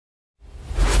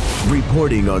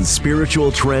reporting on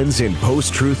spiritual trends in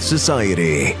post-truth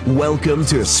society. Welcome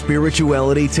to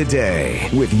Spirituality Today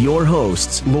with your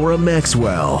hosts, Laura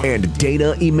Maxwell and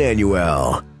Dana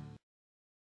Emanuel.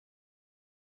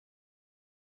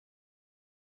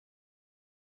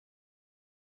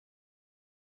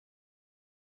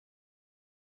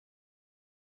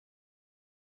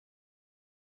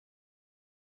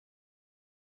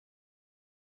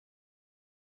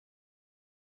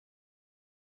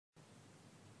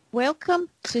 Welcome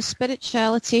to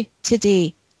Spirituality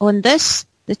Today on this,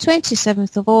 the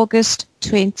 27th of August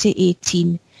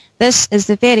 2018. This is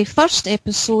the very first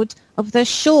episode of this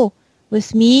show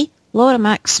with me, Laura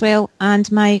Maxwell, and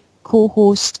my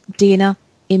co-host Dana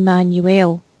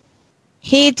Emanuel.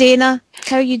 Hey Dana,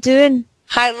 how are you doing?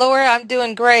 Hi Laura, I'm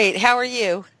doing great. How are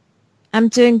you? I'm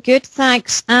doing good,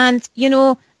 thanks. And you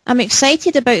know, I'm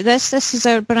excited about this. This is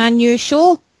our brand new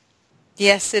show.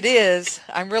 Yes, it is.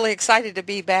 I'm really excited to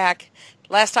be back.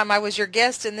 Last time I was your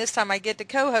guest, and this time I get to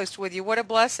co-host with you. What a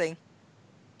blessing.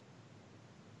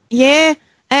 Yeah,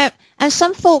 and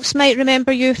some folks might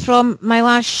remember you from my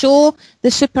last show,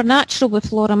 The Supernatural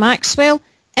with Laura Maxwell.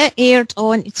 It aired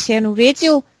on Eternal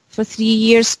Radio for 3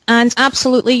 years, and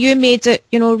absolutely you made it,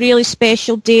 you know, really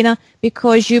special, Dana,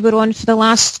 because you were on for the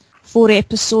last 4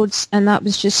 episodes, and that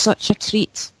was just such a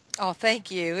treat. Oh,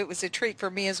 thank you. It was a treat for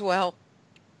me as well.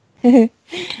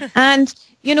 And,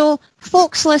 you know,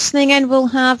 folks listening in will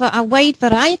have a wide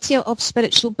variety of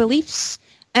spiritual beliefs.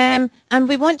 And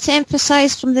we want to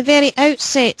emphasise from the very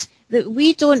outset that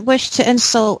we don't wish to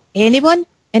insult anyone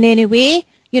in any way.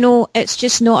 You know, it's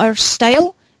just not our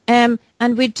style. And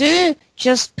we do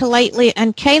just politely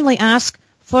and kindly ask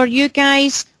for you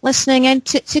guys listening in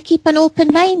to keep an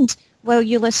open mind while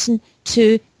you listen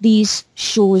to these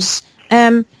shows.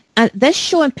 And this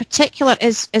show in particular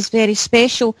is very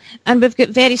special, and we've got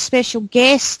very special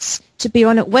guests to be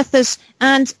on it with us.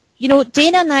 And, you know,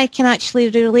 Dana and I can actually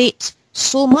relate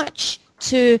so much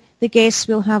to the guests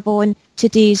we'll have on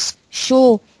today's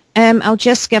show. I'll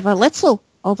just give a little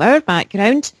of our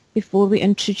background before we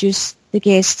introduce the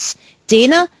guests.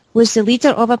 Dana was the leader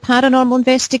of a paranormal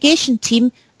investigation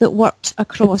team that worked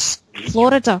across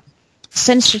Florida.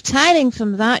 Since retiring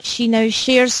from that, she now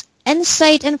shares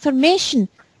inside information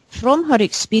from her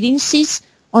experiences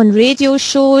on radio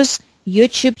shows,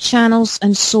 YouTube channels,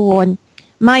 and so on.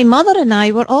 My mother and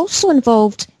I were also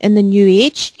involved in the New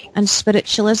Age and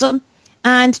spiritualism,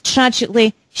 and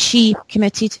tragically, she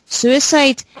committed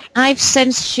suicide. I've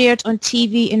since shared on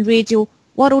TV and radio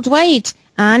worldwide,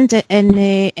 and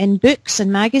in books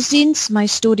and magazines, my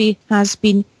story has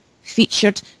been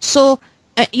featured. So,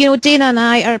 you know, Dana and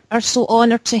I are so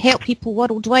honoured to help people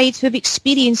worldwide who have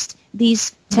experienced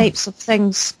these types of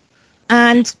things.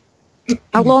 And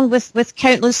along with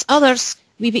countless others,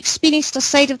 we've experienced a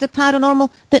side of the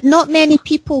paranormal that not many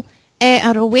people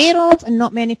are aware of and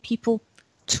not many people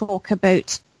talk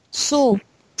about. So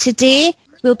today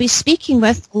we'll be speaking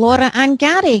with Laura and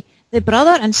Gary, the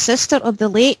brother and sister of the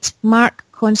late Mark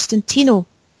Constantino.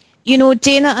 You know,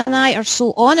 Dana and I are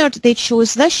so honoured they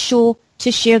chose this show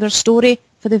to share their story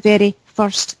for the very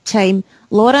first time.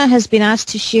 Laura has been asked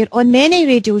to share on many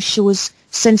radio shows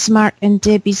since Mark and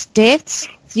Debbie's deaths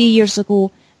 3 years ago.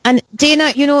 And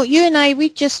Dana, you know, you and I, we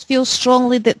just feel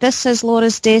strongly that this is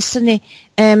Laura's destiny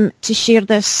to share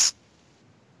this.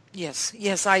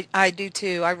 Yes, I do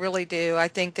too. I really do. I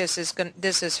think this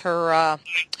is her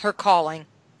calling.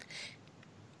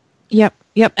 Yep.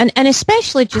 And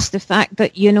especially just the fact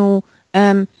that, you know,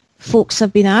 folks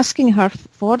have been asking her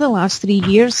for the last 3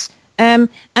 years. And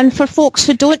for folks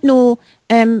who don't know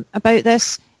about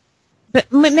this, but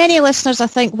many listeners, I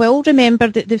think, will remember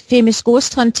the famous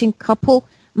ghost hunting couple,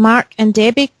 Mark and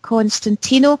Debby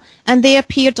Constantino, and they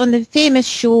appeared on the famous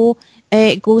show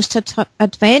Ghost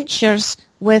Adventures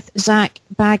with Zach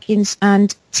Baggins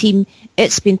and team.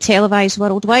 It's been televised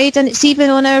worldwide, and it's even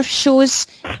on our shows,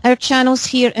 our channels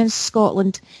here in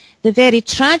Scotland. The very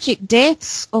tragic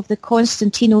deaths of the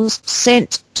Constantino'S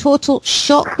sent total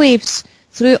shockwaves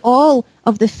through all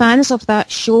of the fans of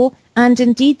that show, and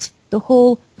indeed the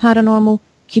whole paranormal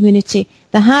community.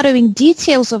 The harrowing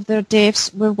details of their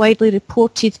deaths were widely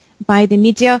reported by the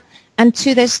media, and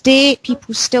to this day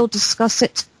people still discuss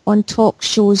it on talk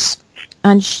shows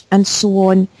and so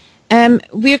on.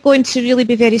 We're going to really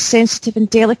be very sensitive and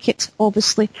delicate,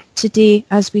 obviously, today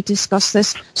as we discuss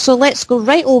this. So let's go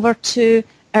right over to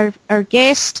our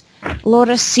guest,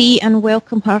 Laura C., and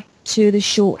welcome her to the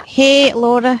show. Hey,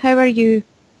 Laura, how are you?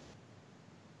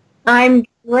 I'm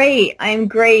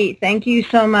great. Thank you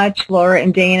so much, Laura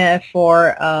and Dana,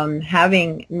 for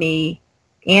having me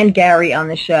and Gary on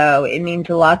the show. It means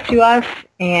a lot to us,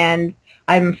 and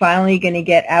I'm finally going to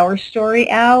get our story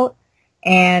out,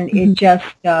 and it's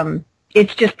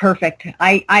just perfect.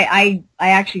 I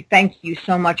actually thank you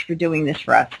so much for doing this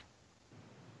for us.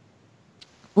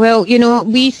 Well,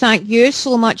 we thank you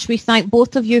so much. We thank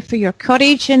both of you for your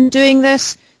courage in doing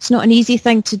this. It's not an easy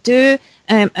thing to do,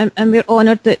 and we're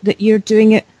honoured that you're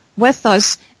doing it with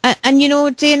us. And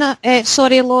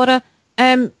Laura,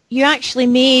 you actually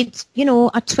made,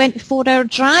 a 24-hour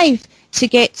drive to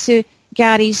get to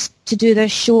Gary's to do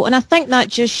this show, and I think that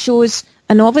just shows,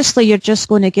 and obviously you're just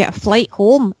going to get a flight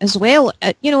home as well.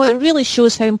 It really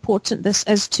shows how important this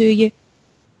is to you.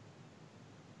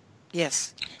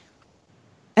 Yes.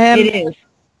 It is.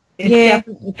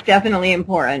 It's definitely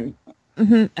important.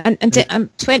 Mm-hmm. And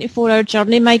 24-hour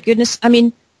journey, my goodness. I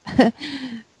mean,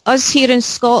 us here in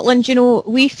Scotland,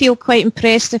 we feel quite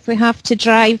impressed if we have to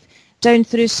drive down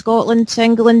through Scotland to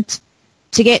England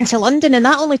to get to London, and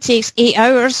that only takes 8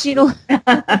 hours,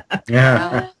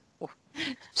 Yeah.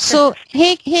 So,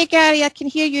 hey, Gary, I can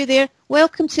hear you there.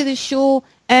 Welcome to the show.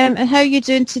 And how are you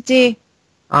doing today?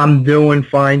 I'm doing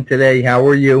fine today. How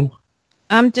are you?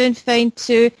 I'm doing fine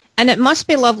too. And it must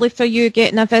be lovely for you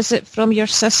getting a visit from your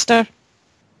sister.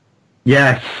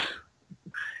 Yes.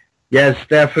 Yes,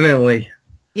 definitely.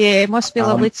 Yeah, it must be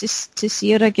lovely to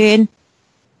see her again.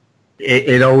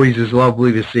 It always is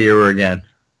lovely to see her again.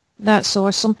 That's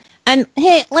awesome. And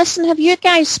hey, listen, have you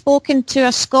guys spoken to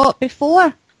a Scot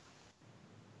before?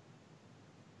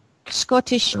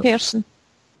 Scottish person?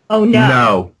 Oh,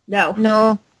 no.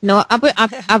 No. No,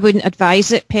 I wouldn't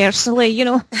advise it personally,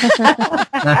 Why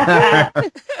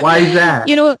is that?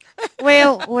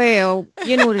 Well,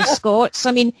 the Scots.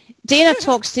 I mean, Dana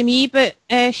talks to me, but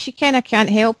she kind of can't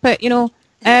help it,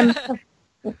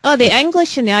 the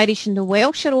English and the Irish and the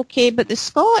Welsh are okay, but the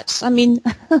Scots, I mean...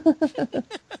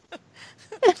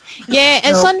 Yeah,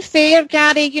 it's unfair,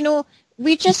 Gary,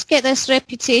 we just get this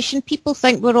reputation. People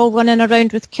think we're all running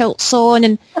around with kilts on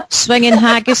and swinging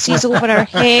haggises over our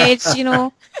heads,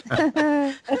 You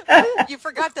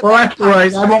forgot the Well, that's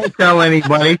right. I won't tell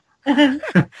anybody.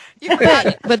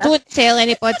 But don't tell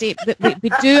anybody. But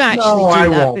we do actually do that.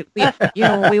 Won't.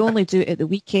 But we only do it at the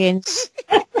weekends.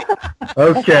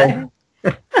 Okay.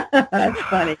 That's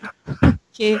funny.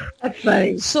 Okay. That's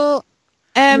funny. So,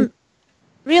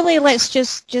 really, let's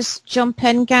just jump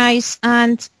in, guys,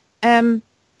 and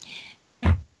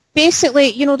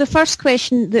basically, the first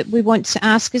question that we want to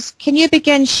ask is, can you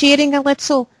begin sharing a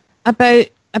little about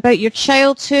your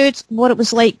childhood, what it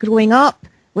was like growing up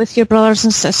with your brothers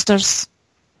and sisters?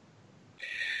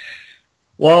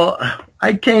 Well,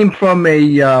 I came from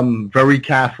a very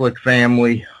Catholic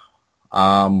family,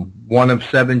 one of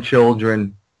 7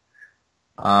 children.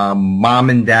 Mom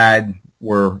and Dad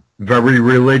were very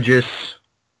religious,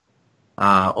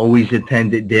 always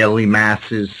attended daily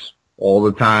masses all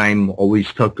the time,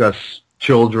 always took us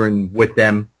children with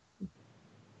them.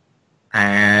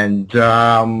 And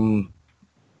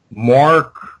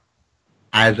Mark,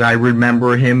 as I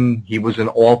remember him, he was an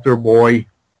altar boy.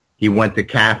 He went to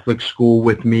Catholic school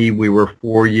with me. We were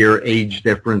 4-year age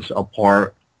difference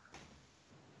apart.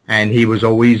 And he was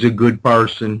always a good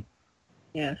person.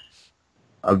 Yes.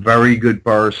 A very good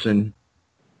person.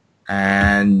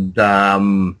 And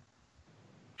I'm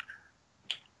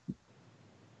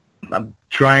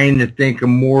trying to think of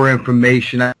more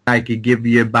information I could give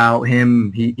you about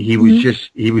him. He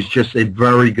was just a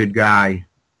very good guy.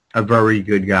 A very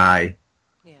good guy.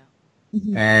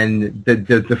 Mm-hmm. And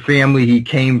the family he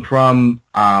came from,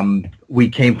 we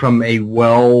came from a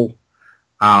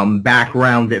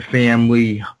backgrounded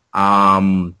family.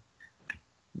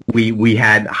 We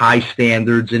had high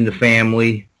standards in the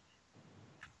family,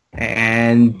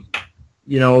 and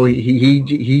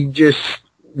he just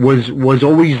was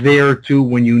always there too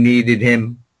when you needed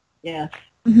him. Yes.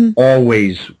 Mm-hmm.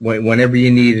 Always, whenever you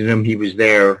needed him, he was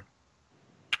there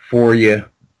for you.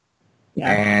 Yeah.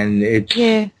 And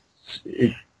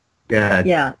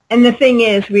Yeah, and the thing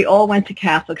is, we all went to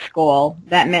Catholic school.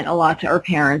 That meant a lot to our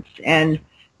parents. And,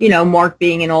 Mark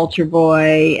being an altar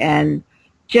boy and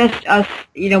just us,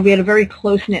 we had a very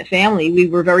close-knit family. We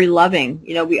were very loving.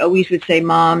 We always would say,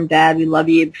 Mom, Dad, we love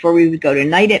you before we would go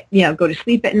to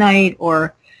sleep at night.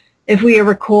 Or if we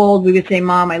ever called, we would say,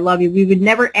 Mom, I love you. We would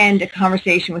never end a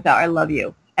conversation without I love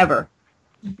you, ever,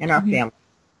 in our family.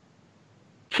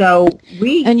 So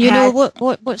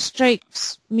what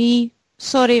strikes me,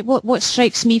 what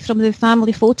strikes me from the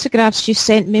family photographs you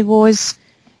sent me was,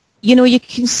 you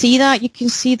can see that, you can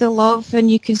see the love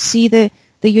and you can see the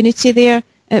unity there.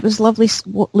 It was lovely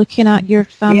looking at your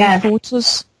family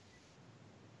photos.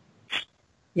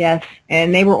 Yes,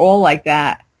 and they were all like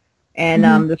that. And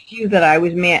the few that I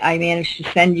managed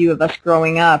to send you of us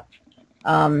growing up,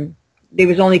 There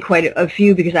was only quite a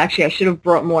few because actually I should have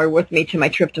brought more with me to my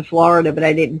trip to Florida, but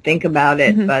I didn't think about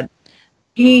it. But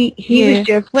he was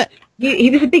just he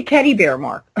was a big teddy bear,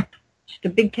 Mark. Just a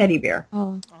big teddy bear.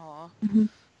 Oh.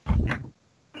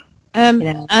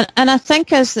 And I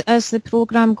think as the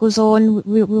program goes on,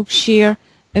 we'll share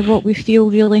what we feel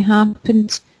really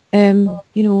happened.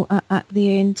 At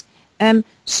the end.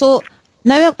 So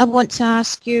now I want to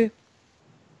ask you.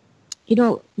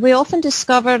 We often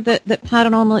discover that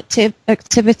paranormal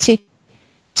activity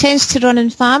tends to run in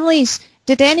families.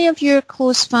 Did any of your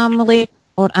close family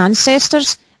or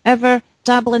ancestors ever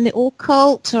dabble in the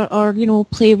occult or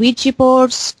play Ouija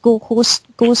boards, go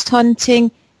ghost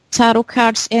hunting, tarot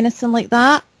cards, anything like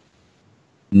that?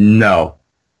 No.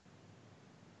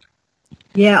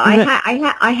 Yeah,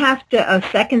 I have to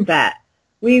second that.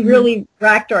 We really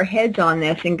racked our heads on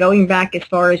this, and going back as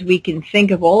far as we can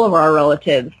think of all of our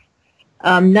relatives,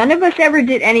 none of us ever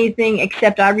did anything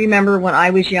except I remember when I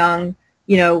was young,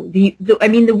 the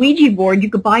Ouija board you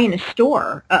could buy in a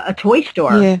store, a toy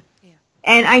store. Yeah.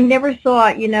 And I never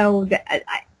thought, that,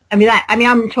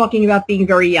 I'm talking about being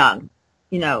very young,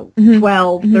 12,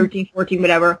 13, 14,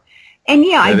 whatever. And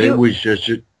it was just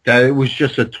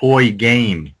a toy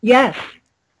game. Yes.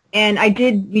 And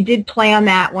we did play on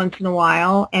that once in a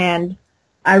while. And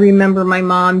I remember my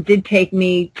mom did take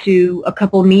me to a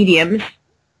couple mediums,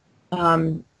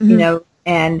 and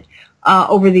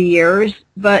over the years,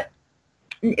 but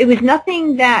it was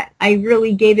nothing that I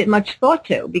really gave it much thought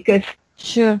to because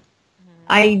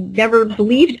I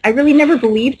really never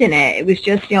believed in it. It was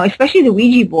just, especially the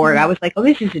Ouija board. I was like, oh,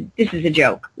 this is a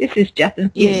joke. This is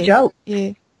definitely a joke.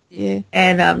 Yeah.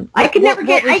 And I could never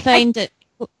get.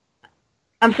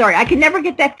 I'm sorry, I could never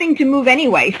get that thing to move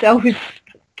anyway. So it was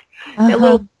that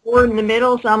little board in the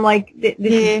middle. So I'm like, this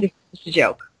is a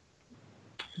joke.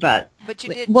 But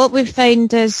you did. What we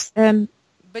find is,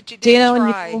 but you did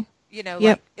try,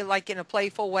 like in a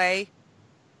playful way.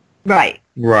 Right.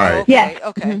 Right. Okay. Yeah.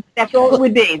 Okay. That's all it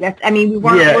would be. We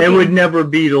weren't. Yeah, it would never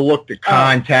be to look to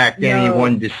contact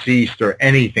anyone deceased or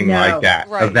anything like that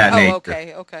of that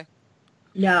nature. Okay.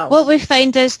 No. What we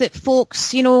find is that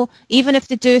folks, even if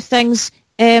they do things,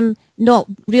 not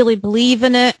really believe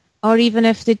in it, or even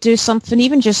if they do something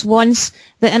even just once,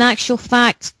 that in actual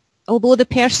fact, although the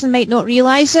person might not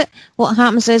realise it, what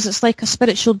happens is it's like a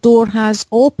spiritual door has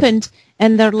opened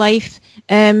in their life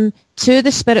to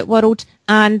the spirit world,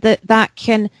 and that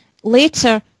can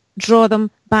later draw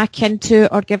them back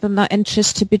into or give them that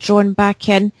interest to be drawn back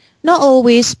in. Not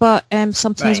always, but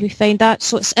sometimes we find that.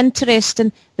 So it's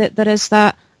interesting that there is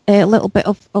that little bit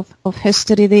of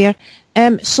history there.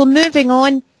 So moving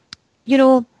on,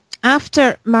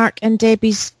 after Mark and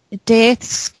Debbie's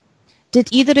deaths, did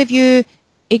either of you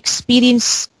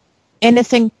experience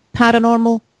anything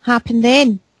paranormal happen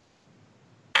then?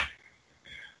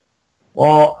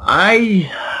 Well,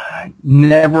 I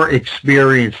never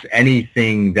experienced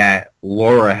anything that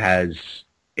Laura has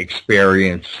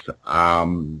experienced.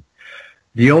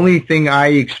 The only thing I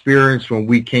experienced when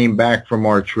we came back from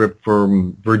our trip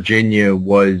from Virginia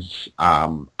was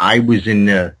I was in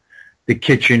the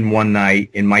kitchen one night,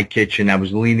 in my kitchen. I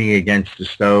was leaning against the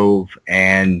stove,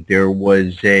 and there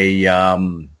was I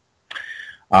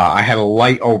had a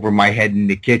light over my head in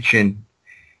the kitchen.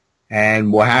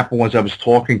 And what happened was I was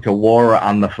talking to Laura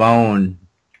on the phone,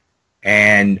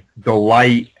 and the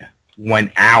light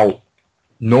went out.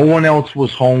 No one else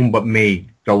was home but me.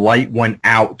 The light went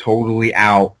out, totally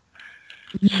out.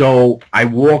 So I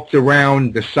walked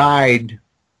around the side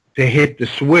to hit the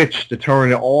switch to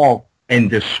turn it off,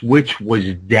 and the switch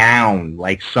was down,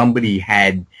 like somebody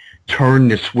had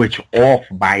turned the switch off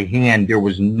by hand. There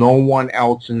was no one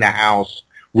else in the house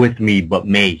with me but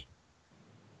me.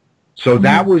 So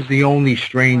that was the only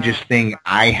strangest thing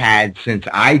I had since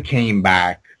I came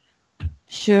back.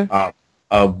 Sure.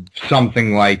 Of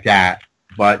something like that,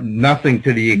 but nothing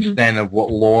to the extent of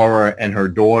what Laura and her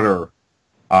daughter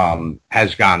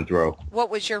has gone through.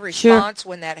 What was your response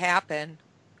when that happened?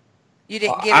 You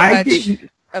didn't give it much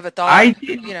of a thought,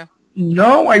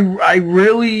 No, I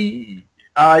really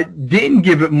didn't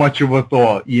give it much of a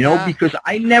thought, because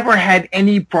I never had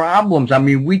any problems. I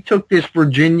mean, we took this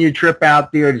Virginia trip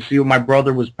out there to see what my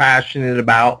brother was passionate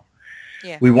about.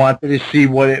 Yeah. We wanted to see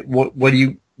what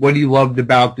he loved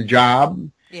about the job.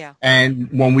 Yeah. And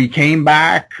when we came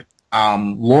back,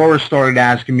 Laura started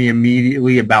asking me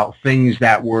immediately about things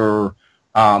that were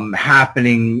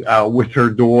happening with her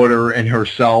daughter and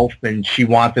herself, and she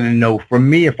wanted to know from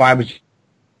me if I was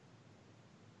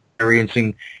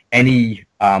experiencing any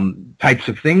types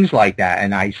of things like that.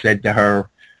 And I said to her,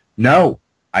 no.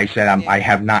 I said, I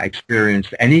have not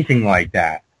experienced anything like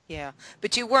that. Yeah,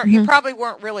 but you weren't. You probably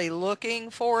weren't really looking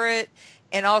for it,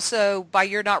 and also by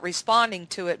your not responding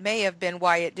to it may have been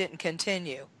why it didn't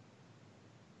continue.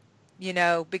 You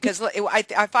know, because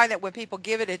I find that when people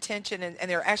give it attention and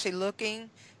they're actually looking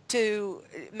to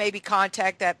maybe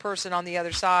contact that person on the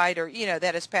other side, or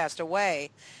that has passed away,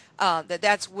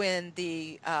 that's when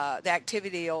the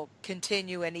activity will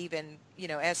continue and even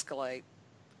escalate.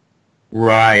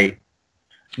 Right.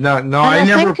 No, I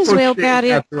never pushed it in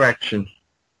that direction.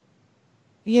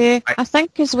 Yeah, I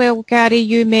think as well, Gary,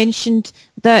 you mentioned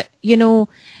that,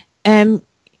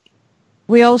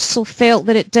 we also felt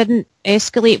that it didn't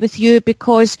escalate with you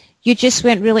because you just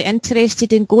weren't really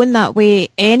interested in going that way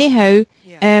anyhow.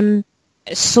 Yeah.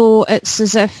 So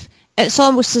it's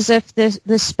almost as if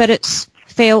the spirits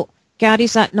felt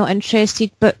Gary's not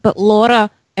interested, but Laura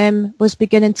was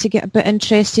beginning to get a bit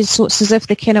interested, so it's as if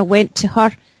they kind of went to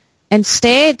her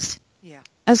instead,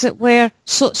 as it were.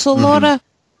 So Laura,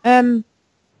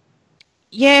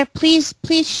 please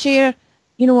share,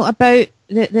 about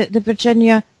the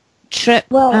Virginia trip.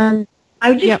 Well,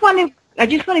 I just want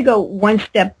to go one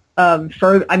step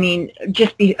further. I mean,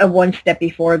 just one step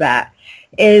before that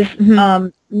is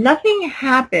nothing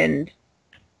happened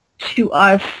to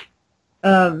us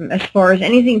as far as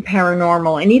anything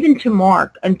paranormal, and even to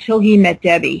Mark until he met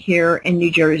Debbie here in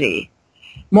New Jersey.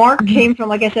 Mark came from,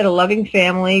 like I said, a loving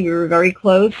family. We were very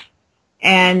close,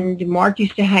 and Mark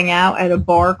used to hang out at a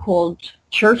bar called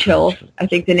Churchill's, I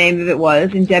think the name of it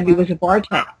was, and Debbie was a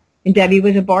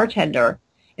bartender.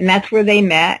 And that's where they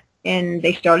met, and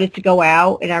they started to go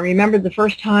out. And I remember the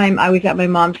first time I was at my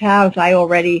mom's house, I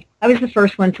was the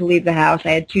first one to leave the house.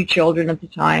 I had 2 children at the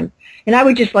time, and I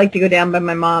would just like to go down by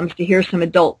my mom's to hear some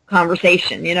adult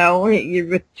conversation. You're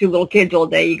with 2 little kids all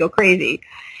day, you go crazy.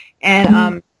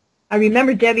 And I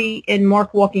remember Debbie and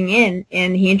Mark walking in,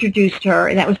 and he introduced her,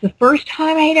 and that was the first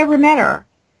time I had ever met her.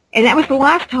 And that was the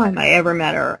last time I ever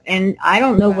met her. And I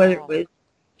don't know whether it was,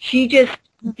 she just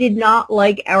did not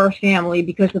like our family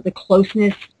because of the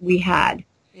closeness we had.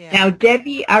 Yeah. Now,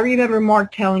 Debbie, I remember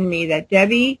Mark telling me that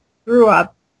Debbie grew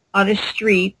up on a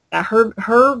street that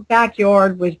her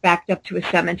backyard was backed up to a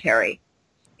cemetery.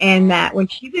 And that when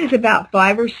she was about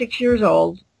 5 or 6 years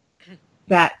old,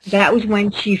 that was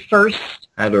when she first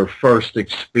had her first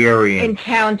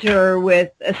encounter with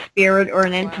a spirit or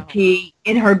an entity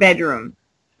in her bedroom.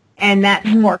 And that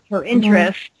sparked her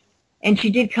interest. And she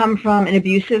did come from an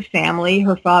abusive family.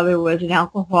 Her father was an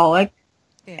alcoholic,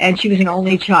 and she was an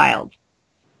only child.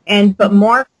 But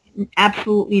Mark,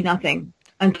 absolutely nothing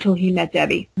until he met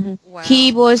Debbie. Wow.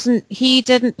 He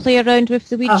didn't play around with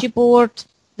the Ouija board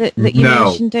that you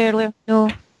mentioned earlier. No,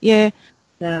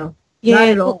 not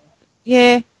at all.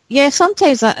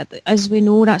 Sometimes, as we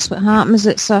know, that's what happens.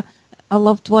 It's a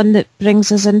loved one that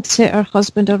brings us into her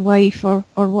husband or wife or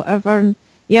whatever. And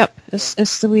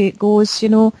it's the way it goes,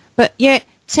 But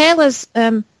tell us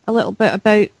a little bit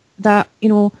about that.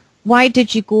 Why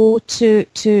did you go to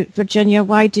Virginia?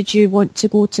 Why did you want to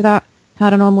go to that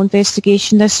paranormal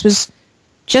investigation? This was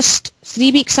just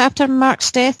 3 weeks after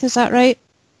Mark's death, is that right?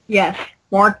 Yes.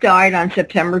 Mark died on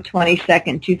September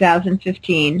 22nd,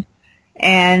 2015.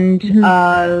 And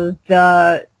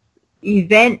the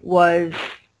event was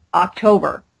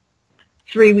October,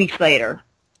 3 weeks later,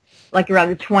 like around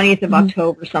the 20th of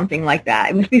October, something like that.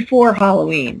 It was before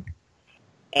Halloween.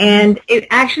 And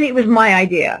it was my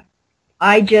idea.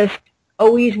 I just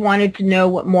always wanted to know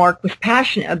what Mark was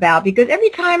passionate about, because every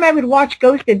time I would watch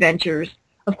Ghost Adventures,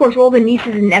 of course, all the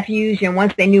nieces and nephews,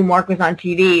 once they knew Mark was on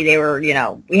TV, they were,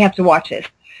 we have to watch this.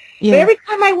 Yeah. But every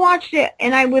time I watched it,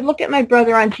 and I would look at my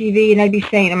brother on TV, and I'd be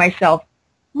saying to myself,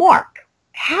 Mark,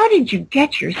 how did you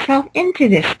get yourself into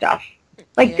this stuff?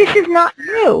 This is not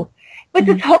you. But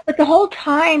the whole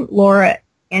time, Laura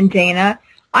and Dana,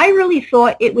 I really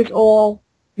thought it was all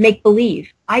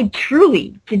make-believe. I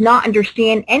truly did not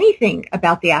understand anything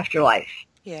about the afterlife.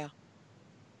 Yeah.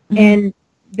 And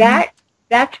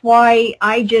that's why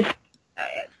I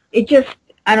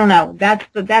don't know. That's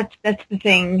the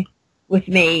thing with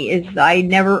me, is I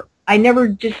never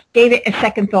just gave it a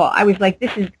second thought. I was like,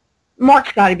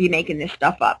 Mark's got to be making this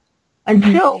stuff up.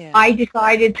 Until I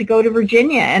decided to go to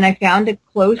Virginia, and I found a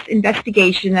close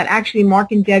investigation that actually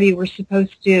Mark and Debbie were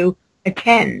supposed to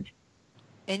attend.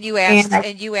 And you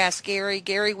asked Gary.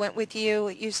 Gary went with you,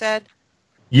 you said?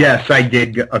 Yes, I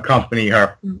did accompany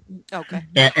her. Okay.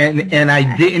 And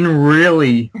I didn't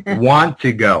really want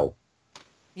to go.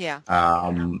 Yeah.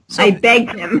 I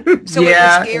begged him. So it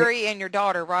was Gary and your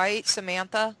daughter, right,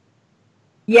 Samantha?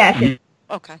 Yes.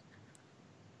 Okay.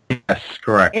 Yes,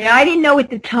 correct. And I didn't know at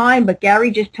the time, but Gary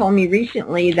just told me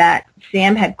recently that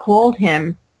Sam had called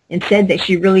him and said that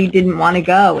she really didn't want to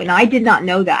go. And I did not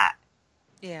know that.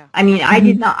 Yeah. I mean, I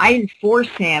didn't force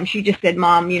Sam. She just said,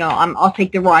 Mom, I'll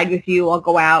take the ride with you. I'll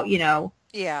go out,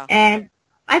 Yeah. And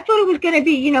I thought it was going to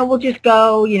be, we'll just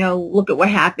go, look at what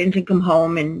happens and come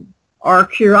home, and our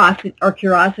curiosity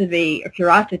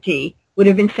would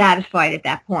have been satisfied at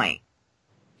that point.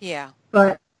 Yeah.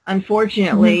 But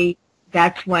unfortunately,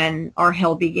 that's when our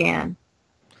hell began.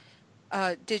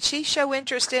 Did she show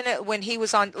interest in it when he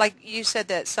was on, like you said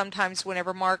that sometimes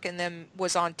whenever Mark and them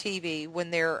was on TV,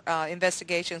 when their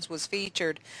investigations was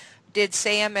featured, did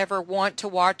Sam ever want to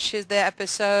watch the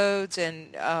episodes?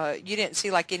 And you didn't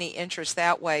see like any interest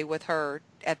that way with her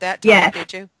at that time, yes,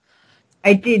 did you?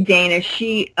 I did, Dana.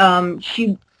 She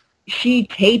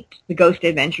taped the Ghost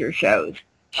Adventure shows.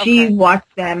 She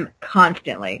watched them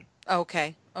constantly.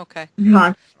 Okay. Okay.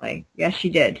 Constantly. Yes, she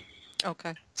did.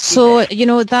 Okay. So,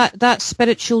 that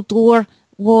spiritual door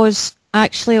was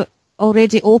actually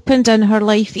already opened in her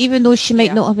life, even though she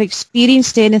might not have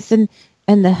experienced anything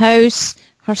in the house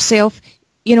herself.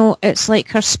 It's like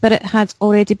her spirit had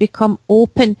already become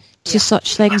open to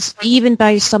such things, even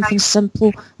by something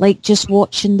simple like just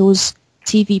watching those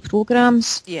TV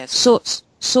programs. Yes.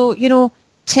 So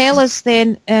tell us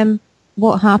then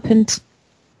what happened.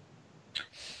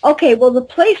 Okay, well, the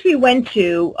place we went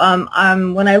to,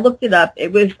 when I looked it up,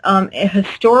 it was a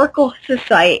historical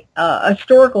site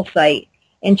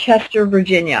in Chester,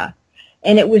 Virginia,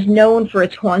 and it was known for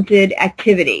its haunted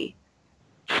activity.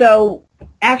 So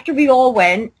after we all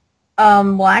went,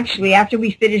 after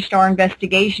we finished our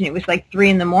investigation, it was like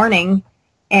 3 a.m,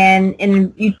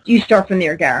 and you start from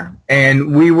there, Gara.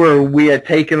 And we had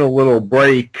taken a little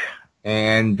break,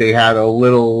 and they had a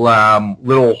little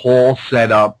hall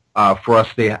set up for us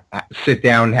to sit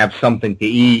down and have something to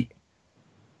eat.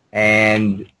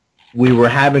 And we were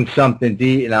having something to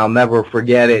eat, and I'll never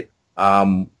forget it.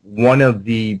 One of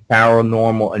the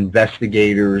paranormal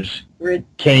investigators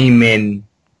came in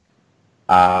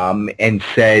and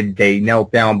said, they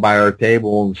knelt down by our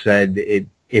table and said,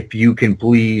 if you can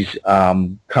please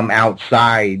come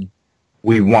outside,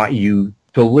 we want you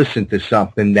to listen to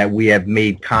something that we have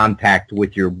made contact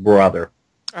with your brother.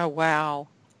 Oh, wow.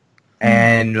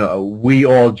 And we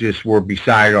all just were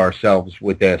beside ourselves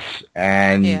with this.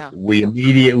 And we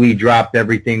immediately dropped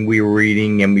everything we were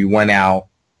reading and we went out.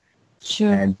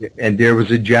 Sure. And there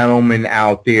was a gentleman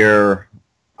out there.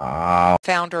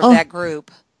 Founder of that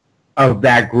group. Our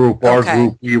group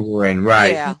we were in,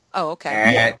 right. Yeah. Oh, okay.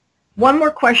 And one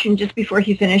more question just before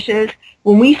he finishes.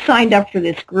 When we signed up for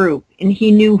this group and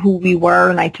he knew who we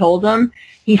were and I told him,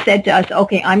 he said to us,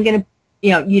 okay, I'm going to,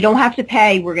 you don't have to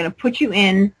pay. We're going to put you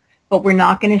in, but we're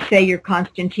not going to say you're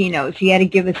Constantino'S. He had to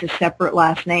give us a separate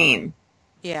last name.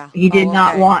 Yeah. He did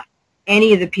not want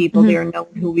any of the people there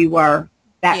knowing who we were.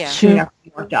 That soon after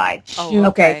Mark died. Oh,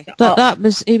 okay. That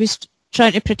was, he was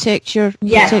trying to protect your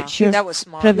that was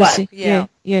smart. privacy. Yeah.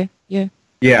 yeah.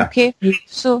 Okay,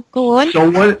 so go on.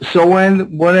 So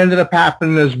what ended up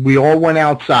happening is we all went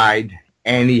outside,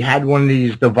 and he had one of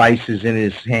these devices in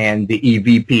his hand, the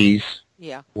EVPs,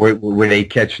 where they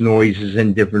catch noises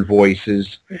and different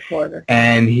voices. Recorder.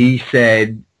 And he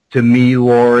said to me,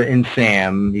 Laura, and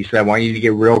Sam, he said, I want you to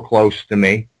get real close to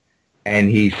me. And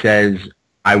he says,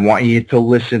 I want you to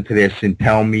listen to this and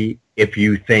tell me if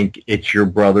you think it's your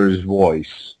brother's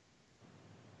voice.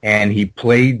 And he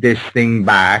played this thing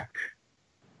back,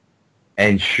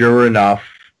 and sure enough,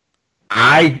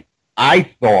 I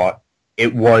thought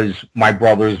it was my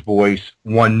brother's voice.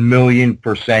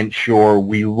 1,000,000% sure.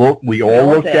 We all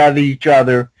looked at each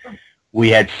other. We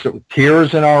had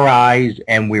tears in our eyes,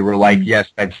 and we were like,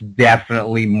 yes, that's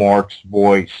definitely Mark's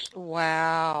voice.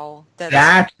 Wow.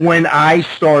 That's when I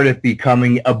started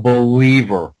becoming a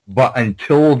believer. But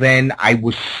until then, I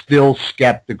was still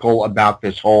skeptical about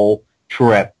this whole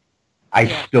trip. I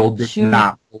still did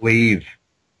not believe.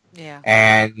 Yeah.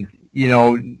 And,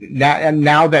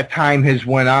 now that time has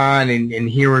went on, and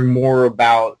hearing more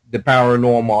about the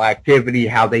paranormal activity,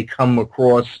 how they come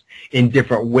across in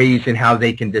different ways and how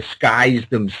they can disguise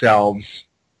themselves,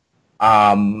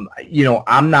 I'm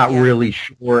not really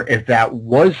sure if that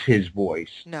was his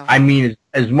voice. No. I mean,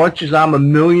 as much as I'm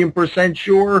 1,000,000%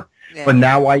 sure, but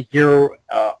now I hear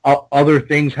other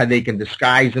things, how they can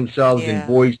disguise themselves in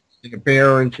voice and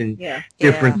appearance and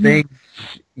different things.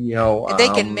 And they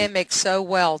can mimic so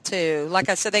well too. Like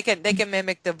I said, they can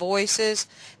mimic the voices,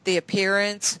 the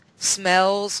appearance,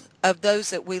 smells of those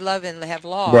that we love and have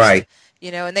lost. Right.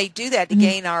 And they do that to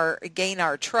gain our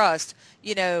trust.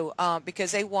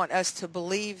 Because they want us to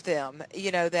believe them.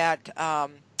 That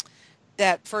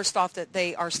first off, that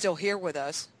they are still here with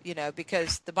us.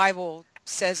 Because the Bible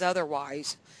says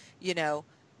otherwise.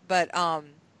 But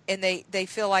and they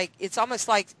feel like it's almost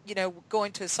like, you know,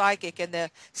 going to a psychic, and the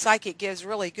psychic gives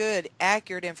really good,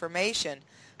 accurate information,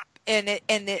 and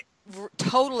it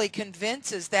totally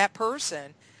convinces that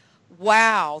person,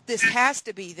 wow, this has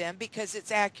to be them because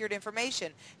it's accurate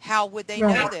information. How would they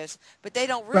know this? But they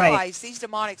don't realize these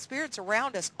demonic spirits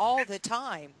around us all the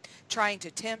time, trying to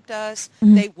tempt us.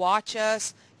 They watch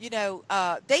us. You know,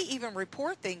 they even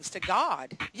report things to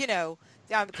God, you know,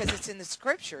 because it's in the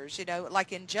scriptures, you know,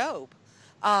 like in Job.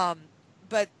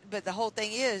 But the whole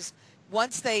thing is,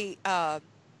 once they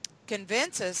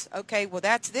convince us, okay, well,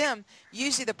 that's them,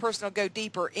 usually the person will go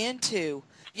deeper into,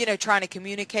 you know, trying to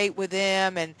communicate with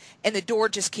them, and the door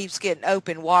just keeps getting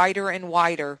open wider and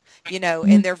wider, you know,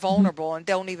 and they're vulnerable and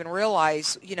don't even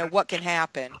realize, you know, what can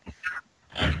happen.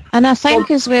 And I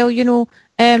think as well, you know,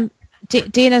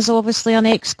 Dana's obviously an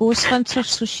ex-ghost hunter,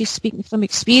 so she's speaking from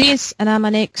experience, and I'm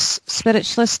an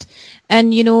ex-spiritualist.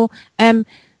 And, you know,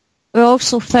 we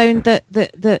also found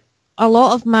that a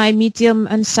lot of my medium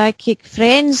and psychic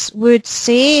friends would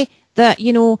say that,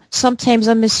 you know, sometimes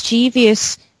a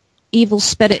mischievous evil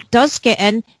spirit does get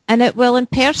in, and it will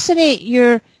impersonate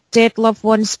your dead loved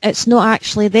ones. It's not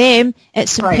actually them,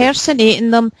 it's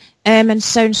impersonating them, and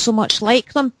sounds so much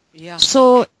like them. Yeah.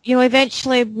 So, you know,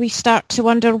 eventually we start to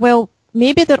wonder, well,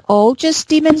 maybe they're all just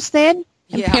demons then,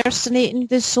 impersonating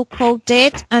the so-called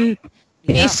dead, and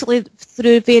basically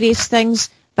through various things,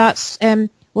 that's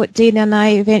what Dana and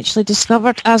I eventually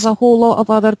discovered, as a whole lot of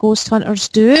other ghost hunters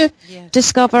do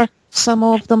discover some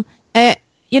of them.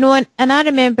 You know, and I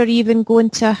remember even going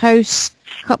to a house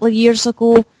a couple of years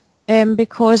ago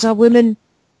because a woman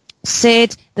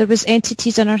said there was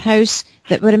entities in her house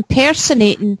that were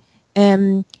impersonating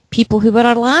people who were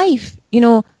alive. You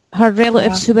know, her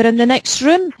relatives who were in the next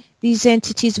room. These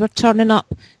entities were turning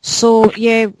up. So,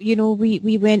 yeah, you know,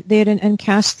 we went there and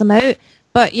cast them out.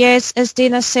 But yes, as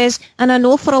Dana says, and I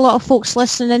know for a lot of folks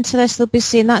listening into this, they'll be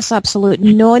saying that's absolute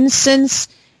nonsense,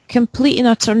 complete and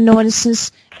utter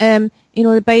nonsense. You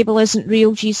know, the Bible isn't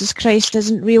real, Jesus Christ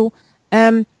isn't real.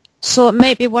 So it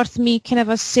might be worth me kind of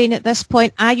us saying at this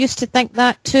point, I used to think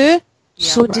that too.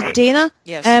 So did Dana.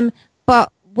 Yes.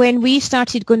 But when we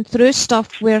started going through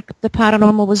stuff where the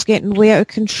paranormal was getting way out of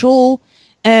control,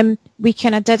 we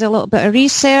kind of did a little bit of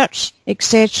research,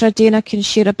 etc. Dana can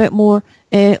share a bit more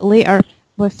later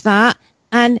with that.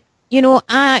 And, you know,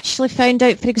 I actually found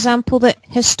out, for example, that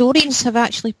historians have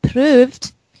actually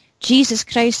proved Jesus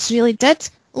Christ really did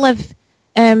live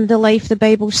the life the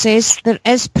Bible says. There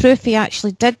is proof he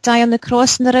actually did die on the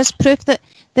cross, and there is proof that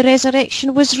the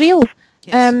resurrection was real.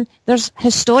 Yes. There's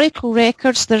historical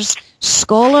records, there's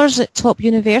scholars at top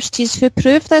universities who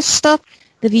prove this stuff.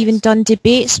 They've even done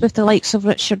debates with the likes of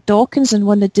Richard Dawkins and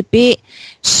won the debate.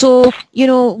 So, you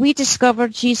know, we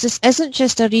discovered Jesus isn't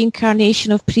just a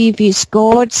reincarnation of previous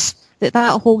gods,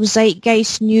 that whole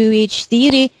zeitgeist New Age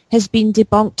theory has been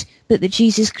debunked, but that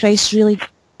Jesus Christ really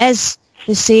is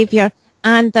the Saviour,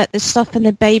 and that the stuff in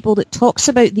the Bible that talks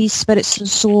about these spirits and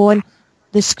so on,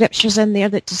 the scriptures in there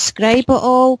that describe it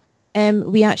all,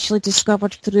 we actually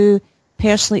discovered through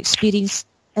personal experience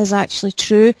is actually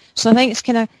true. So I think it's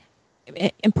kind of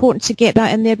important to get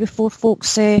that in there before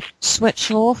folks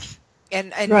switch off.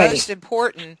 And most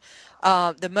important,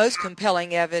 the most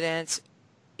compelling evidence,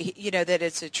 you know, that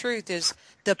it's a truth is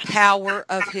the power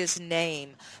of his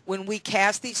name. When we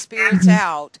cast these spirits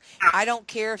out, I don't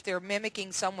care if they're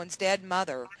mimicking someone's dead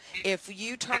mother. If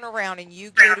you turn around and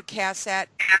you go to cast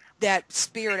that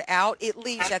spirit out, it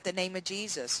leaves at the name of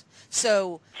Jesus.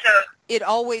 So it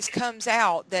always comes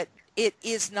out that it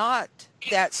is not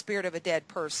that spirit of a dead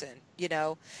person, you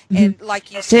know. And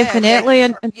like you said, definitely,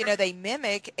 and you know, they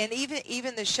mimic, and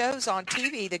even the shows on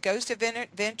TV, the Ghost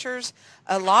Adventures,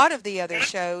 a lot of the other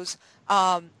shows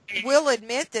will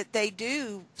admit that they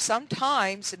do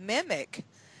sometimes mimic,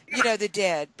 you know, the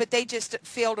dead, but they just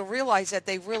fail to realize that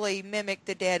they really mimic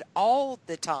the dead all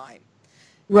the time.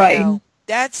 Right. You know,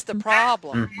 that's the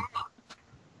problem.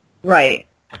 Right.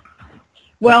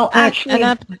 Well, actually,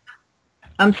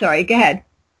 I'm sorry, go ahead.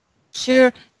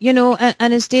 Sure. You know,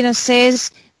 and as Dana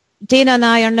says, Dana and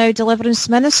I are now deliverance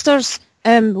ministers,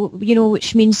 you know,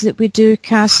 which means that we do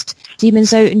cast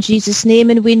demons out in Jesus' name,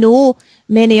 and we know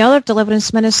many other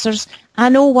deliverance ministers. I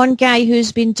know one guy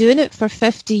who's been doing it for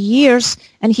 50 years,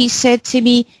 and he said to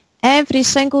me every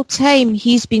single time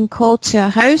he's been called to a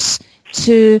house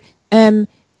to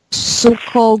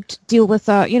so-called deal with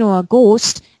a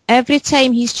ghost, every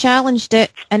time he's challenged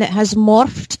it and it has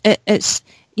morphed, it's,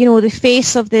 you know, the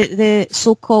face of the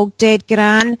so-called dead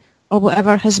gran or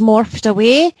whatever has morphed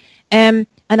away, and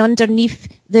underneath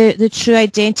the true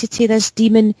identity, this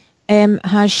demon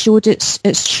has showed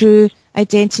its true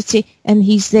identity, and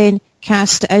he's then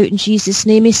cast it out in Jesus'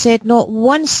 name. He said not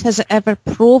once has it ever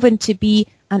proven to be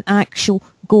an actual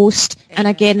ghost. And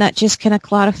again, that just kind of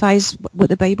clarifies what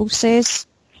the Bible says.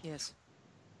 Yes.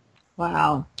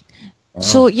 Wow.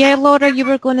 So, yeah, Laura, you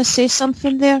were going to say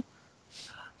something there?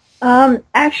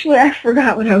 Actually, I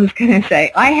forgot what I was going to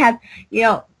say. I have,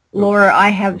 Laura, I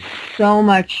have so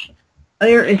much,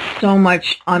 there is so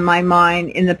much on my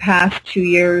mind in the past 2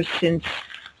 years since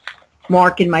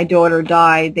Mark and my daughter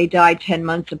died. They died 10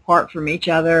 months apart from each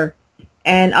other.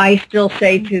 And I still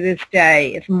say to this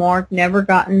day, if Mark never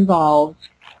got involved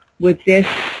with this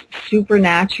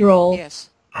supernatural,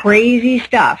 crazy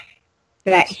stuff,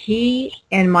 that he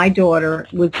and my daughter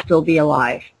would still be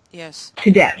alive. Yes.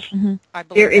 Today. Mm-hmm. I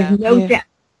believe there is no doubt.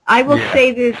 I will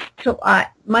say this till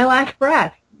my last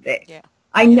breath. Yeah.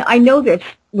 I know this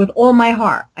with all my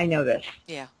heart. I know this.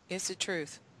 Yeah, it's the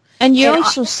truth. And you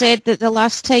also said that the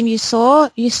last time you saw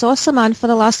Samantha,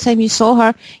 the last time you saw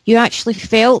her, you actually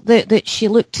felt that she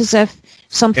looked as if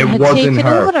something had taken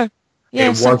over her.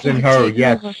 Yeah, it wasn't her.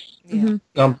 Yes. Mm-hmm.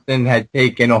 Something had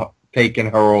taken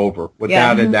her over,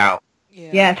 without a doubt.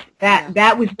 Yeah. Yes,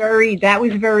 that was very, that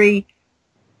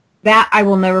I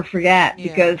will never forget,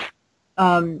 because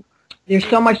there's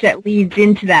so much that leads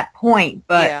into that point.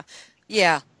 But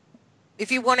yeah.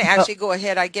 If you want to actually go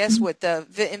ahead, I guess, with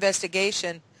the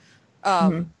investigation,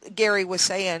 Gary was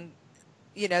saying,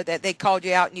 that they called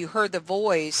you out and you heard the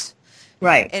voice,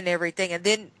 right, and everything, and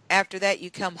then after that you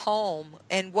come home.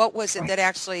 And what was it that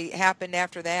actually happened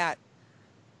after that?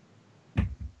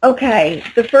 Okay,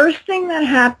 the first thing that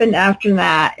happened after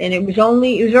that, and it was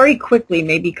very quickly,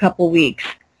 maybe a couple weeks.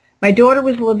 My daughter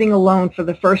was living alone for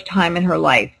the first time in her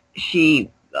life. She,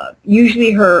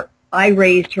 I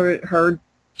raised her,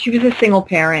 she was a single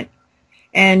parent,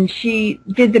 and she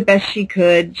did the best she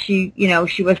could. She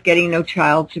was getting no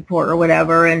child support or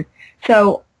whatever, and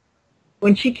so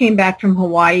when she came back from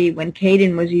Hawaii, when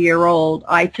Caden was a year old,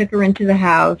 I took her into the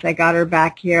house, I got her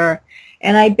back here,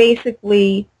 and I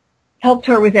basically helped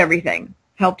her with everything,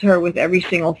 helped her with every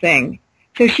single thing.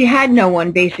 So she had no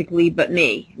one basically but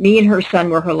me. Me and her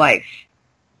son were her life.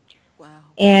 Wow.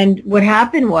 And what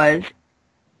happened was,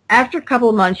 after a couple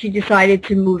of months, she decided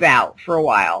to move out for a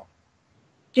while,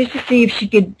 just to see if she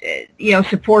could,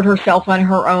 support herself on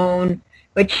her own.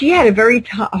 But she had a very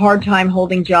hard time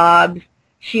holding jobs.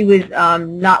 She was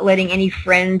not letting any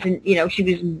friends, and she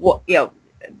was,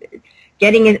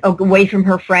 getting away from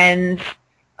her friends.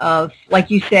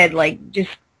 Like you said, like just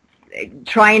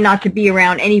trying not to be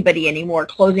around anybody anymore,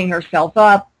 closing herself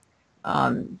up,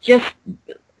 just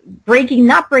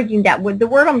not breaking that. The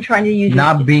word I'm trying to use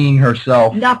not being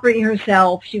herself. Not being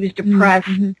herself. She was depressed,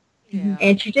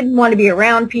 and she didn't want to be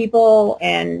around people,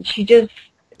 and she just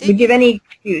would give any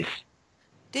excuse.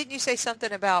 Didn't you say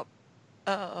something about,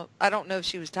 I don't know if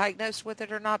she was diagnosed with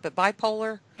it or not, but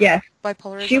bipolar? Yes.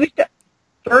 Bipolarism?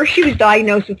 First she was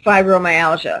diagnosed with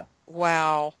fibromyalgia.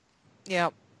 Wow.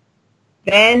 Yep.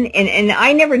 Then, and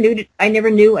I never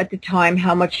knew at the time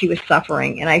how much she was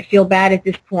suffering, and I feel bad at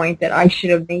this point that I should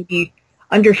have maybe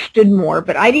understood more,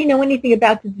 but I didn't know anything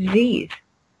about the disease.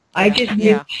 I just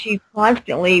knew she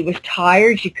constantly was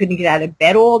tired. She couldn't get out of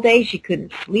bed all day. She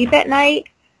couldn't sleep at night.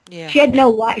 Yeah. She had no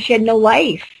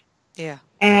life. Yeah.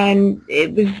 And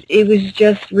it was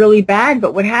just really bad.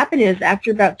 But what happened is,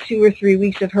 after about 2 or 3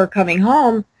 weeks of her coming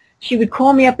home, she would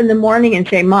call me up in the morning and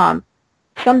say, "Mom,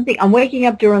 I'm waking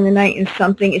up during the night and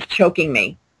something is choking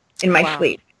me in my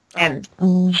sleep." And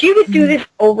she would do this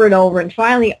over and over. And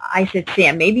finally, I said,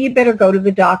 "Sam, maybe you better go to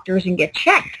the doctors and get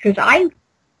checked," because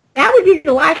that would be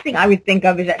the last thing I would think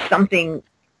of, is that something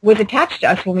was attached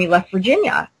to us when we left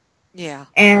Virginia. Yeah.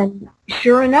 And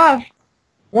sure enough,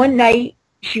 one night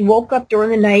she woke up during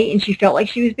the night and she felt like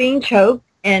she was being choked.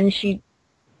 And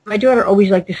my daughter always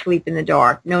liked to sleep in the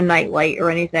dark, no night light or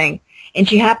anything. And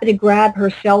she happened to grab her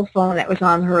cell phone that was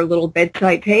on her little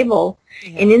bedside table.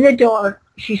 Yeah. And in the dark,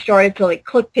 she started to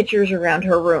click pictures around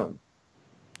her room.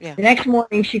 Yeah. The next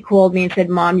morning, she called me and said,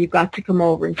 "Mom, you've got to come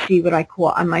over and see what I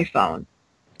caught on my phone."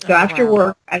 So after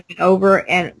work, I went over,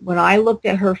 and when I looked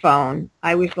at her phone,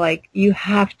 I was like, "You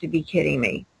have to be kidding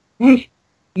me.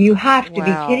 You have to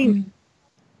be kidding me."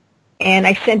 And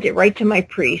I sent it right to my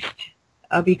priest,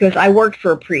 because I worked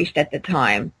for a priest at the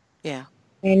time. Yeah.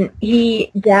 And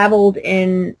he dabbled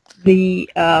in the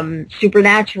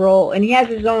supernatural, and he has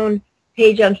his own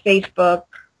page on Facebook.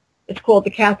 It's called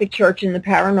The Catholic Church and the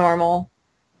Paranormal.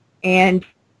 And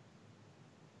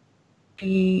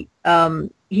he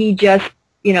just,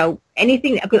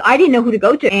 anything, because I didn't know who to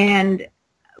go to. And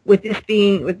with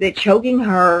it choking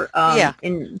her,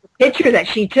 in the picture that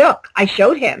she took, I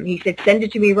showed him. He said, "Send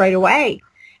it to me right away."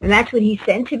 And that's what he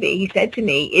sent to me. He said to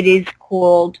me, "It is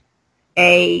called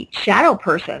a shadow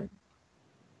person.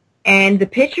 And the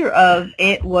picture of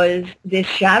it was this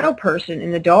shadow person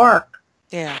in the dark,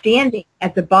 standing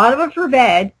at the bottom of her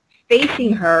bed,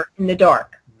 facing her in the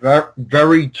dark. Very,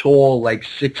 very tall, like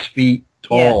 6 feet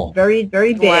tall. Yeah, very,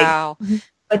 very big. Wow.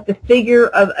 But the figure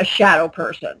of a shadow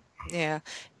person. Yeah.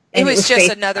 And it was just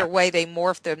facing another her. way they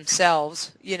morphed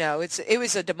themselves. You know, it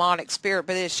was a demonic spirit,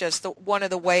 but it's just one of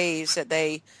the ways that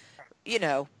they, you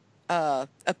know,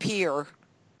 appear.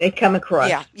 They come across.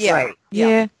 Yeah, yeah, right.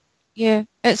 Yeah.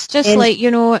 It's just like, you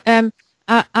know,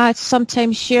 I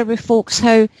sometimes share with folks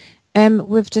how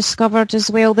we've discovered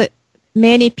as well that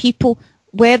many people,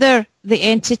 whether the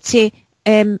entity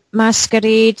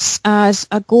masquerades as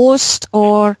a ghost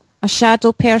or a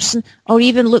shadow person or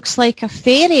even looks like a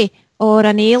fairy or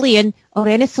an alien or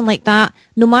anything like that,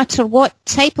 no matter what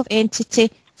type of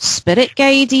entity, spirit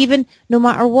guide even, no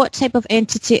matter what type of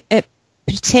entity it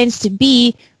pretends to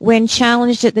be, when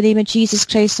challenged at the name of Jesus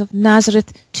Christ of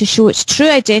Nazareth to show its true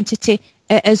identity,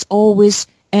 it is always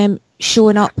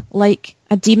showing up like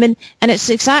a demon. And it's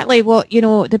exactly what, you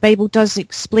know, the Bible does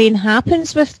explain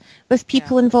happens with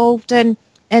people involved in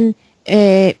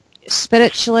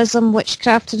spiritualism,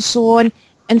 witchcraft and so on.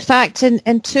 In fact, in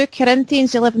 2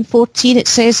 Corinthians 11:14 it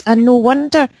says, and no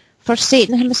wonder, for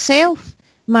Satan himself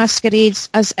masquerades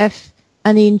as if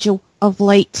an angel of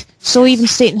light. So even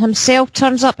Satan himself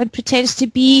turns up and pretends to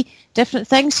be different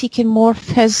things. He can morph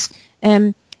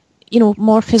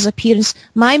his appearance.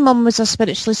 My mum was a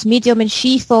spiritualist medium, and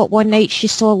she thought one night she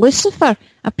saw Lucifer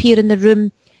appear in the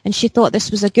room, and she thought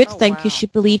this was a good thing because she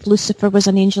believed Lucifer was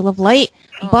an angel of light.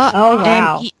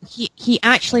 But he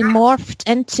actually morphed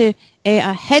into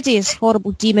a hideous,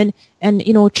 horrible demon and,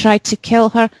 you know, tried to kill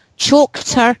her,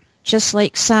 choked her, just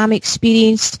like Sam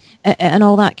experienced, and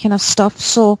all that kind of stuff.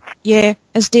 So, yeah,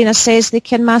 as Dana says, they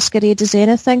can masquerade as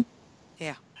anything.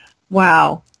 Yeah.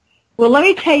 Wow. Well, let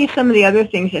me tell you some of the other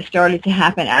things that started to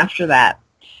happen after that.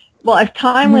 Well, as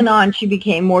time went on, she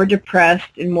became more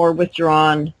depressed and more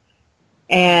withdrawn.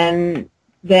 And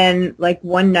then, like,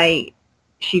 one night,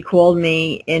 she called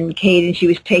me, and Caden, she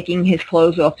was taking his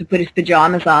clothes off to put his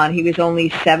pajamas on. He was only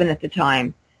 7 at the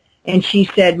time. And she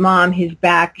said, Mom, his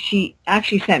back, she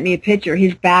actually sent me a picture.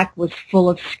 His back was full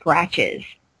of scratches,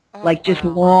 just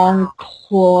long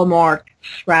claw mark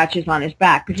scratches on his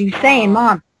back. Because he was saying,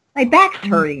 Mom, my back's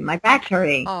hurting. My back's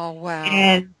hurting. Oh, wow.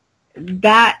 And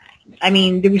that, I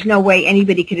mean, there was no way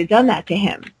anybody could have done that to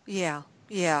him. Yeah,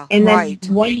 yeah, and then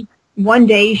one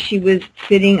day she was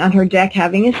sitting on her deck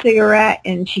having a cigarette,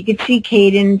 and she could see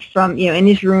Caden from, you know, in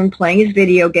his room playing his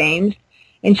video games.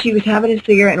 And she was having a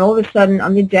cigarette, and all of a sudden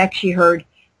on the deck she heard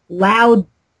loud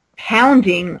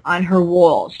pounding on her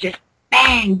walls, just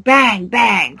bang, bang,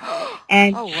 bang.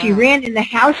 And she ran in the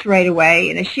house right away,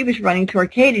 and as she was running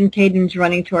toward Caden, Caden's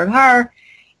running toward her,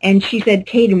 and she said,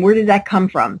 Caden, where did that come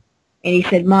from? And he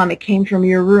said, Mom, it came from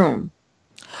your room.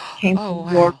 It came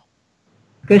from your,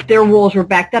 because their walls were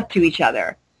backed up to each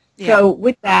other. Yeah. So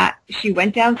with that, she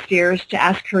went downstairs to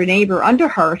ask her neighbor under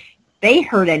her if they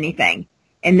heard anything.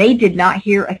 And they did not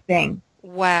hear a thing.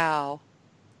 Wow.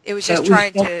 It was just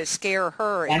trying to scare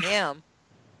her and him.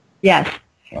 Yes.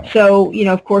 So, you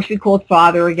know, of course we called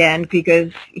Father again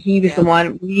because he was the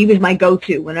one, he was my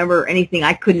go-to whenever anything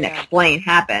I couldn't explain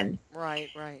happened. Right,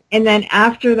 right. And then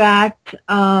after that,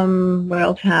 what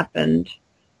else happened?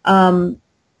 Another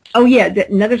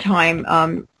time,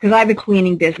 because I have a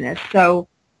cleaning business, so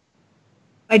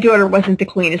my daughter wasn't the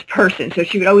cleanest person, so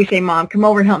she would always say, Mom, come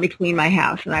over and help me clean my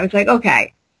house. And I was like,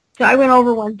 okay. So I went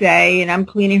over one day, and I'm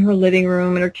cleaning her living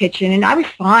room and her kitchen, and I was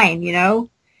fine, you know.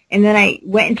 And then I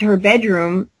went into her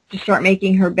bedroom to start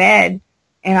making her bed,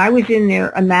 and I was in there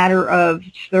a matter of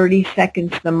 30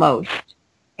 seconds the most.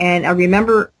 And I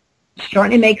remember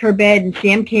starting to make her bed, and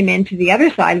Sam came in to the other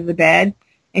side of the bed,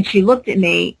 and she looked at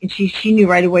me, and she knew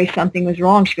right away something was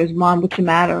wrong. She goes, Mom, what's the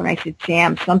matter? And I said,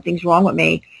 Sam, something's wrong with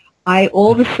me.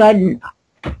 All of a sudden,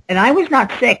 and I was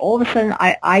not sick, all of a sudden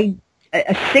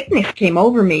a sickness came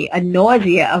over me, a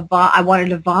nausea, I wanted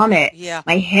to vomit. Yeah.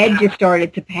 My head just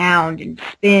started to pound and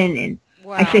spin, and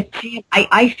I said, Sam,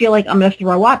 I feel like I'm going to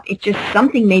throw up. It's just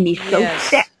something made me so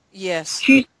sick. Yes.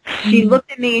 She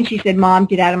looked at me and she said, Mom,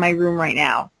 get out of my room right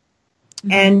now.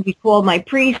 Mm-hmm. And we called my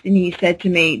priest, and he said to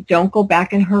me, don't go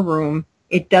back in her room.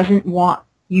 It doesn't want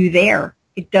you there.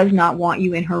 It does not want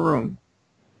you in her room.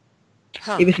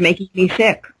 Huh. It was making me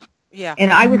sick. Yeah.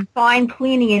 And I was fine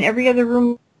cleaning in every other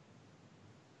room.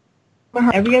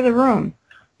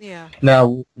 Yeah.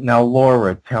 Now,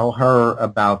 Laura, tell her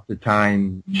about the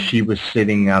time she was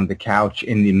sitting on the couch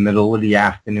in the middle of the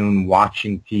afternoon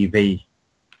watching TV.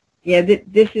 Yeah,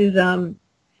 this is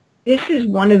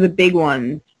one of the big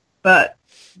ones. But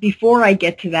before I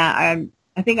get to that,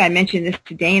 I think I mentioned this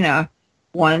to Dana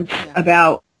once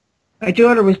about my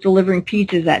daughter was delivering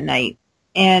pizzas that night,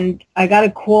 and I got a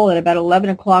call at about 11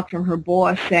 o'clock from her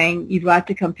boss saying, you've got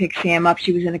to come pick Sam up.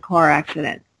 She was in a car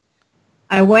accident.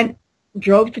 I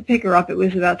drove to pick her up. It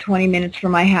was about 20 minutes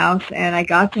from my house, and I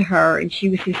got to her, and she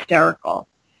was hysterical.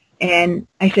 And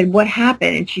I said, what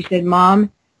happened? And she said,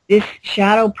 Mom, this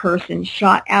shadow person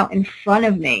shot out in front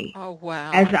of me. Oh,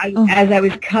 wow. As I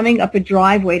was coming up a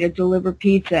driveway to deliver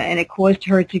pizza, and it caused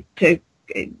her to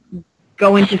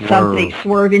go into something,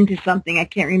 swerve into something. I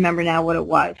can't remember now what it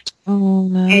was. Oh,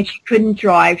 no. And she couldn't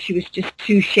drive. She was just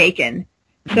too shaken.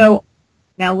 So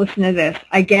now listen to this.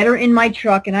 I get her in my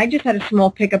truck, and I just had a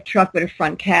small pickup truck with a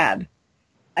front cab.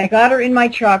 I got her in my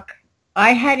truck.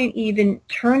 I hadn't even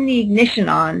turned the ignition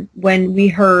on when we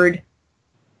heard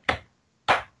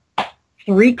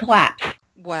 3 claps.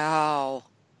 Wow.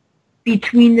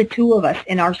 Between the two of us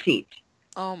in our seats.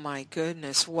 Oh, my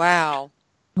goodness. Wow.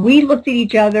 We looked at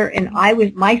each other, and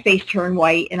my face turned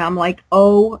white, and I'm like,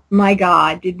 oh, my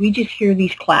God, did we just hear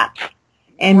these claps?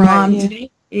 And Mom,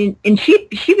 and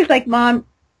she was like, Mom,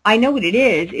 I know what it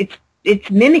is.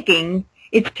 It's mimicking.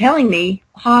 It's telling me,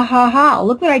 ha, ha, ha,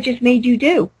 look what I just made you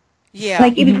do. Yeah.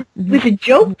 Like it was a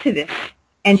joke to this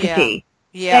entity.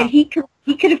 Yeah. That he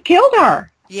could have killed her.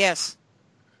 Yes.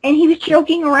 And he was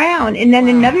joking around. And then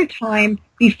another time,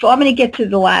 before I'm going to get to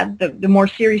the more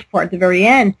serious part at the very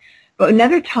end, but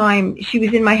another time she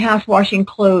was in my house washing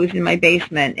clothes in my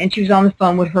basement, and she was on the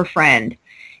phone with her friend.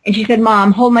 And she said,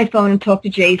 Mom, hold my phone and talk to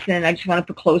Jason. I just want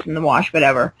to put clothes in the wash,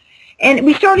 whatever. And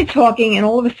we started talking, and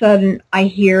all of a sudden I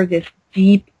hear this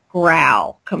deep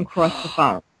growl come across the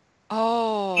phone.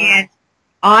 Oh. And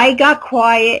I got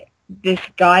quiet. This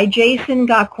guy, Jason,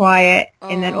 got quiet.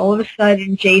 And then all of a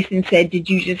sudden Jason said, did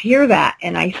you just hear that?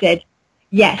 And I said,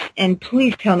 yes. And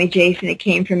please tell me, Jason, it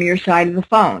came from your side of the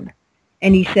phone.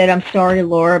 And he said, I'm sorry,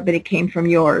 Laura, but it came from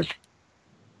yours.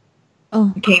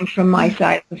 Oh. It came from my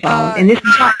side of the phone. And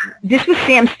this was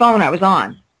Sam's phone I was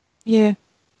on. Yeah.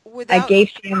 I gave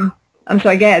Sam, I'm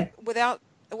sorry, go ahead.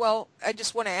 Well, I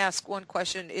just want to ask one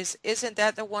question. Isn't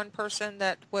that the one person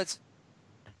that was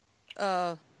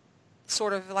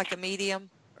sort of like a medium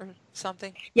or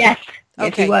something? Yes. Okay.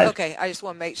 Yes, he was. Okay. I just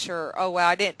want to make sure. Oh, wow.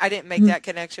 I didn't make that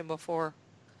connection before.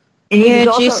 And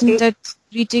Jason did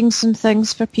reading some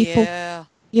things for people. Yeah.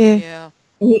 Yeah.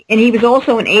 And he was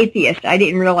also an atheist. I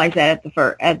didn't realize that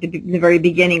at the very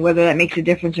beginning. Whether that makes a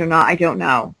difference or not, I don't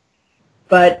know.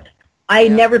 But I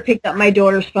never picked up my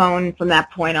daughter's phone from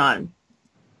that point on.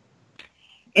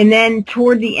 And then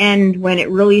toward the end, when it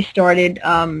really started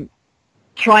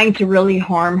trying to really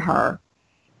harm her,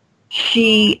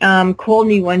 she called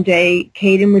me one day.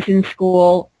 Kaden was in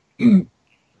school,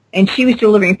 and she was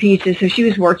delivering pizza, so she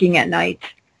was working at night.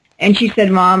 And she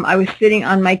said, Mom, I was sitting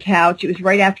on my couch. It was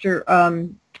right after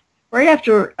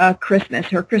Christmas.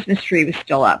 Her Christmas tree was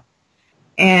still up.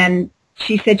 And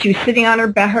she said she was sitting on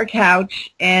her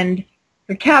couch, and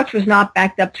her couch was not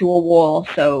backed up to a wall,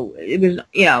 so it was,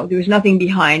 there was nothing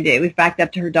behind it. It was backed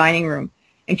up to her dining room.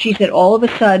 And she said all of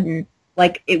a sudden,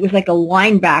 like it was like a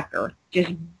linebacker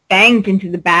just banged into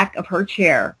the back of her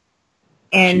chair,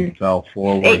 and she fell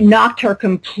forward. It knocked her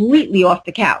completely off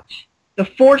the couch. The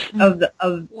force of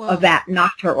that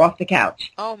knocked her off the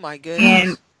couch. Oh my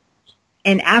goodness!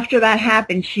 And after that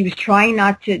happened, she was trying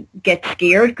not to get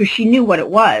scared because she knew what it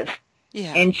was.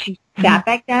 Yeah. And she sat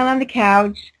back down on the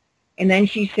couch, and then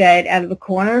she said, out of the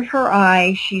corner of her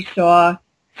eye, she saw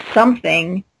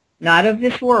something not of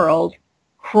this world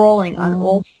crawling on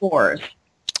all fours.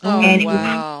 Oh, and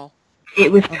wow!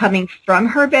 It was coming from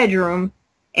her bedroom,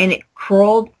 and it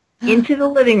crawled into the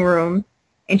living room.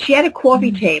 And she had a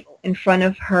coffee table in front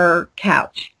of her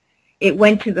couch. It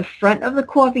went to the front of the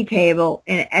coffee table,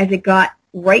 and as it got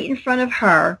right in front of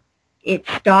her, it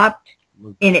stopped,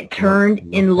 and it turned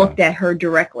and looked at her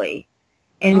directly.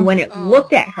 And when it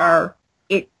looked at her,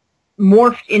 it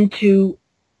morphed into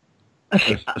a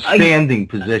standing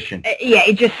position. Yeah,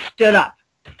 it just stood up.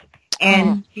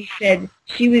 And she said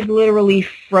she was literally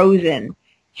frozen.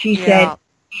 She said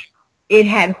it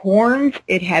had horns,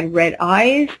 it had red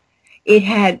eyes, it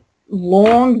had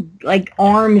long, like,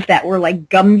 arms that were like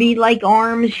Gumby-like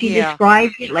arms, she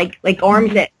described it, like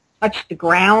arms that touched the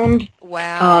ground.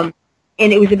 Wow.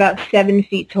 And it was about 7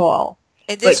 feet tall.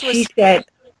 And this she said,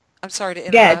 I'm sorry to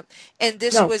interrupt. And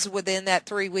this was within that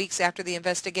 3 weeks after the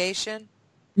investigation?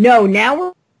 No, now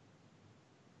we're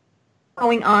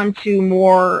going on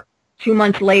to 2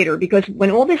 months later, because when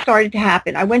all this started to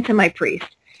happen, I went to my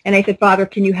priest. And I said, Father,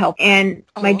 can you help? And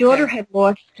my daughter had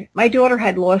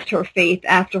lost her faith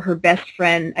after her best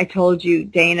friend. I told you,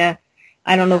 Dana,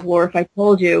 I don't know, Laura, if I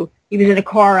told you, he was in a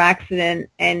car accident,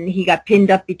 and he got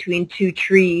pinned up between two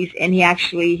trees, and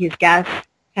his gas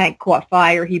tank caught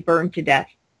fire. He burned to death.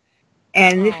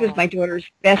 And this was my daughter's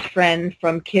best friend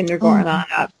from kindergarten on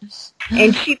up.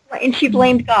 And she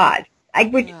blamed God,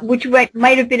 which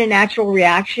might have been a natural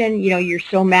reaction. You know, you're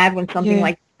so mad when something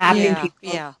like that happens.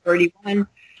 She's 31.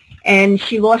 And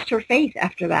she lost her faith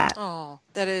after that. Oh,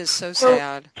 that is so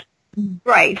sad.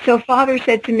 Right. So Father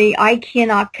said to me, I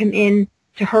cannot come in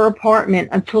to her apartment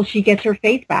until she gets her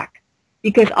faith back,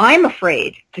 because I'm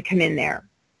afraid to come in there.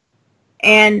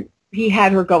 And he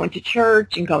had her go into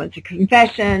church and go into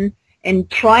confession and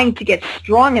trying to get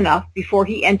strong enough before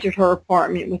he entered her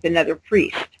apartment with another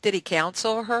priest. Did he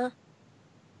counsel her?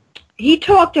 He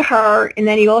talked to her, and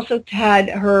then he also had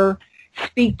her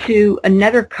speak to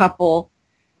another couple.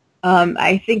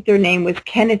 I think their name was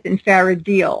Kenneth and Farah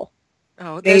Deal.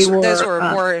 Oh, those were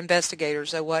more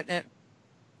investigators, though, wasn't it?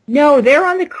 No, they're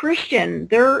on the Christian.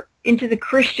 They're into the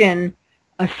Christian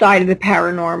side of the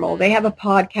paranormal. They have a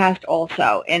podcast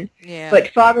also, but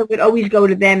Father would always go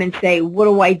to them and say, "What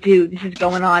do I do? This is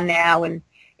going on now," and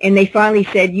they finally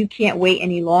said, "You can't wait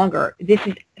any longer. This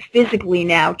is physically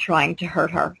now trying to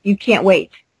hurt her. You can't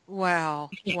wait." Wow!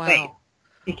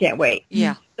 You can't wait.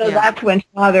 Yeah. So that's when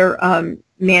Father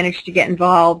managed to get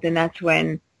involved, and that's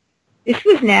when this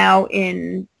was now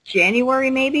in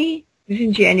January, maybe. It was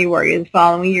in January of the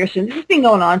following year. So this has been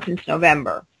going on since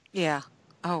November. Yeah.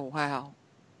 Oh wow.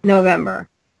 November.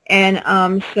 And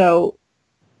so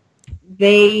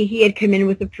he had come in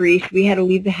with a priest. We had to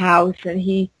leave the house, and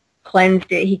he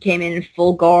cleansed it. He came in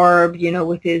full garb, you know,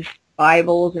 with his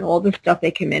Bibles and all the stuff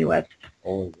they come in with.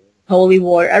 Holy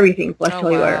water, everything, plus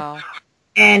holy water.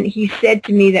 And he said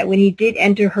to me that when he did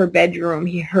enter her bedroom,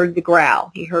 he heard the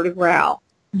growl. He heard a growl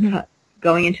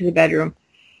going into the bedroom.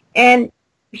 And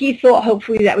he thought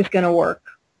hopefully that was going to work.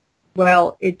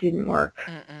 Well, it didn't work.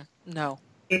 No.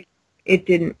 It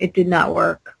didn't. It did not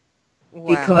work. Wow.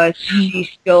 Because she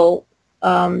still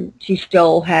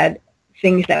had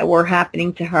things that were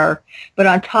happening to her. But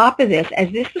on top of this,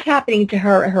 as this was happening to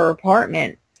her at her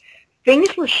apartment,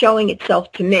 things were showing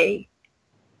itself to me.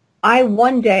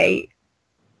 One day,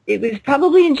 it was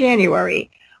probably in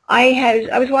January, I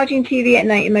was watching TV at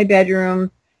night in my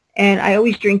bedroom, and I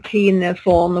always drink tea in the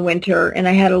fall and the winter, and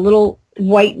I had a little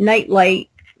white night light.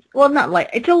 Well, not light.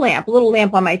 It's a lamp, a little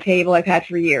lamp on my table I've had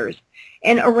for years.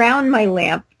 And around my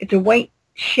lamp, it's a white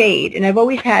shade. And I've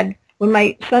always had, when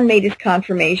my son made his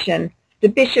confirmation, the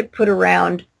bishop put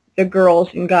around the girls'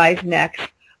 and guys' necks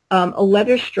a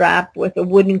leather strap with a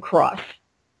wooden cross.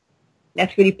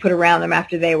 That's what he put around them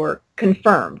after they were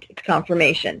confirmed, it's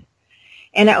confirmation.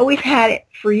 And I always had it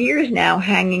for years now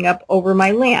hanging up over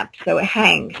my lamp, so it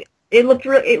hangs. It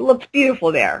looks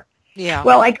beautiful there. Yeah.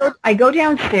 Well, I go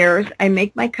downstairs, I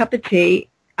make my cup of tea.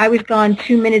 I was gone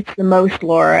 2 minutes the most,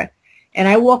 Laura. And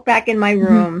I walk back in my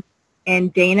room,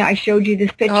 and Dana, I showed you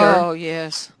this picture. Oh,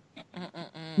 yes.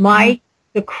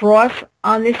 The cross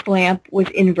on this lamp was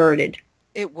inverted.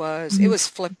 It was. It was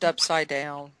flipped upside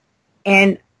down.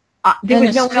 And there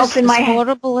was no one else in my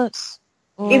house.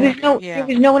 There was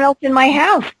no one else in my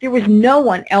house. There was no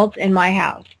one else in my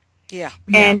house. Yeah.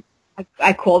 And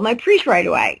I called my priest right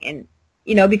away, and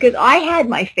you know, because I had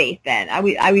my faith then.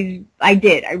 I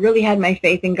did. I really had my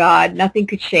faith in God. Nothing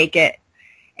could shake it.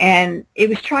 And it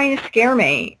was trying to scare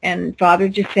me. And Father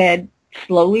just said,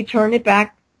 slowly turn it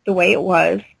back the way it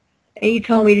was. And he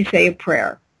told me to say a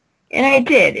prayer. And I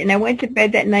did. And I went to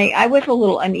bed that night. I was a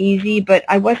little uneasy, but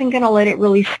I wasn't going to let it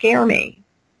really scare me.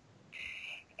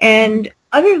 And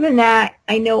other than that,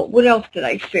 I know, what else did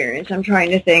I experience? I'm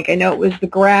trying to think. I know it was the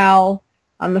growl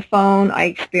on the phone. I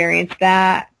experienced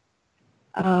that.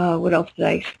 What else did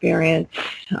I experience?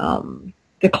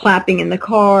 The clapping in the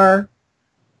car.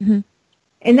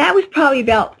 And that was probably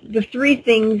about the three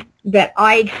things that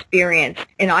I experienced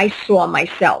and I saw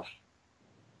myself.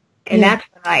 And that's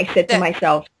when I said to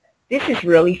myself, this is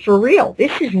really for real.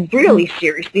 This is really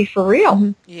seriously for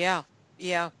real. Yeah,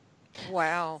 yeah.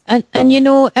 Wow. And you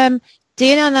know,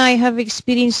 Dana and I have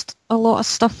experienced a lot of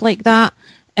stuff like that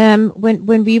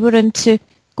when we were into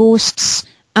ghosts.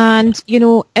 And, you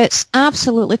know, it's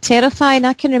absolutely terrifying.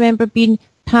 I can remember being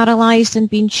paralysed and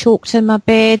being choked in my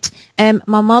bed.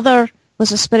 My mother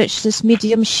was a spiritualist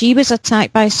medium. She was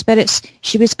attacked by spirits.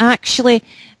 She was actually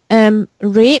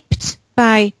raped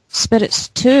by spirits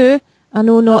too. I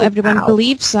know not everyone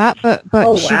believes that, but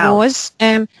she was.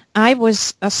 I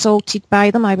was assaulted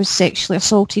by them. I was sexually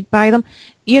assaulted by them.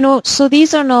 You know, so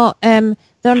these are not, they're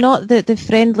not the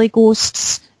friendly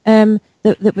ghosts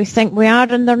that we think we are,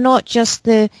 and they're not just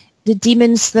the the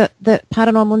demons that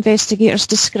paranormal investigators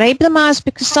describe them as,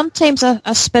 because sometimes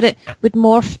a spirit would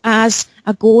morph as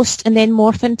a ghost and then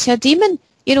morph into a demon.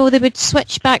 You know, they would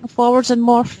switch back and forwards and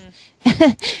morph.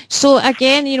 So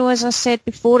again, you know, as I said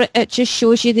before, it just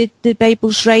shows you the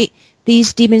Bible's right.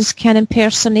 These demons can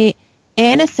impersonate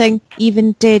anything,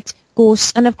 even dead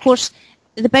ghosts. And of course,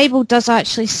 the Bible does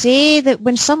actually say that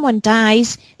when someone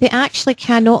dies, they actually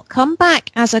cannot come back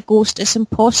as a ghost. It's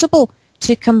impossible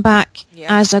to come back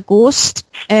as a ghost.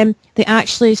 They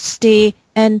actually stay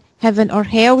in heaven or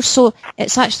hell, so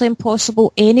it's actually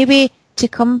impossible anyway to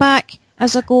come back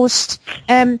as a ghost.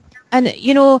 And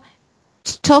you know,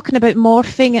 talking about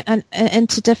morphing and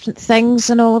into different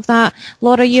things and all of that,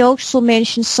 Laura, you also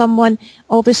mentioned someone.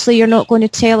 Obviously, you're not going to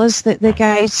tell us the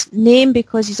guy's name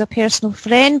because he's a personal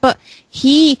friend, but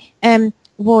he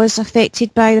was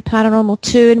affected by the paranormal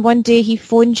too. And one day he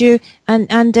phoned you,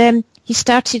 and he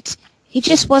started. He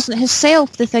just wasn't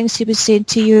himself, the things he was saying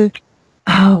to you.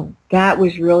 Oh, that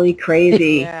was really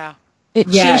crazy. It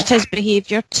changed his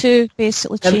behaviour too,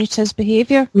 basically changed his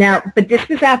behaviour. Now, but this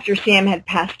was after Sam had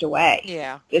passed away.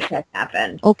 Yeah. This had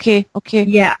happened. Okay.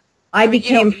 Yeah. I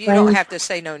became friends. You don't have to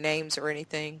say no names or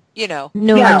anything, you know.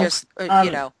 No. I just,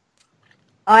 you know.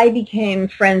 I became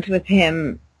friends with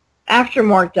him after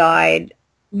Mark died.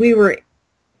 We were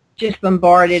just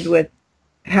bombarded with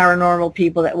paranormal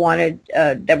people that wanted,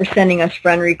 that were sending us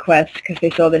friend requests because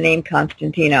they saw the name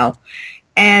Constantino.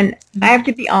 And I have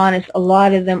to be honest, a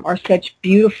lot of them are such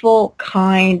beautiful,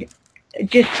 kind,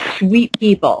 just sweet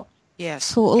people.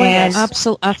 Yes. Totally.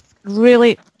 Absolutely. I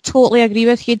really totally agree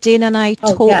with you, Dana, and I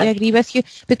totally agree with you,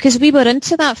 because we were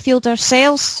into that field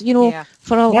ourselves, you know,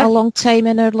 for a long time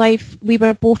in our life. We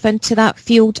were both into that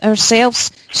field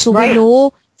ourselves. So we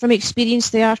know from experience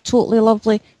they are totally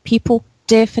lovely people,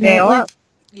 definitely. They are.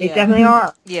 They definitely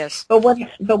are. Yes. But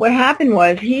what happened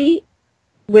was he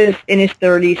was in his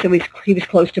 30s, so he was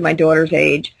close to my daughter's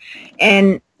age,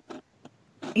 and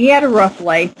he had a rough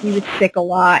life. He was sick a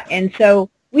lot, and so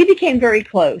we became very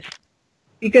close.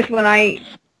 Because when I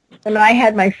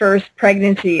had my first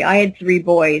pregnancy, I had 3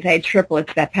 boys. I had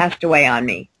triplets that passed away on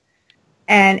me,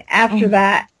 and after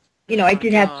that, you know, I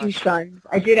did have 2 sons.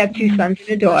 I did have 2 sons and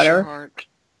a daughter.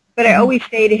 But I always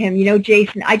say to him, you know,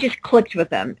 Jason, I just clicked with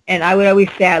him. And I would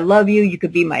always say, I love you. You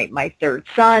could be my 3rd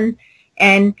son.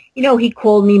 And, you know, he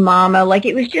called me mama. Like,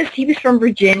 it was just, he was from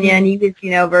Virginia, and he was, you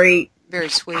know, very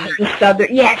sweet.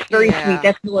 Southern. Yes, very sweet.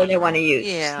 That's the word I want to use.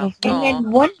 Yeah.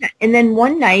 And then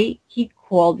one night he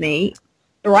called me,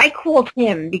 or I called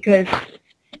him, because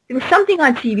there was something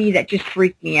on TV that just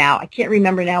freaked me out. I can't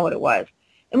remember now what it was.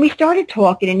 And we started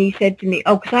talking, and he said to me,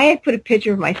 because I had put a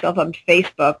picture of myself on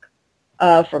Facebook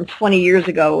from 20 years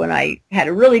ago when I had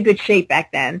a really good shape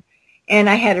back then. And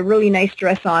I had a really nice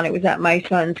dress on. It was at my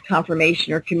son's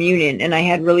confirmation or communion. And I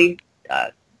had really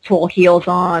tall heels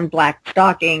on, black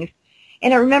stockings.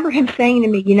 And I remember him saying to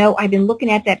me, you know, I've been looking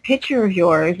at that picture of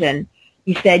yours. And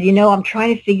he said, you know, I'm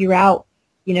trying to figure out,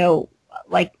 you know,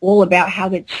 like all about how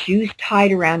that shoe's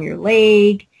tied around your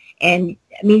leg. And,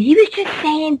 I mean, he was just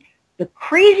saying the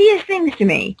craziest things to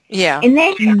me. Yeah. And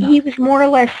then he was more or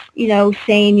less, you know,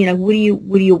 saying, you know, what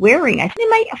are you wearing? I said, in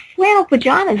my flannel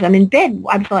pajamas. I'm in bed.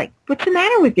 I was like, what's the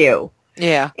matter with you?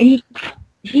 Yeah. And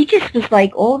he just was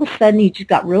like, all of a sudden he just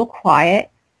got real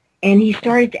quiet, and he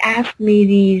started to ask me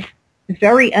these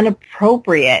very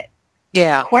inappropriate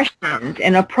questions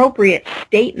and appropriate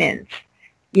statements.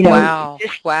 You know,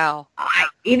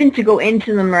 even to go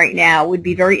into them right now would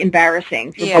be very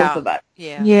embarrassing for both of us.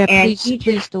 Yeah, and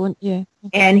please don't. Yeah.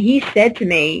 And he said to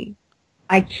me,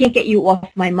 I can't get you off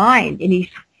my mind.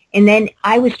 And then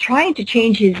I was trying to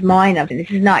change his mind of,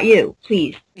 this is not you,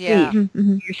 please. Yeah. Please.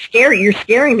 Mm-hmm. You're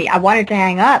scaring me. I wanted to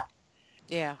hang up.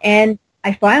 Yeah. And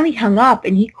I finally hung up,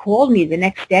 and he called me the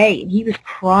next day, and he was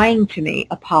crying to me,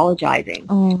 apologizing.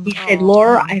 He said,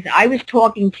 Laura, as I was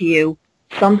talking to you,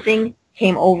 something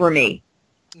came over me.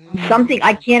 Something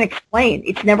I can't explain.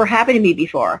 It's never happened to me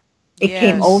before. It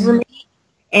came over me,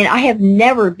 and I have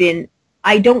never been,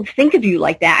 I don't think of you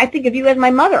like that. I think of you as my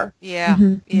mother. Yeah.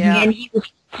 Yeah. And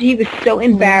he was so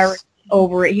embarrassed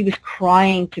over it. He was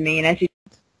crying to me, and I said,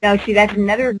 now see, that's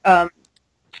another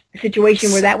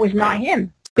situation where that was not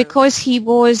him. Because he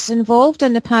was involved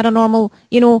in the paranormal,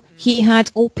 you know, he had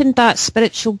opened that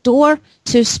spiritual door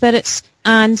to spirits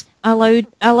and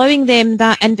allowing them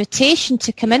that invitation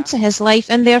to come into his life,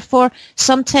 and therefore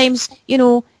sometimes, you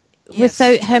know,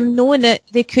 without him knowing it,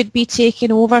 they could be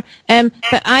taken over.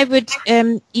 But I would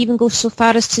even go so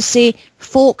far as to say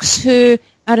folks who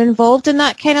are involved in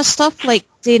that kind of stuff, like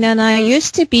Dana and I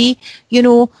used to be, you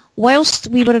know, whilst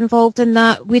we were involved in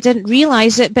that, we didn't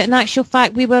realise it, but in actual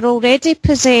fact, we were already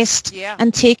possessed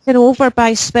and taken over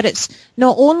by spirits.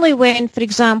 Not only when, for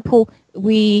example,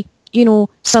 we,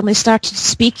 suddenly started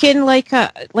speaking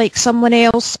like someone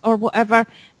else or whatever,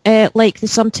 like they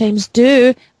sometimes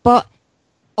do, but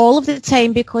all of the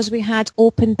time because we had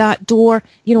opened that door,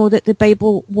 that the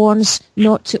Bible warns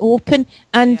not to open.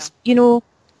 And,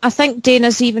 I think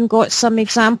Dana's even got some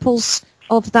examples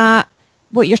of that,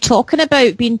 what you're talking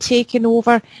about, being taken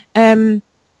over,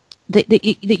 that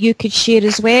you could share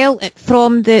as well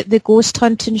from the ghost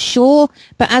hunting show.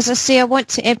 But as I say, I want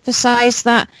to emphasise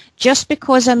that just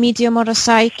because a medium or a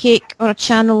psychic or a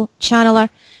channeler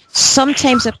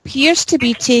sometimes appears to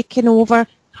be taken over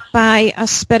by a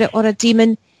spirit or a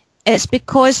demon, it's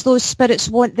because those spirits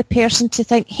want the person to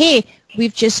think, hey,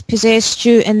 we've just possessed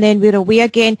you and then we're away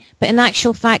again. But in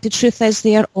actual fact, the truth is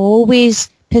they are always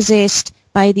possessed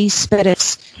by these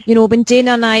spirits. When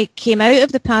Dana and I came out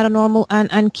of the paranormal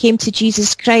and came to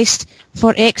Jesus Christ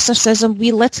for exorcism,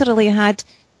 we literally had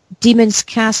demons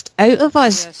cast out of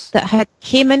us that had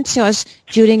came into us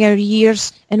during our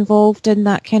years involved in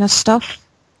that kind of stuff.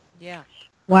 Yeah.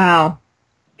 Wow.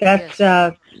 That's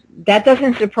that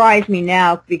doesn't surprise me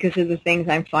now because of the things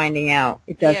I'm finding out.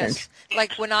 It doesn't. Yes.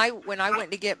 Like when I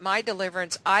went to get my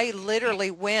deliverance, I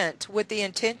literally went with the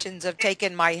intentions of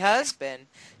taking my husband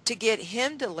to get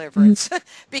him deliverance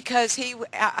because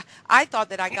I thought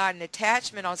that I got an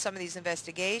attachment on some of these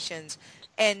investigations,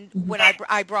 and when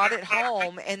I brought it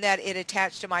home, and that it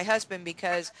attached to my husband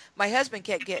because my husband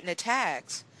kept getting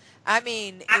attacks. I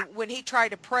mean, when he tried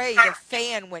to pray, the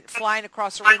fan went flying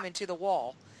across the room into the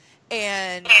wall.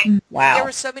 And there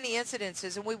were so many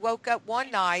incidences, and we woke up one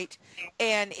night,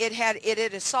 and it had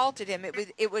assaulted him.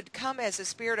 It would come as a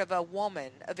spirit of a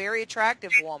woman, a very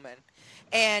attractive woman,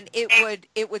 and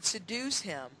it would seduce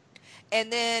him,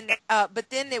 and then but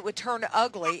then it would turn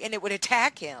ugly, and it would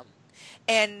attack him.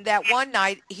 And that one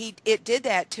night, it did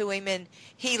that to him, and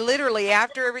he literally,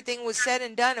 after everything was said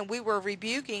and done, and we were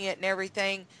rebuking it and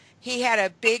everything, he had a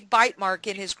big bite mark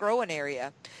in his growing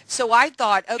area. So I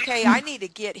thought, okay, I need to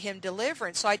get him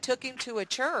deliverance. So I took him to a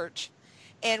church.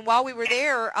 And while we were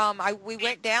there, we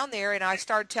went down there, and I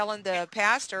started telling the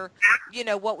pastor,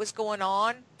 what was going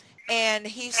on. And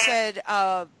he said,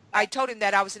 I told him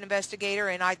that I was an investigator,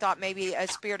 and I thought maybe a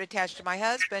spirit attached to my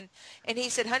husband. And he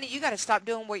said, honey, you got to stop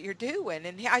doing what you're doing.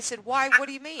 And I said, why? What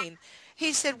do you mean?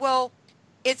 He said, well,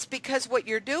 it's because what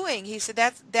you're doing. He said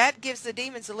that gives the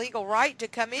demons the legal right to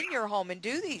come in your home and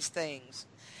do these things.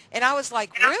 And I was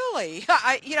like, really?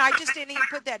 I just didn't even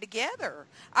put that together.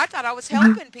 I thought I was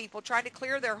helping people, trying to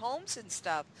clear their homes and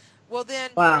stuff. Well,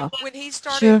 then when he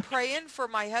started praying for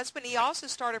my husband, he also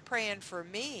started praying for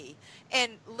me.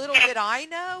 And little did I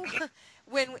know,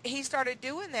 when he started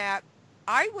doing that,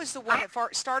 I was the one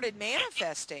that started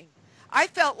manifesting. I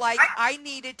felt like I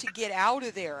needed to get out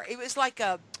of there. It was like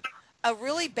a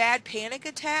really bad panic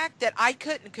attack that I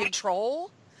couldn't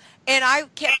control. And I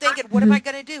kept thinking, what am I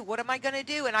going to do? What am I going to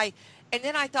do? And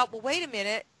then I thought, well, wait a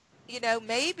minute,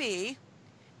 maybe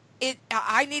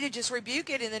I need to just rebuke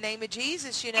it in the name of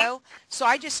Jesus, So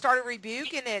I just started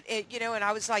rebuking it, and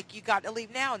I was like, you got to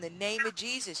leave now in the name of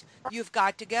Jesus. You've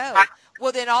got to go.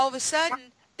 Well, then all of a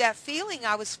sudden, that feeling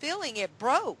I was feeling, it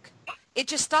broke. It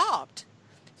just stopped.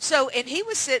 So, and he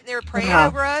was sitting there praying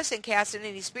over us and casting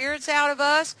any spirits out of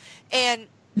us, and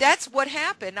that's what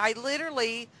happened.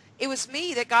 It was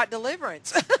me that got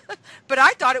deliverance, but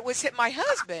I thought it was my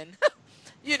husband,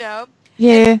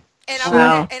 Yeah. And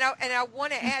I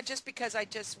want to add, just because I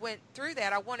just went through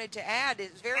that, I wanted to add,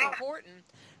 it's very important,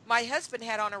 my husband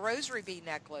had on a rosary bead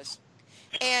necklace,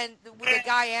 and the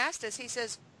guy asked us, he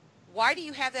says, why do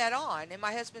you have that on? And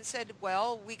my husband said,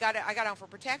 well, I got it on for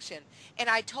protection. And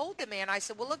I told the man, I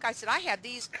said, well, look, I have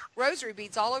these rosary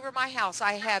beads all over my house.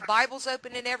 I have Bibles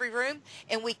open in every room,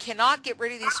 and we cannot get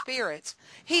rid of these spirits.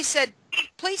 He said,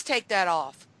 please take that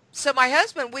off. So my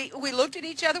husband, we looked at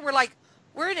each other. We're like,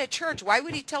 we're in a church. Why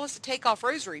would he tell us to take off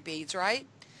rosary beads, right?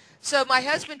 So my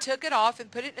husband took it off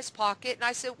and put it in his pocket. And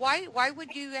I said, why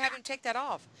would you have him take that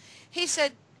off? He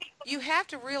said, you have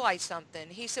to realize something.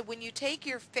 He said, when you take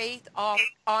your faith off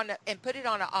and put it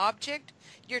on an object,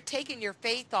 you're taking your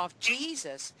faith off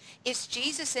Jesus. It's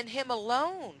Jesus and him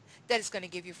alone that is going to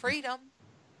give you freedom.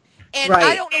 And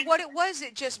I don't know what it was.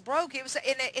 It just broke. It was,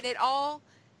 and it all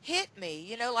hit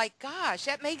me, like, gosh,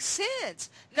 that makes sense.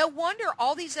 No wonder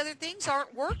all these other things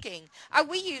aren't working.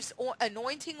 We use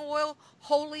anointing oil,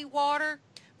 holy water.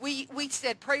 We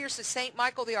said prayers to Saint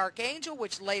Michael the Archangel,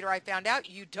 which later I found out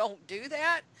you don't do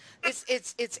that. It's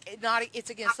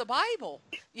against the Bible.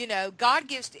 You know, God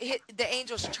gives the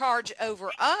angels charge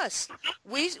over us.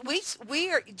 We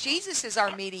are, Jesus is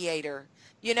our mediator.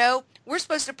 You know, we're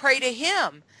supposed to pray to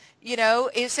him. You know,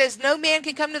 it says no man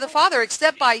can come to the Father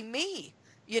except by me.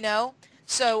 You know,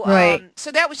 so Right.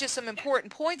 So that was just some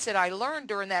important points that I learned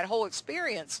during that whole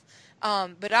experience.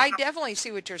 But I definitely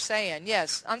see what you're saying.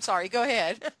 Yes, I'm sorry. Go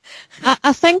ahead.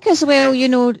 I think as well, you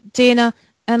know, Dana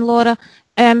and Laura,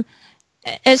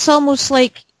 it's almost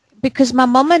like, because my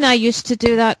mum and I used to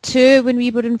do that too when we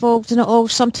were involved in it all.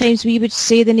 Sometimes we would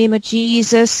say the name of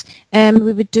Jesus,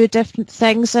 we would do different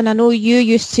things, and I know you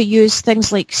used to use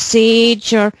things like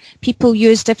sage, or people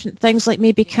use different things like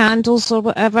maybe candles or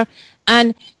whatever.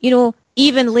 And, you know,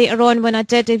 even later on when I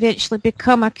did eventually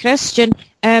become a Christian,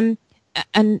 and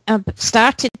I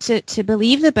started to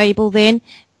believe the Bible then,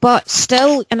 but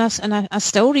still, and I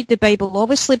still read the Bible,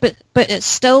 obviously, but it's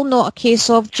still not a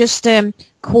case of just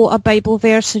quote a Bible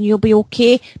verse and you'll be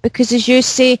okay, because as you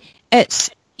say,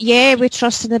 it's, yeah, we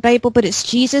trust in the Bible, but it's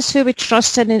Jesus who we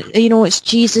trust in, and, you know, it's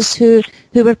Jesus who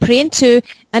we're praying to,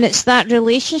 and it's that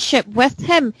relationship with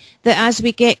him that as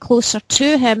we get closer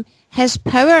to him, his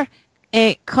power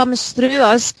comes through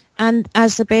us, and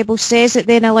as the Bible says, it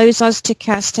then allows us to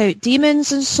cast out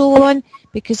demons and so on,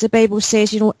 because the Bible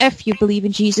says, you know, if you believe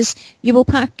in Jesus, you will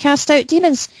cast out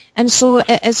demons. And so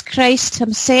it is Christ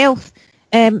himself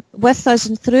with us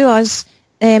and through us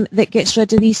that gets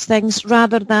rid of these things,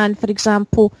 rather than, for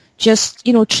example, just,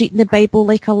 you know, treating the Bible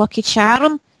like a lucky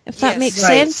charm, if that makes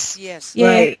sense. Yes, yeah.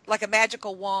 Right. Like a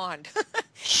magical wand.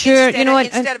 Sure, you know,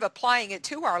 instead of applying it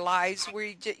to our lives,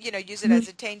 we, you know, use it as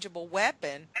a tangible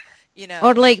weapon. You know.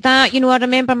 Or like that, you know, I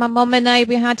remember my mum and I,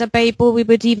 we had a Bible, we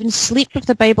would even sleep with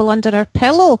the Bible under our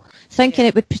pillow, thinking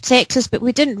it would protect us, but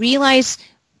we didn't realise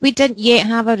we didn't yet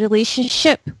have a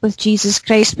relationship with Jesus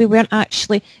Christ. We weren't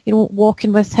actually, you know,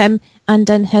 walking with him and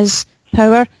in his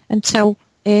power until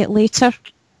later.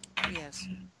 Yes.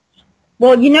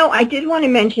 Well, you know, I did want to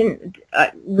mention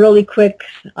really quick,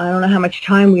 I don't know how much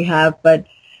time we have, but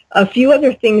a few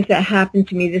other things that happened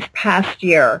to me this past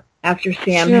year after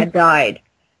Sam had died.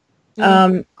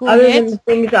 Other than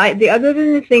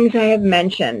the things I have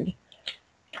mentioned,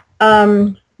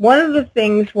 one of the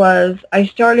things was I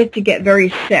started to get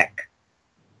very sick,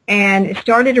 and it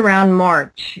started around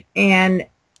March, and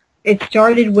it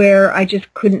started where I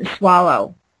just couldn't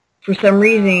swallow. For some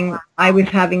reason, I was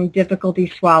having difficulty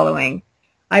swallowing.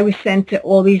 I was sent to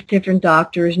all these different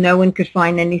doctors. No one could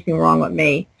find anything wrong with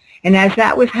me. And as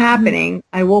that was happening,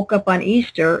 I woke up on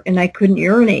Easter and I couldn't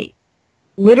urinate.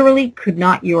 Literally could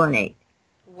not urinate.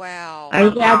 Wow. I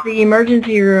was at the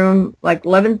emergency room like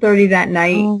 11:30 that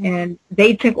night, and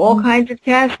they took all kinds of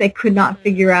tests. They could not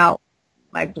figure out.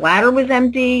 My bladder was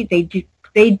empty.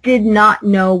 They did not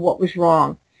know what was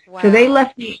wrong. Wow. So they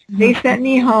left me. They sent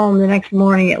me home the next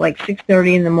morning at like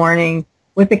 6:30 in the morning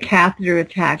with a catheter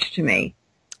attached to me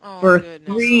for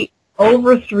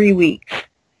over 3 weeks.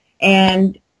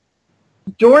 And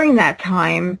during that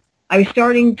time, I was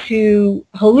starting to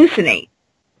hallucinate.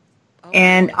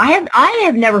 And I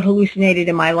have never hallucinated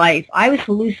in my life. I was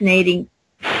hallucinating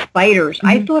spiders.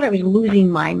 I thought I was losing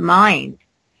my mind.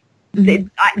 There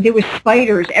were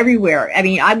spiders everywhere. I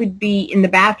mean, I would be in the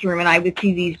bathroom and I would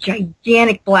see these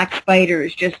gigantic black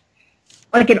spiders, just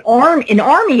like an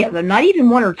army of them, not even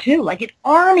one or two, like an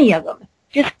army of them,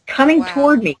 just coming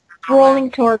toward me,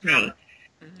 crawling toward me.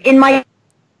 In my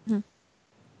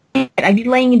I'd be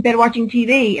laying in bed watching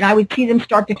TV, and I would see them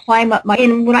start to climb up my...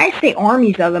 And when I say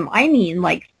armies of them, I mean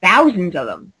like thousands of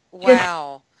them.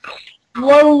 Wow. Just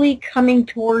slowly coming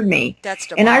toward me. That's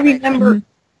demonic. And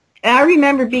I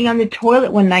remember being on the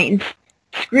toilet one night and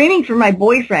screaming for my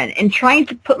boyfriend and trying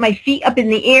to put my feet up in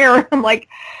the air. I'm like,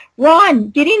 Ron,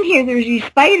 get in here. There's these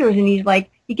spiders. And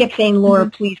he kept saying, Laura,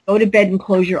 please go to bed and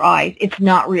close your eyes. It's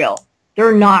not real.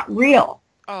 They're not real.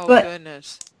 Oh, but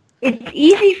goodness. It's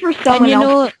easy for someone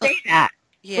else to say that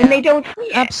when they don't see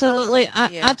it. Absolutely.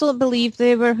 I don't believe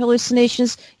they were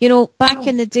hallucinations. You know, back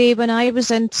in the day when I was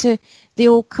into the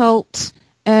occult,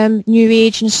 New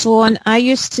Age and so on, I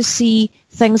used to see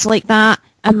things like that,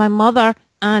 and my mother,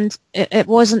 and it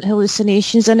wasn't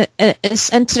hallucinations. And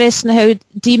it's interesting how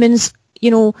demons, you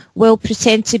know, will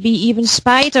pretend to be even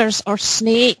spiders or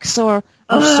snakes or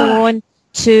so on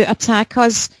to attack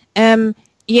us.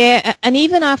 Yeah, and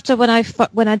even after when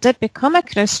I did become a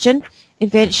Christian,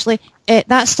 eventually,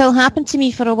 that still happened to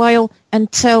me for a while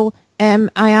until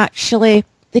I actually,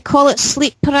 they call it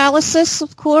sleep paralysis,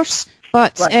 of course,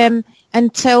 but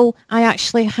until I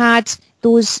actually had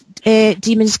those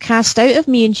demons cast out of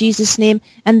me in Jesus' name,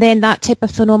 and then that type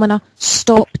of phenomena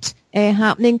stopped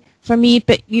happening for me.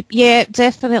 But yeah,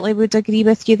 definitely would agree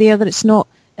with you there that it's not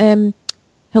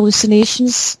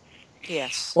hallucinations.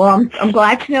 Yes. Well, I'm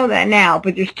glad to know that now,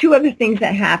 but there's two other things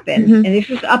that happened, and this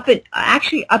was up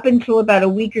until about a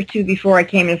week or two before I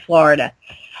came to Florida.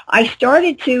 I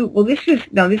started to, this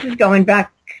is going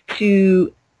back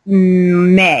to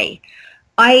May.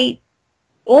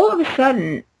 All of a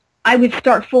sudden, I would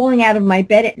start falling out of my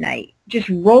bed at night, just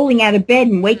rolling out of bed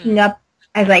and waking up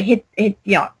as I hit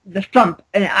the thump,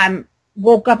 and I'm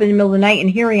woke up in the middle of the night and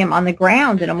here I am on the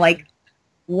ground, and I'm like,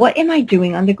 what am I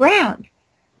doing on the ground?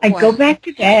 I'd go back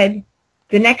to bed.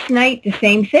 The next night, the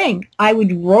same thing. I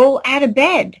would roll out of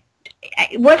bed.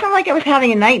 It wasn't like I was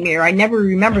having a nightmare. I never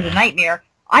remembered a nightmare.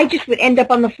 I just would end up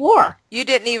on the floor. You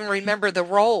didn't even remember the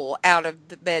roll out of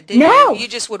the bed, did you? No. You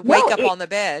just would wake up on the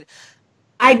bed.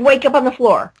 I'd wake up on the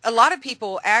floor. A lot of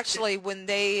people actually, when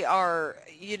they are,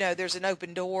 there's an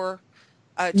open door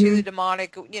to the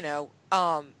demonic, a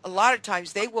lot of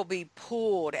times they will be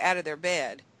pulled out of their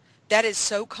bed. That is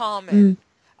so common.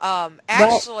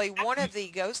 Actually, one of the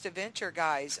Ghost Adventure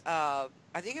guys, I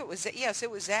think it was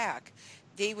Zach.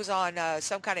 He was on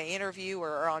some kind of interview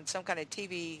or on some kind of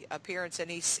TV appearance, and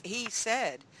he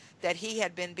said that he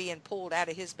had been being pulled out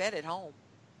of his bed at home.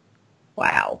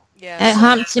 Wow. Yeah. It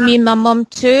happened to me and my mum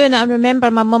too, and I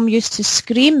remember my mum used to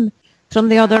scream from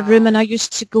the other room, and I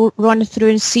used to go run through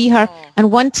and see her. And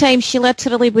one time she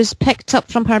literally was picked up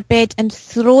from her bed and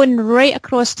thrown right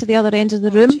across to the other end of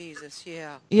the room. Jesus,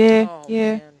 yeah. Yeah, oh,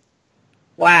 yeah. Man.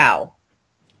 Wow.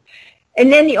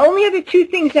 And then the only other two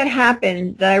things that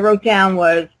happened that I wrote down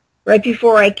was right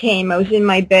before I came, I was in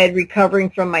my bed recovering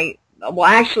from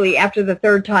actually, after the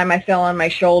third time I fell on my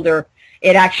shoulder,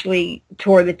 it actually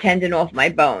tore the tendon off my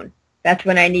bone. That's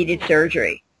when I needed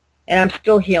surgery. And I'm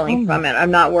still healing from it.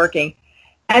 I'm not working.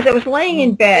 As I was laying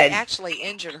in bed... It actually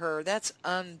injured her. That's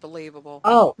unbelievable.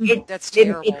 Oh, that's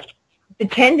terrible. The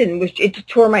tendon it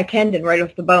tore my tendon right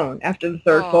off the bone after the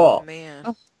third fall. Oh,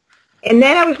 man. And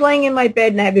then I was laying in my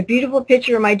bed, and I have a beautiful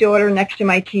picture of my daughter next to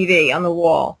my TV on the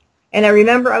wall. And I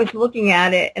remember I was looking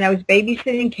at it, and I was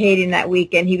babysitting Caden that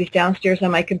weekend. He was downstairs on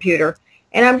my computer.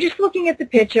 And I'm just looking at the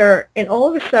picture, and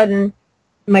all of a sudden,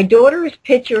 my daughter's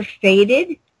picture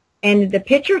faded, and the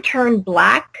picture turned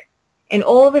black, and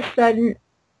all of a sudden,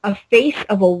 a face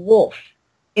of a wolf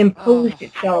imposed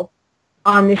itself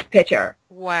on this picture.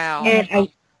 Wow. And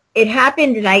it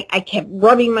happened, and I kept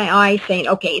rubbing my eyes, saying,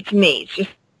 okay, it's me. It's just...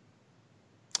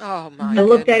 Oh, my I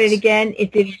looked at it again.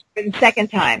 It did it for the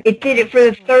second time. It did it for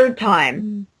the third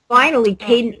time. Finally,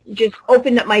 Caden just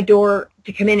opened up my door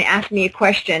to come in and ask me a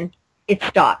question. It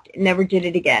stopped. It never did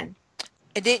it again.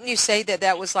 And didn't you say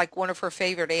that was like one of her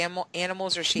favorite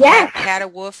animals, or she Yes. had a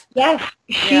wolf? Yes.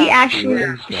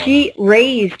 She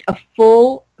raised a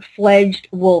full-fledged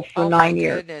wolf for 9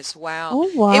 years. Oh, my goodness. Wow.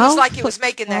 Oh, wow. It was like it was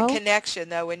making that connection,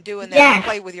 though, and doing that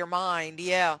play with your mind.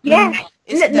 Yeah. Yes.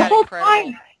 Isn't that whole incredible?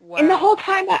 time. Wow. And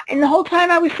the whole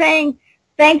time I was saying,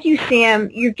 thank you, Sam.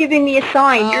 You're giving me a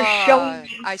sign. You're showing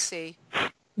me. I see.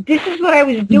 This is what I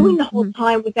was doing the whole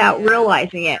time without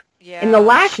realizing it. Yeah. And the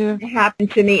last thing that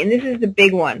happened to me, and this is the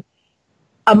big one,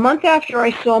 a month after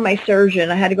I saw my surgeon,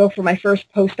 I had to go for my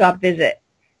first post-op visit.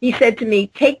 He said to me,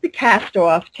 take the cast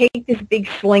off, take this big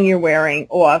sling you're wearing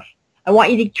off. I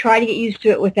want you to try to get used to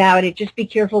it without it. Just be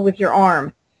careful with your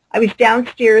arm. I was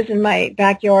downstairs in my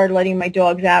backyard letting my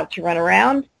dogs out to run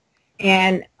around,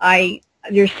 and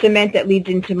there's cement that leads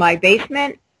into my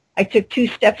basement. I took 2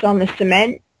 steps on the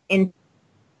cement, and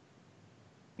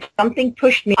something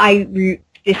pushed me. I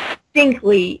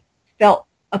distinctly felt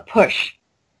a push.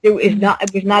 It was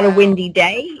not a windy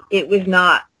day. It was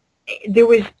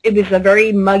a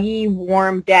very muggy,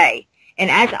 warm day. And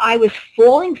as I was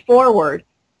falling forward,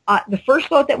 the first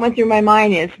thought that went through my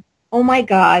mind is, oh my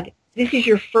God, this is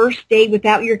your first day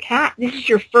without your cat. This is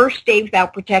your first day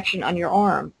without protection on your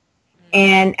arm.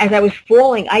 And as I was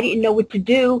falling, I didn't know what to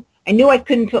do. I knew I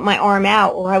couldn't put my arm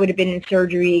out or I would have been in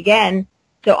surgery again.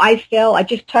 So I fell. I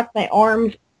just tucked my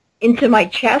arms into my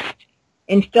chest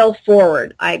and fell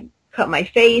forward. I cut my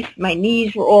face. My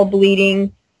knees were all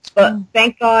bleeding. But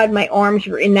thank God my arms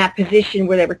were in that position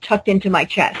where they were tucked into my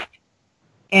chest.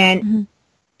 And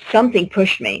something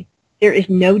pushed me. There is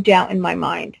no doubt in my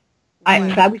mind.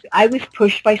 I was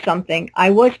pushed by something.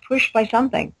 I was pushed by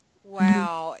something.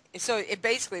 Wow. So it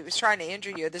basically was trying to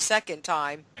injure you the second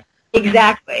time.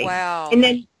 Exactly. Wow. And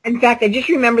then, in fact, I just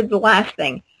remembered the last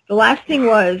thing. The last thing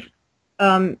was,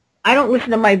 I don't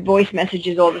listen to my voice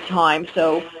messages all the time,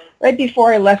 so right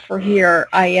before I left for here,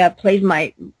 I played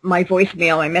my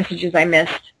voicemail, my messages I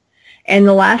missed. And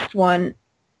the last one,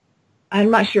 I'm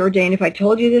not sure, Jane, if I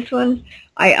told you this one.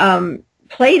 I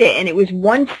played it, and it was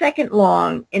 1 second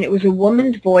long, and it was a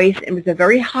woman's voice. It was a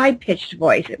very high-pitched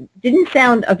voice. It didn't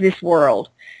sound of this world.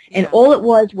 And all it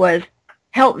was,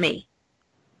 help me.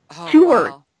 Oh, 2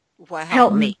 words. Wow.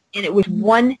 Help me. And it was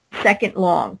 1 second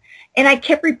long. And I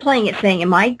kept replaying it saying,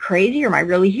 am I crazy or am I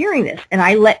really hearing this? And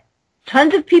I let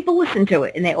tons of people listen to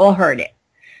it, and they all heard it.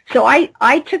 So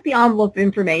I took the envelope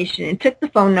information and took the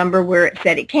phone number where it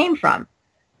said it came from.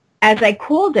 As I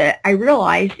called it, I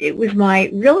realized it was my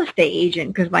real estate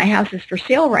agent because my house is for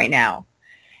sale right now.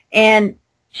 And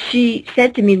she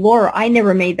said to me, Laura, I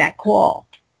never made that call.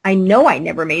 I know I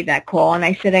never made that call. And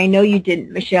I said, I know you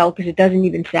didn't, Michelle, because it doesn't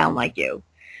even sound like you.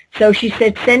 So she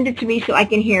said, send it to me so I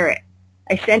can hear it.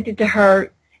 I sent it to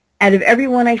her. Out of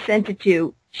everyone I sent it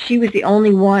to, she was the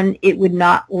only one it would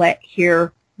not let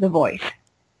hear the voice.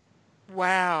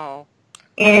 Wow.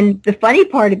 And the funny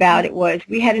part about it was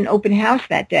we had an open house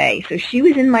that day. So she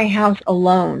was in my house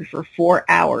alone for 4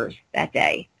 hours that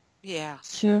day. Yeah.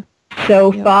 Sure.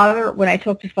 So Father, when I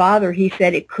talked to Father, he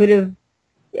said it could have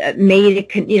made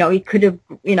it, he could have,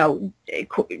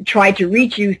 tried to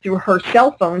reach you through her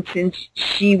cell phone since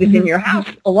she was in your house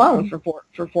alone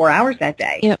for 4 hours that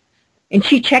day. Yep. And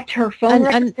she checked her phone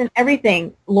records and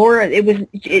everything. Laura, it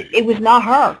was not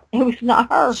her. It was not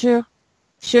her. Sure.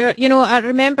 Sure. I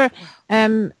remember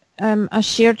I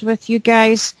shared with you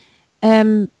guys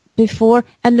before,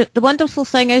 and the wonderful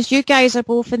thing is you guys are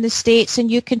both in the States and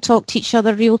you can talk to each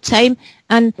other real time,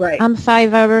 and I'm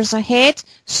 5 hours ahead.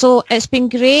 So it's been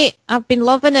great. I've been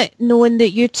loving it knowing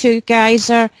that you two guys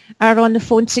are on the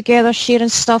phone together sharing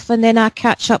stuff, and then I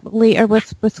catch up later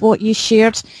with what you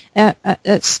shared.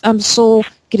 I'm so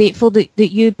grateful that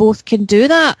you both can do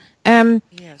that.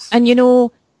 Yes.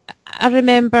 And I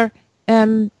remember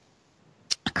a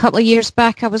couple of years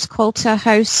back I was called to a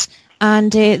house, and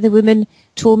the woman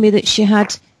told me that she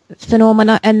had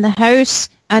phenomena in the house,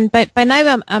 and by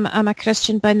now I'm a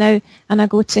Christian by now, and I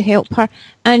go to help her,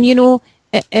 and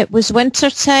it was winter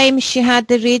time. She had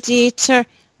the radiator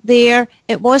there.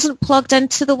 It wasn't plugged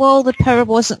into the wall. The power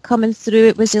wasn't coming through.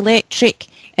 It was electric.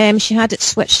 She had it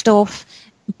switched off,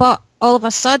 but all of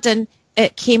a sudden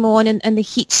it came on, and the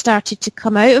heat started to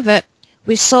come out of it.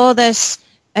 We saw this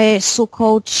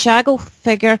so-called shadow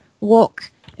figure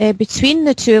walk between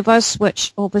the two of us,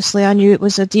 which obviously I knew it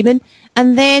was a demon.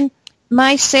 And then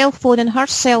my cell phone and her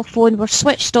cell phone were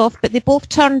switched off, but they both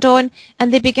turned on,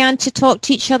 and they began to talk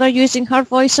to each other using her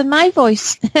voice and my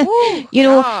voice. Ooh,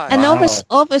 God. And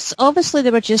obviously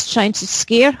they were just trying to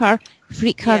scare her,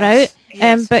 freak her out.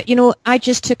 Yes. But I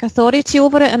just took authority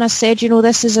over it, and I said,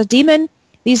 this is a demon.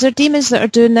 These are demons that are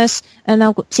doing this, and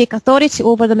I'll take authority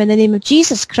over them in the name of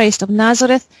Jesus Christ of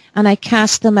Nazareth, and I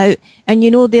cast them out. And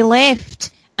they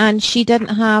left, and she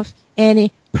didn't have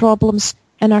any problems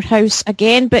in her house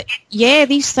again. But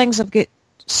these things have got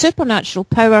supernatural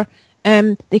power.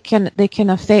 They can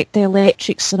affect the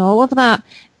electrics and all of that.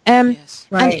 Yes.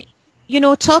 Right.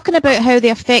 And talking about how they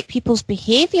affect people's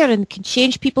behaviour and can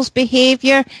change people's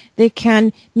behaviour, they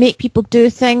can make people do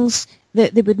things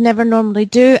that they would never normally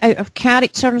do out of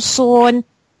character and so on.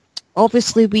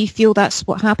 Obviously, we feel that's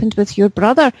what happened with your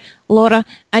brother, Laura.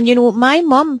 And, my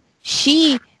mum,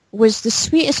 she was the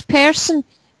sweetest person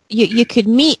you could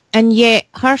meet, and yet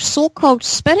her so-called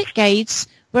spirit guides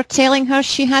were telling her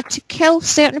she had to kill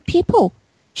certain people.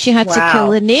 She had to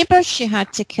kill the neighbours. She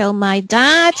had to kill my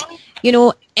dad.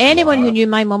 Anyone who knew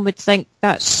my mum would think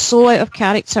that's so out of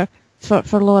character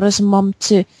for Laura's mum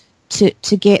to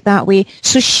get that way.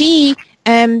 So she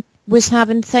was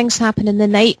having things happen in the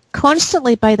night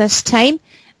constantly by this time,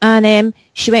 and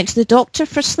she went to the doctor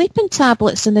for sleeping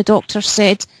tablets, and the doctor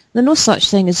said, there's no such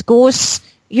thing as ghosts.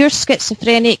 You're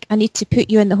schizophrenic. I need to put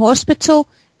you in the hospital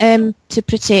to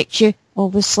protect you,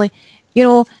 obviously.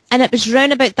 And it was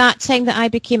round about that time that I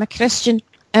became a Christian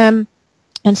and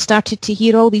started to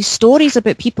hear all these stories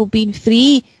about people being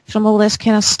free from all this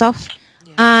kind of stuff.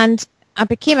 Yeah. And I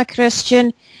became a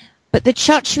Christian. But the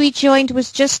church we joined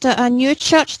was just a new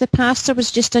church. The pastor was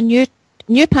just a new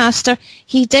pastor.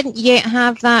 He didn't yet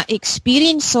have that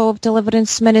experience of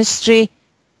deliverance ministry,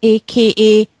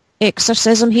 a.k.a.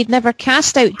 exorcism. He'd never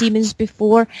cast out demons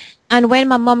before. And when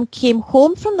my mum came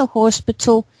home from the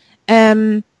hospital,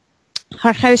 her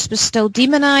house was still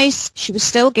demonized. She was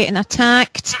still getting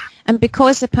attacked. And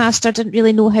because the pastor didn't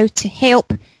really know how to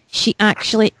help, she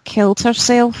actually killed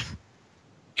herself.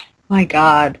 My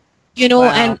God. Wow.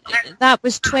 And that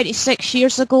was 26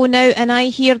 years ago now, and I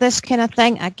hear this kind of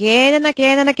thing again and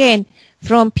again and again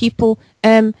from people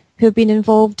who've been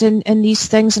involved in these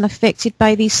things and affected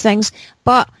by these things.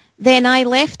 But then I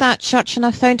left that church and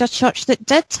I found a church that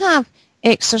did have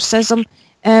exorcism.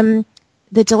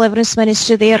 the deliverance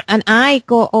ministry there, and I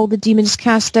got all the demons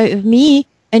cast out of me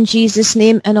in Jesus'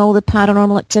 name, and all the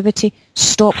paranormal activity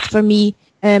stopped for me.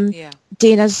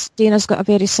 Dana's got a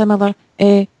very similar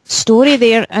story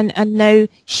there, and now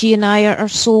she and I are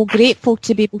so grateful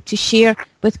to be able to share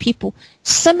with people.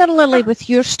 Similarly with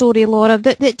your story, Laura,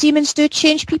 that demons do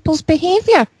change people's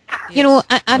behaviour. Yes. You know,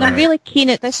 and I'm really keen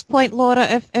at this point,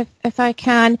 Laura, if I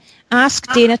can ask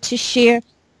Dana to share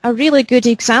a really good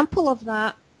example of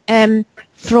that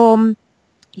from,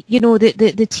 you know, the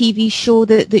TV show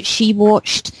that she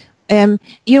watched. You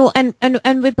know,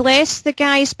 and we bless the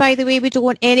guys, by the way. We don't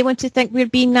want anyone to think we're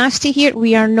being nasty here.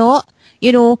 We are not.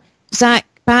 You know, Zach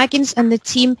Baggins and the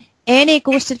team, any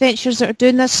ghost adventures that are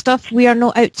doing this stuff, we are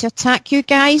not out to attack you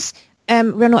guys.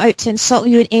 We're not out to insult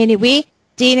you in any way.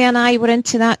 Dana and I were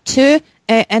into that too.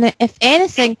 And if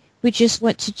anything, we just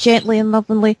want to gently and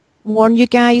lovingly warn you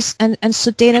guys. And so,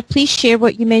 Dana, please share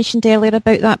what you mentioned earlier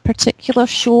about that particular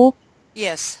show.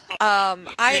 Yes.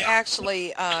 I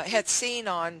actually had seen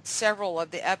on several of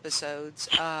the episodes.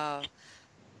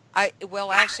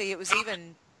 Actually, it was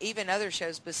even other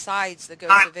shows besides the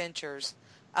Ghost Adventures.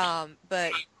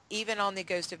 But even on the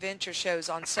Ghost Adventure shows,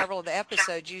 on several of the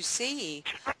episodes, you see,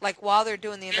 like while they're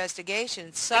doing the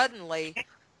investigation, suddenly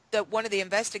one of the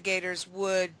investigators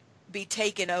would be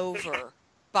taken over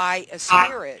by a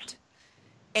spirit.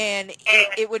 And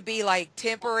it would be like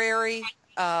temporary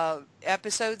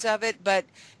episodes of it, but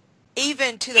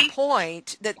even to the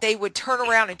point that they would turn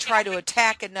around and try to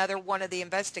attack another one of the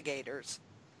investigators.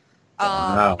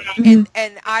 Wow.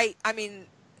 And I mean,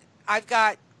 I've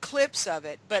got clips of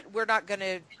it, but we're not going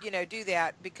to, you know, do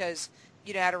that because,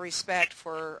 you know, out of respect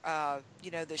for,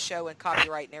 you know, the show and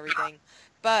copyright and everything.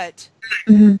 But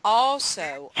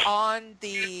also on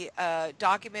the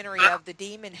documentary of the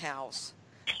Demon House,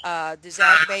 the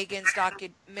Zach Bagans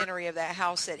documentary of that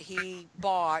house that he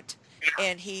bought,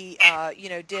 and he, you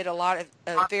know, did a lot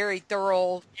of very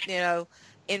thorough, you know,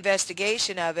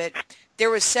 investigation of it. There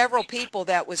was several people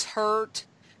that was hurt,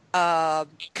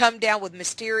 come down with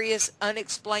mysterious,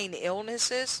 unexplained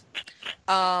illnesses.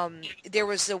 There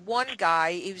was the one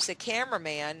guy, he was a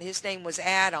cameraman, his name was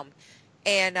Adam,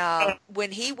 and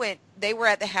when he went, they were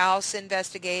at the house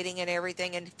investigating and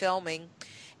everything and filming,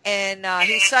 and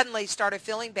he suddenly started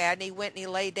feeling bad, and he went and he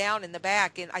laid down in the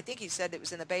back, and I think he said it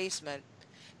was in the basement.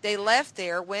 They left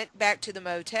there, went back to the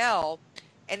motel,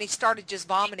 and he started just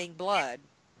vomiting blood.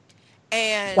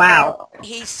 And wow.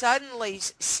 He suddenly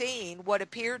seen what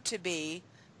appeared to be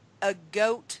a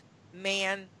goat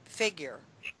man figure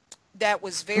that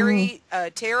was very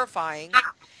terrifying.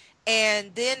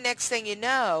 And then next thing you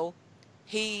know,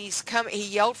 he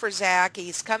yelled for Zach,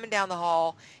 he's coming down the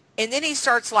hall, and then he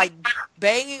starts like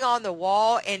banging on the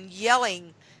wall and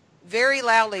yelling very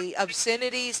loudly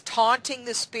obscenities, taunting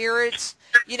the spirits,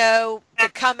 you know, to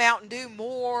come out and do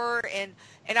more. And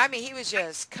I mean, he was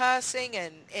just cussing,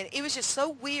 and it was just so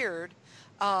weird,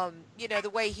 you know, the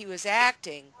way he was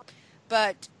acting.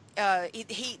 But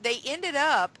they ended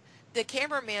up, the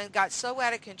cameraman got so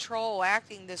out of control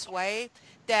acting this way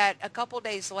that a couple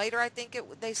days later, I think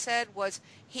they said, was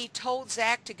he told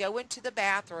Zach to go into the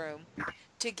bathroom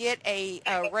to get a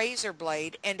razor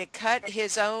blade and to cut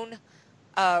his own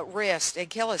wrist and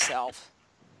kill himself.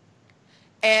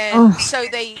 And so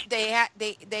they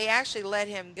actually let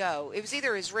him go. It was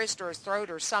either his wrist or his throat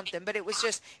or something, but it was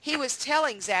just, he was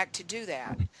telling Zach to do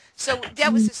that. So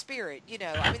that was the spirit, you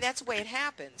know. I mean, that's the way it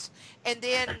happens. And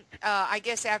then I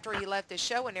guess after he left the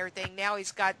show and everything, now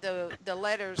he's got the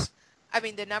letters, I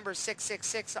mean the number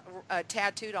 666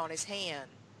 tattooed on his hand.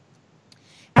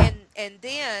 And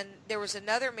then there was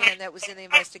another man that was in the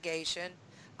investigation.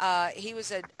 He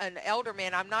was an elder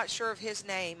man. I'm not sure of his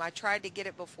name. I tried to get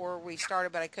it before we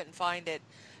started, but I couldn't find it.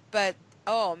 But,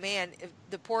 oh, man,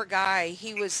 the poor guy,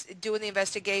 he was doing the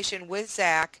investigation with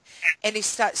Zach, and he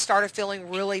started feeling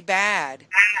really bad.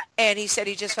 And he said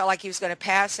he just felt like he was going to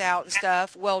pass out and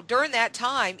stuff. Well, during that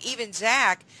time, even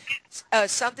Zach,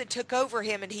 something took over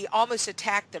him, and he almost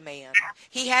attacked the man.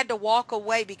 He had to walk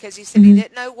away because he said he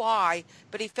didn't know why,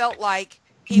 but he felt like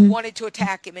he wanted to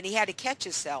attack him, and he had to catch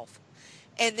himself.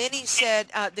 And then he said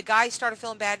the guy started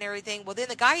feeling bad and everything. Well, then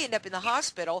the guy ended up in the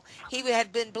hospital. He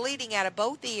had been bleeding out of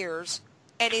both ears,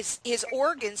 and his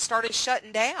organs started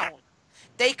shutting down.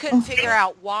 They couldn't figure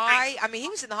out why. I mean, he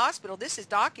was in the hospital. This is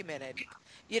documented.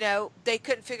 You know, they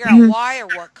couldn't figure out why or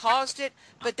what caused it,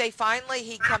 but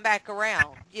he come back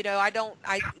around. You know,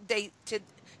 to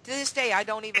this day, I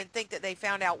don't even think that they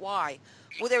found out why.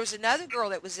 Well, there was another girl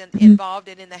that was involved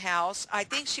in the house. I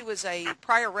think she was a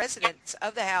prior resident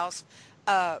of the house.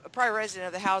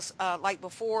 Like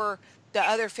before the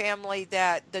other family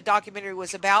that the documentary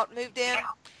was about moved in,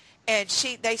 And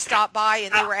they stopped by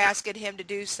and they were asking him to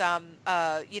do some,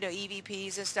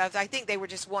 EVPs and stuff. I think they were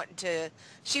just wanting to,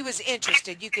 she was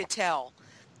interested, you could tell.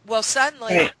 Well,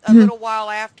 suddenly, a little while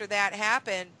after that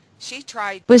happened, she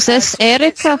tried Was this to commit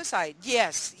Erica? suicide.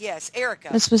 Yes, Erica.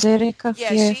 This was Erica?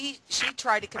 Yeah, she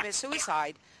tried to commit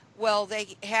suicide. Well,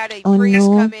 they had a priest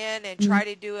come in and try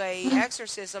to do a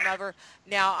exorcism of her.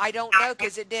 Now, I don't know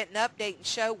because it didn't update and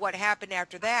show what happened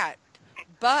after that.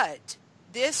 But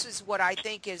this is what I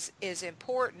think is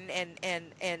important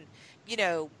and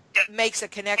makes a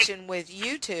connection with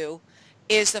you two,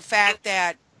 is the fact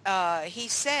that he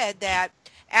said that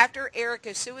after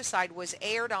Erica's suicide was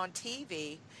aired on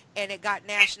TV and it got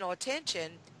national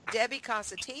attention, Debby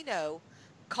Constantino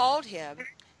called him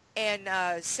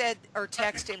and said, or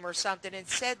texted him or something, and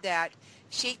said that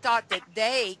she thought that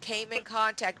they came in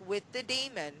contact with the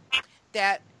demon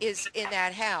that is in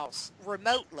that house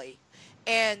remotely,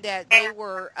 and that they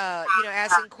were,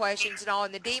 asking questions and all,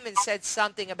 and the demon said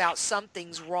something about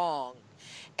something's wrong.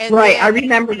 And right, then, I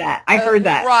remember that. I heard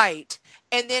that. Right.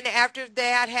 And then after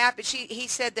that happened, he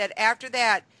said that after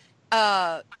that,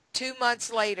 2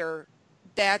 months later,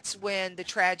 that's when the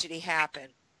tragedy happened.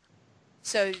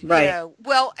 So, right.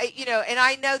 And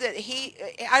I know that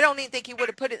I don't even think he would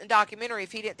have put it in the documentary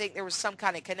if he didn't think there was some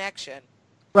kind of connection.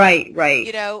 Right.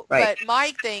 Right. Right. But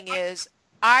my thing is,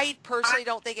 I personally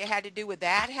don't think it had to do with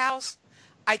that house.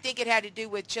 I think it had to do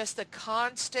with just the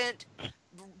constant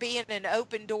being an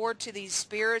open door to these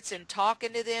spirits and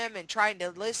talking to them and trying to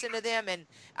listen to them. And,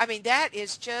 I mean, that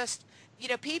is just,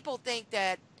 people think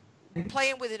that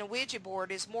playing with an Ouija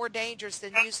board is more dangerous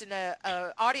than using a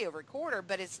audio recorder,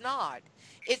 but it's not.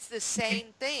 It's the same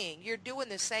thing. You're doing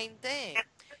the same thing.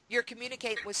 You're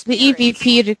communicating with spirits. The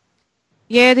EVP,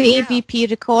 EVP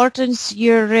recordings.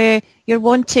 You're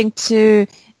wanting to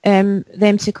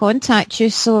them to contact you.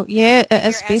 So it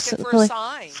is basically for a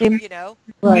sign. Same.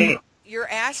 Right. You're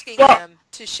asking them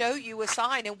to show you a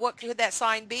sign, and what could that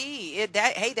sign be?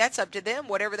 That's up to them.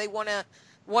 Whatever they want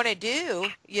to do,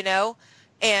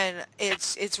 And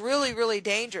it's really, really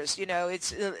dangerous.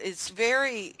 It's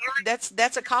very,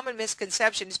 that's a common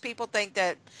misconception, is people think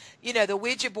that, the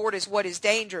Ouija board is what is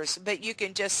dangerous, but you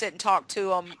can just sit and talk to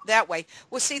them that way.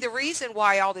 Well, see, the reason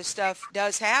why all this stuff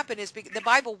does happen is because the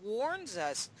Bible warns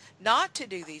us not to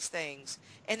do these things,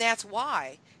 and that's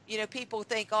why. People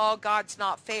think, oh, God's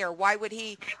not fair. Why would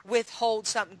he withhold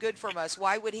something good from us?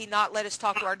 Why would he not let us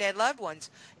talk to our dead loved ones?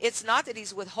 It's not that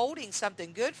he's withholding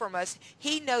something good from us.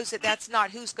 He knows that that's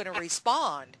not who's going to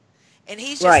respond. And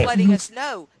he's just letting us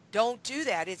know, don't do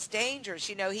that. It's dangerous.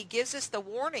 He gives us the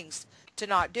warnings to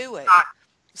not do it.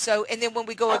 So, and then when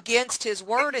we go against his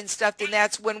word and stuff, then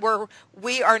that's when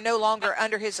we are no longer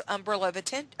under his umbrella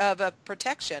of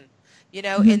protection,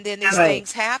 and then these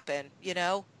things happen,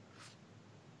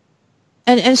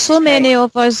 And so many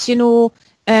of us,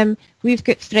 we've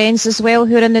got friends as well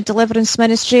who are in the deliverance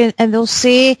ministry, and they'll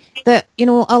say that,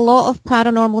 a lot of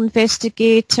paranormal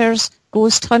investigators,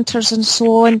 ghost hunters and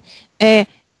so on,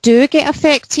 do get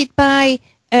affected by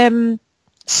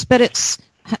spirits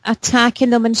attacking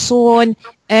them and so on.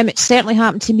 It certainly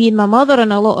happened to me and my mother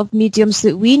and a lot of mediums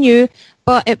that we knew,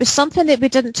 but it was something that we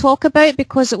didn't talk about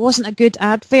because it wasn't a good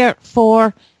advert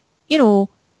for,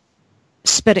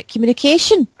 spirit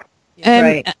communication.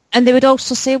 And they would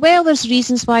also say, well, there's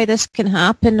reasons why this can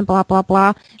happen, blah, blah,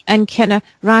 blah, and kind of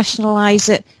rationalise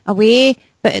it away.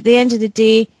 But at the end of the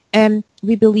day,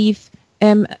 we believe,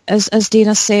 as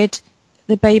Dana said,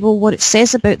 the Bible, what it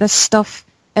says about this stuff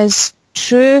is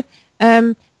true.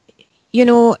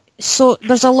 So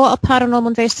there's a lot of paranormal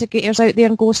investigators out there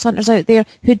and ghost hunters out there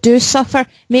who do suffer,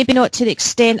 maybe not to the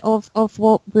extent of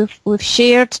what we've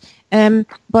shared,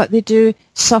 but they do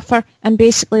suffer, and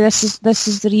basically this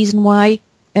is the reason why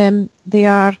they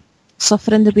are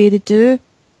suffering the way they do.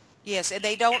 Yes, and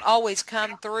they don't always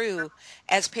come through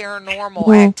as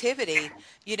paranormal activity.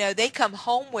 They come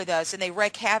home with us and they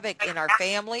wreak havoc in our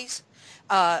families.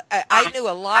 I knew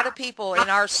a lot of people in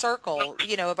our circle,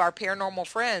 of our paranormal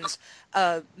friends.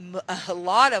 A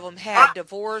lot of them had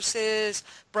divorces,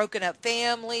 broken up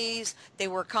families. They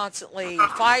were constantly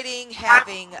fighting,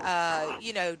 having,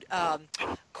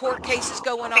 court cases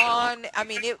going on. I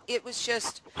mean, it was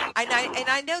just, and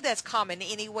I know that's common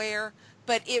anywhere,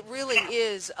 but it really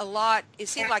is a lot. It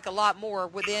seemed like a lot more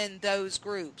within those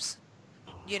groups,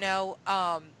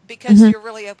 because you're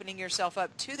really opening yourself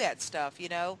up to that stuff,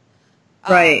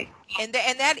 Right. And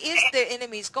that is the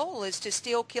enemy's goal, is to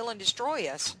steal, kill, and destroy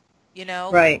us,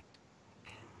 Right.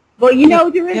 Well,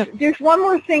 there's one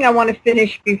more thing I want to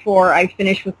finish before I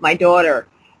finish with my daughter.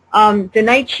 The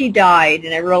night she died,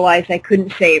 and I realized I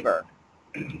couldn't save her.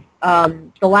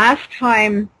 The last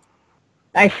time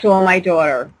I saw my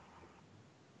daughter.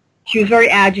 She was very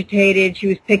agitated. She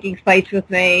was picking fights with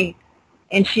me.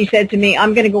 And she said to me,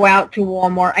 I'm going to go out to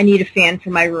Walmart. I need a fan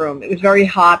for my room. It was very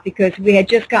hot because we had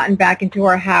just gotten back into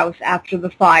our house after the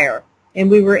fire. And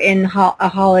we were in a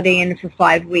Holiday Inn for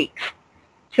 5 weeks.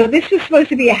 So this was supposed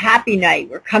to be a happy night.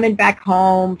 We're coming back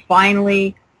home,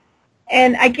 finally.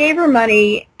 And I gave her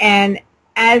money, and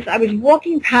as I was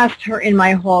walking past her in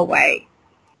my hallway,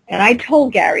 and I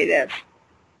told Gary this,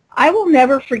 I will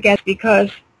never forget,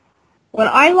 because when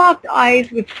I locked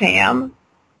eyes with Sam,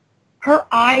 her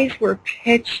eyes were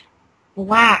pitch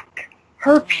black.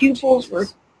 Her pupils were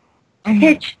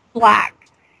pitch black.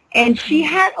 And she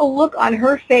had a look on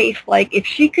her face like if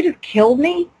she could have killed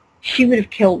me, she would have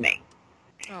killed me.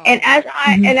 And as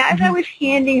I was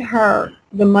handing her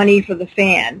the money for the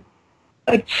fan,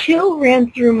 a chill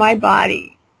ran through my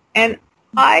body. And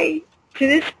I, to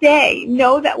this day,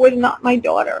 know that was not my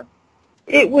daughter.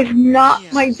 It was not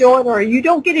my daughter. You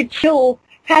don't get a chill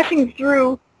passing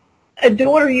through a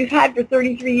daughter you've had for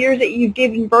 33 years that you've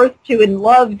given birth to and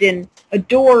loved and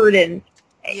adored. And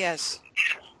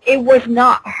it was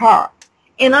not her.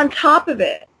 And on top of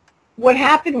it, what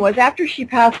happened was after she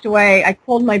passed away, I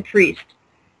called my priest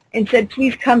and said,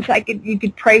 please come so you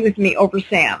could pray with me over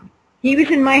Sam. He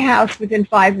was in my house within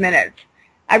 5 minutes.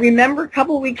 I remember a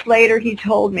couple of weeks later he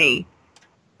told me,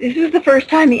 this was the first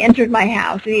time he entered my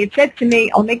house, and he had said to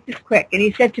me, I'll make this quick, and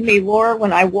he said to me, Laura,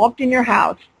 when I walked in your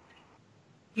house,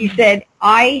 he said,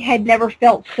 I had never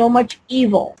felt so much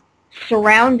evil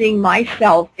surrounding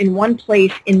myself in one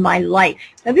place in my life.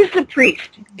 Now this is a priest.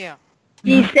 Yeah.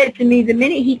 He said to me, the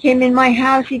minute he came in my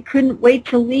house, he couldn't wait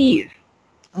to leave.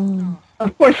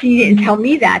 Of course, he didn't tell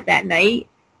me that night.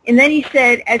 And then he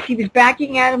said, as he was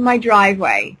backing out of my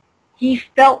driveway, he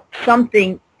felt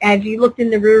something. As he looked in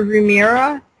the rearview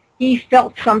mirror, he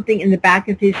felt something in the back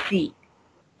of his seat.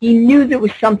 He knew there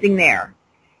was something there.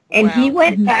 And he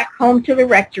went back home to the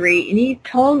rectory, and he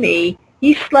told me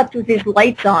he slept with his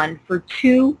lights on for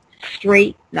 2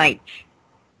 straight nights.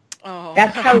 Oh.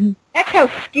 That's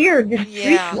how scared this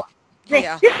priest was.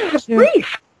 This is a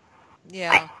priest.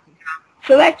 Yeah.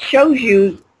 So that shows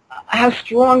you how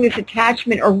strong this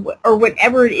attachment or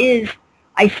whatever it is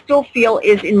I still feel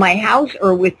is in my house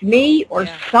or with me or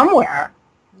somewhere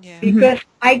because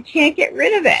I can't get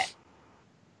rid of it.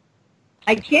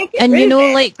 I can't get rid of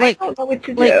it. I don't know what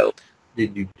to do.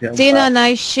 Did you tell Dana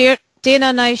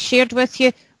and I shared with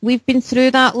you, we've been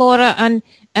through that, Laura,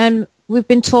 and we've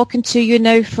been talking to you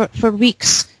now for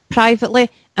weeks privately,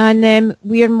 and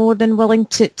we are more than willing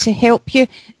to help you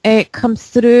come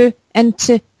through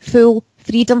into full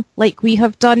freedom like we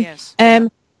have done. Yes.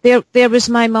 There was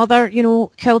my mother,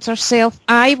 killed herself.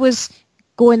 I was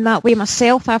going that way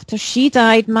myself after she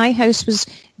died. My house was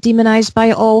demonized by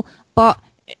it all, but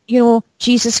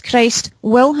Jesus Christ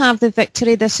will have the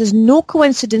victory. This is no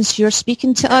coincidence. You're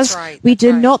speaking to us. We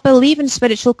do not believe in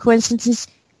spiritual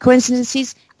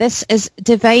coincidences. This is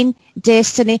divine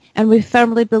destiny, and we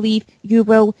firmly believe you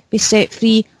will be set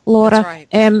free, Laura.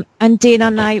 And Dana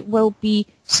and I will be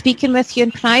speaking with you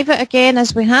in private again,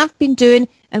 as we have been doing,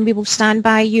 and we will stand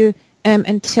by you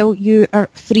until you are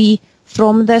free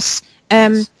from this.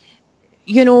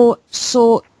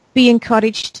 So be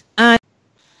encouraged. And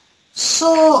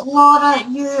so, Laura,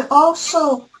 you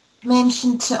also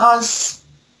mentioned to us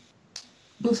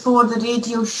before the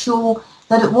radio show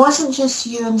that it wasn't just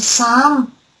you and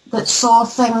Sam that saw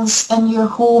things in your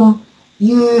home.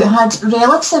 You had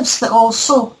relatives that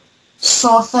also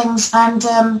saw things, and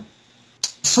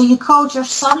so you called your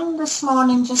son this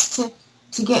morning just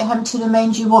to get him to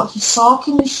remind you what he saw.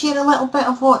 Can you share a little bit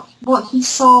of what he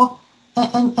saw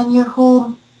in your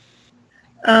home?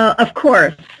 Of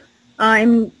course.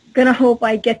 I'm going to hope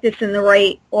I get this in the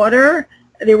right order.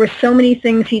 There were so many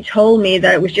things he told me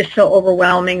that it was just so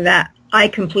overwhelming that I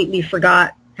completely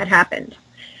forgot had happened.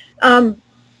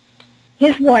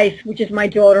 His wife, which is my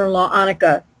daughter-in-law,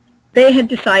 Annika, they had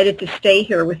decided to stay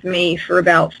here with me for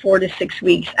about 4 to 6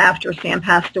 weeks after Sam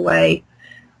passed away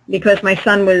because my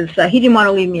son he didn't want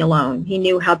to leave me alone. He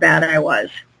knew how bad I was.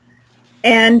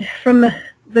 And from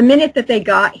the minute that they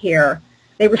got here,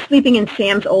 they were sleeping in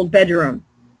Sam's old bedroom.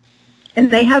 And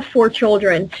they have 4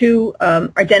 children, 2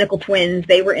 identical twins.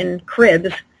 They were in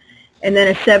cribs, and then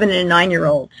a 7 and a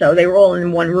 9-year-old. So they were all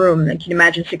in one room. You can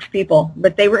imagine 6 people.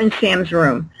 But they were in Sam's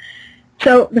room.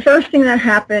 So the first thing that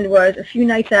happened was a few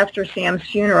nights after Sam's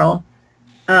funeral,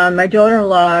 my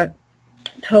daughter-in-law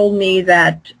told me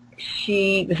that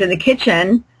she was in the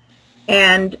kitchen,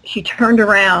 and she turned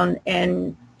around,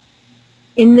 and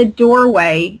in the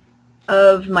doorway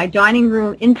of my dining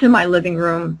room into my living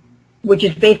room, which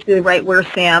is basically right where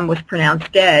Sam was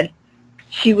pronounced dead,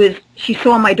 she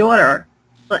saw my daughter,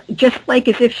 just like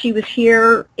as if she was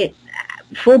here,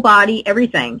 full body,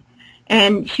 everything.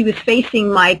 And she was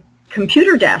facing my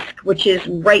computer desk, which is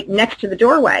right next to the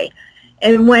doorway.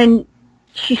 And when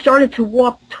she started to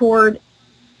walk toward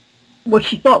what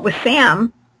she thought was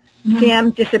Sam,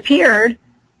 Sam disappeared,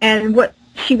 and what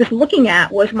she was looking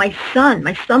at was my son.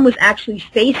 My son was actually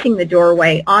facing the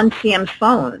doorway on Sam's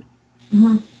phone.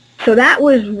 So that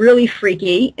was really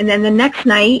freaky. And then the next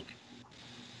night,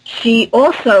 she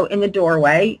also, in the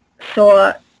doorway,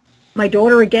 saw my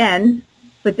daughter again,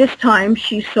 but this time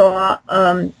she saw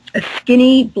a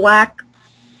skinny black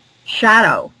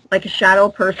shadow, like a shadow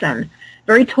person,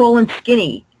 very tall and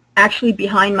skinny, actually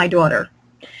behind my daughter.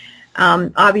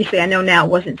 Obviously, I know now it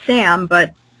wasn't Sam,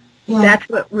 but that's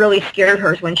what really scared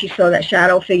her, is when she saw that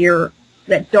shadow figure,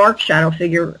 that dark shadow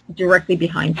figure directly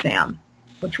behind Sam,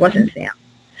 which wasn't Sam.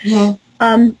 Yeah.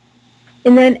 And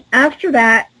then after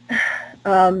that,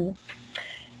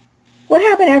 what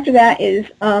happened after that is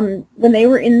when they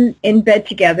were in bed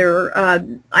together,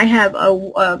 I have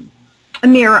a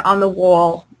mirror on the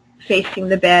wall facing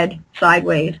the bed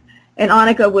sideways, and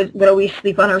Annika would always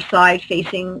sleep on her side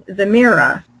facing the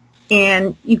mirror.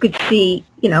 And you could see,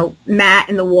 Matt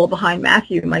in the wall behind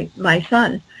Matthew, my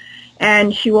son.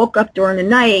 And she woke up during the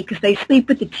night, because they sleep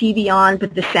with the TV on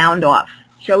but the sound off.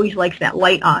 She always likes that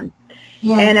light on.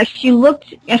 Yeah. And as she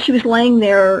was laying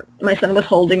there, my son was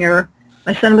holding her.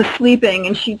 My son was sleeping,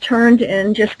 and she turned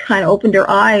and just kind of opened her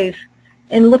eyes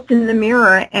and looked in the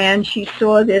mirror, and she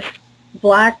saw this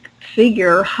black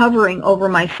figure hovering over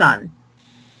my son,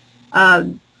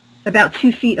 about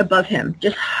 2 feet above him,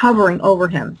 just hovering over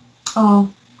him.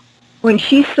 Oh. When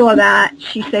she saw that,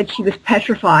 she said she was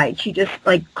petrified. She just,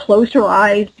 closed her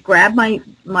eyes, grabbed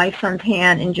my son's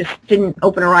hand, and just didn't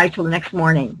open her eyes till the next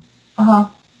morning. Uh-huh.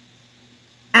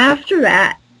 After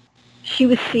that, she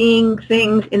was seeing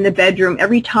things in the bedroom.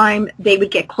 Every time they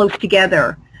would get close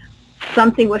together,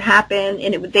 something would happen,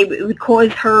 and it would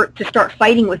cause her to start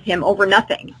fighting with him over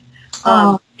nothing.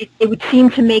 It would seem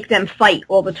to make them fight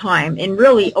all the time, and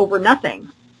really over nothing.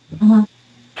 Uh-huh.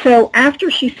 So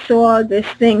after she saw this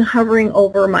thing hovering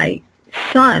over my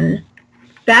son,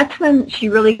 that's when she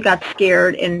really got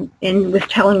scared and was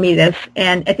telling me this.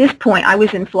 And at this point, I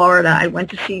was in Florida. I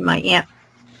went to see my aunt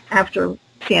after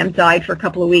Sam died for a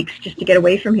couple of weeks, just to get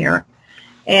away from here.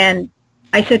 And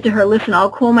I said to her, listen, I'll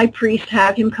call my priest,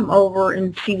 have him come over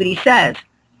and see what he says.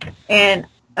 And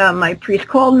my priest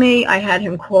called me. I had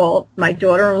him call my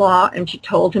daughter-in-law, and she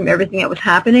told him everything that was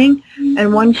happening.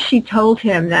 And once she told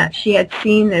him that she had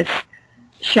seen this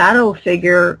shadow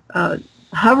figure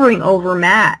hovering over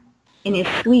Matt in his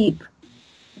sleep,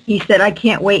 he said, I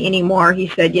can't wait anymore. He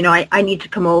said, I need to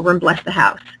come over and bless the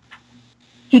house.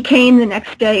 He came the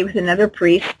next day with another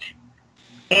priest,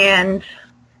 and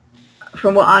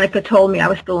from what Annika told me, I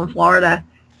was still in Florida,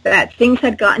 that things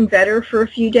had gotten better for a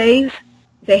few days.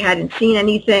 They hadn't seen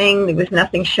anything. There was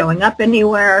nothing showing up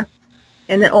anywhere.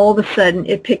 And then all of a sudden,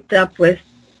 it picked up with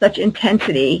such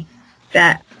intensity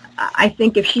that I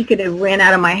think if she could have ran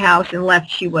out of my house and left,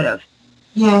 she would have.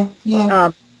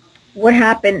 Yeah. What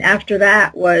happened after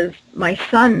that was my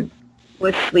son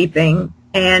was sleeping,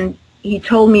 and he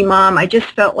told me, Mom, I just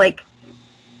felt like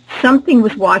something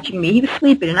was watching me. He was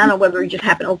sleeping, and I don't know whether he just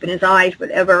happened to open his eyes,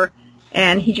 whatever,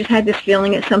 and he just had this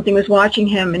feeling that something was watching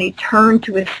him, and he turned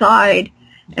to his side,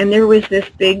 and there was this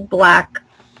big black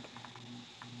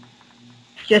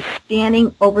just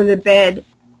standing over the bed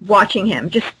watching him,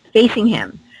 just facing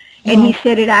him. And he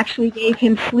said it actually gave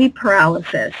him sleep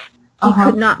paralysis. He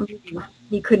could not move.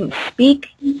 He couldn't speak.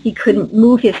 He couldn't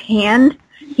move his hand.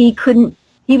 He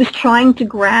was trying to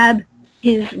grab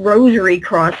his rosary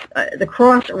cross, the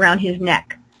cross around his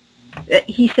neck.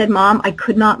 He said, Mom, I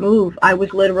could not move. I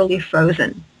was literally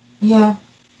frozen. Yeah.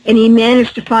 And he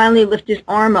managed to finally lift his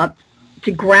arm up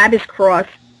to grab his cross,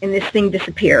 and this thing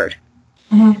disappeared.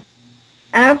 Mm-hmm.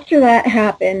 After that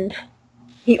happened,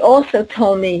 he also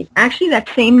told me, actually that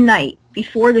same night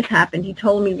before this happened, he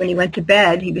told me when he went to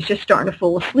bed, he was just starting to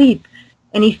fall asleep,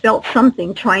 and he felt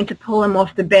something trying to pull him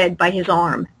off the bed by his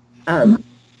arm,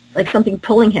 like something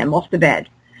pulling him off the bed.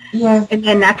 Yeah. And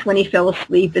then that's when he fell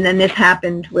asleep, and then this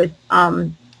happened with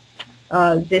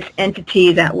this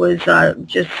entity that was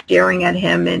just staring at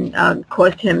him and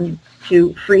caused him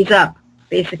to freeze up,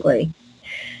 basically.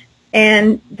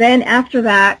 And then after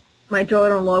that, my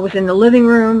daughter-in-law was in the living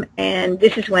room, and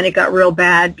this is when it got real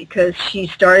bad because she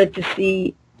started to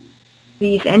see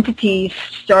these entities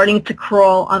starting to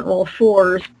crawl on all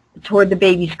fours toward the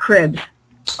baby's cribs.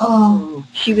 Oh.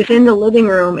 She was in the living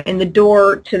room, and the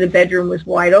door to the bedroom was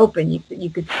wide open. You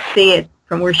could see it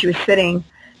from where she was sitting,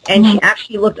 and she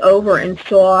actually looked over and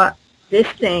saw this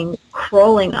thing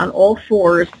crawling on all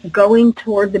fours, going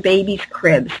toward the baby's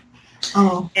cribs.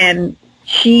 Oh. And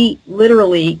she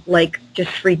literally, like, just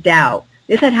freaked out.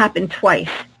 This had happened twice.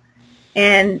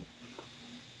 And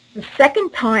the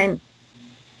second time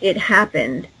it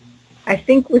happened, I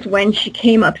think, was when she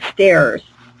came upstairs.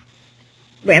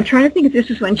 Wait, I'm trying to think if this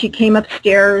was when she came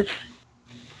upstairs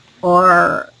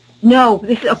or... No,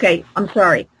 this is... Okay, I'm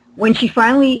sorry. When she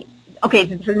finally... Okay,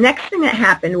 so the next thing that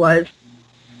happened was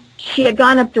she had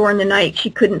gone up during the night.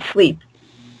 She couldn't sleep.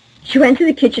 She went to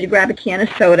the kitchen to grab a can of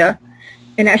soda,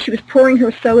 and as she was pouring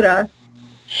her soda,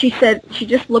 she said she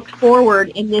just looked forward,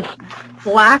 in this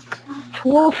black,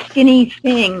 tall, skinny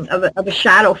thing of a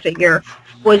shadow figure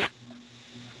was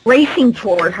racing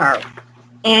toward her.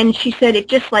 And she said it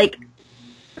just, like,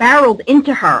 barreled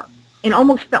into her and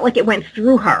almost felt like it went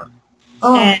through her.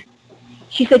 Oh. And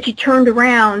she said she turned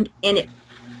around and it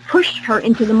pushed her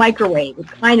into the microwave. It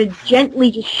kind of gently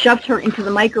just shoved her into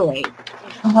the microwave.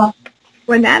 Uh-huh.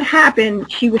 When that happened,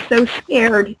 she was so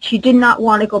scared, she did not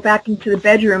want to go back into the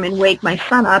bedroom and wake my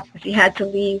son up because he had to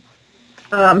leave.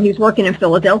 He was working in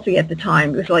Philadelphia at the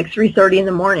time. It was like 3:30 in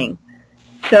the morning.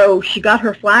 So she got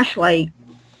her flashlight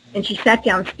and she sat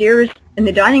downstairs in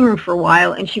the dining room for a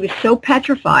while, and she was so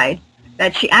petrified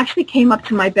that she actually came up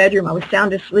to my bedroom. I was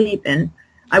sound asleep, and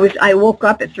I woke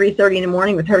up at 3:30 in the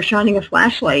morning with her shining a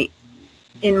flashlight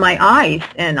in my eyes,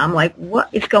 and I'm like, what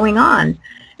is going on?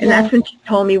 And that's when she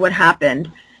told me what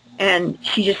happened. And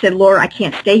she just said, Laura, I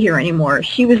can't stay here anymore.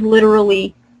 She was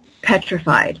literally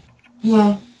petrified.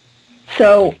 Yeah.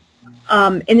 So,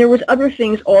 and there was other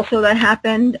things also that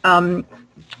happened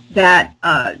that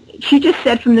she just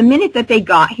said from the minute that they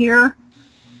got here,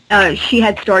 she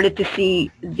had started to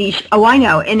see these, oh, I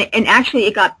know. And actually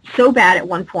it got so bad at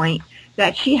one point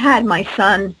that she had my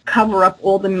son cover up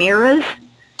all the mirrors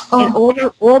and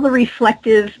all the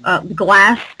reflective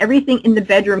glass, everything in the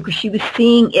bedroom, because she was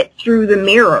seeing it through the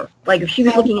mirror. Like if she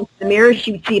was looking into the mirror,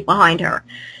 she would see it behind her.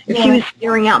 If she was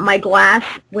staring out my glass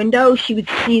window, she would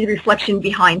see the reflection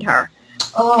behind her.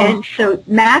 Oh. And so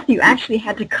Matthew actually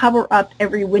had to cover up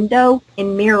every window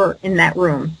and mirror in that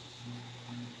room.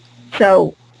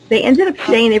 So they ended up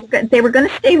staying. They were going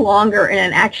to stay longer, and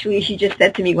then actually she just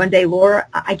said to me one day, Laura,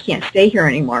 I can't stay here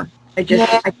anymore. I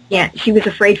can't. She was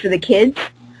afraid for the kids.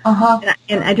 Uh-huh.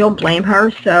 And I don't blame her,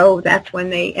 so that's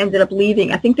when they ended up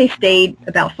leaving. I think they stayed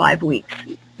about 5 weeks.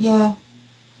 Yeah.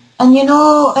 And you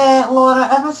know, Laura,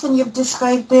 everything you've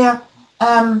described there,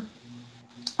 I'm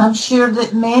sure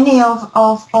that many of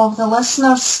the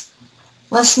listeners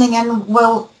listening in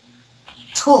will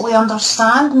totally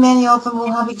understand. Many of them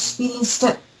will have experienced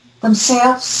it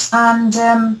themselves. And,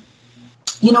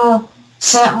 you know,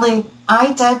 certainly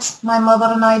I did, my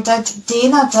mother and I did,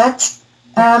 Dana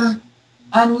did.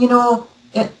 And, you know,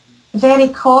 it very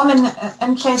common,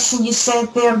 interesting you said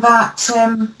there that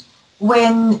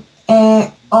when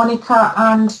Annika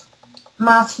and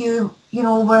Matthew, you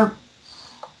know, were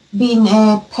being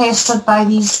pestered by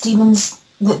these demons,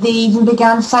 that they even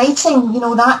began fighting. You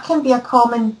know, that can be a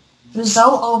common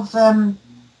result of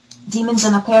demons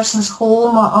in a person's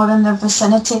home or in their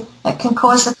vicinity. It can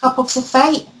cause the couple to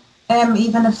fight,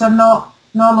 even if they're not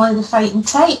normally the fighting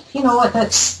type. You know,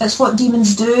 it's what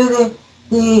demons do.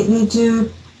 They do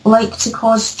like to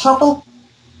cause trouble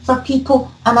for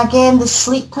people. And again, the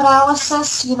sleep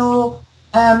paralysis, you know,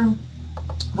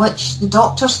 which the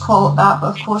doctors call it that, but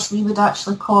of course we would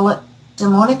actually call it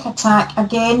demonic attack.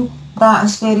 Again, that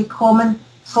is very common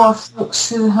for folks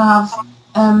who have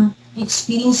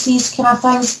experienced these kind of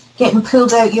things. Getting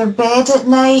pulled out your bed at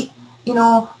night, you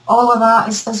know, all of that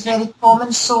is very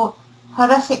common. So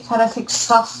horrific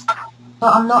stuff.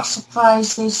 But I'm not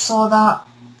surprised they saw that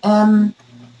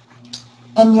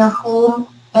in your home.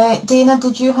 Dana,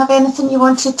 did you have anything you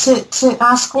wanted to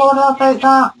ask Laura about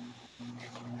that?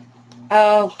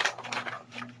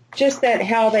 Just that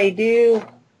how they do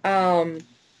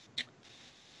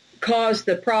cause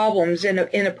the problems in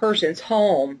a person's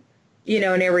home, you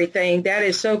know, and everything. That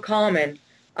is so common.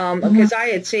 Because I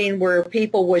had seen where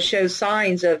people would show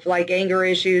signs of like anger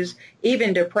issues,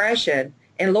 even depression.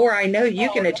 And Laura, I know you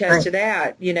can attest to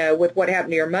that, you know, with what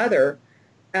happened to your mother.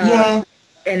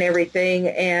 And everything,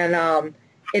 and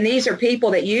these are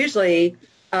people that usually,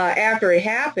 after it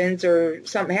happens or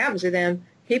something happens to them,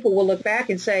 people will look back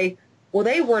and say, well,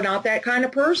 they were not that kind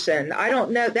of person. I don't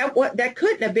know, that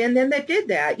couldn't have been them that did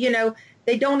that. You know,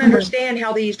 they don't understand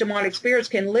how these demonic spirits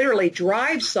can literally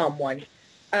drive someone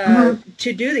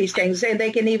to do these things, and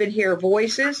they can even hear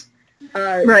voices, you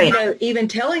know, even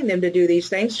telling them to do these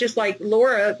things, just like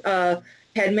Laura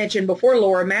had mentioned before,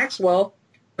 Laura Maxwell.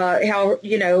 how,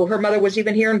 her mother was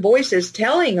even hearing voices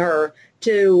telling her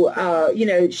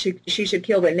to, she should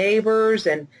kill the neighbors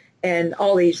and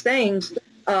all these things.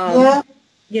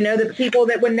 The people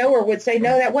that would know her would say,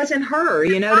 no, that wasn't her,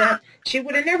 that she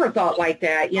would have never thought like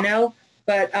that,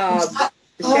 but, I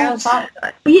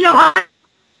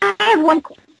have one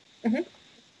question.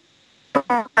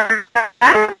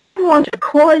 I want to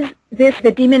cause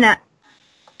the demon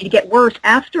to get worse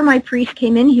after my priest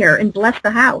came in here and blessed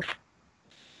the house.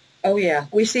 Oh, yeah.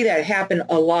 We see that happen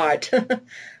a lot.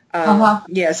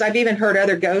 Yes, I've even heard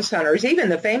other ghost hunters, even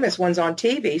the famous ones on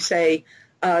TV, say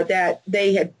that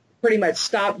they had pretty much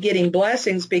stopped getting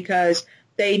blessings because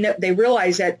they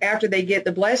realize that after they get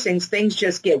the blessings, things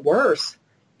just get worse.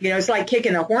 It's like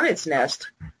kicking a hornet's nest.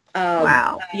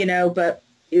 Wow. But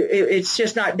it's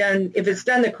just not done. If it's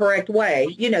done the correct way,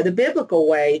 the biblical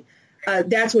way,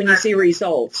 that's when you see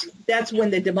results. That's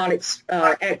when the demonic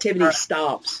activity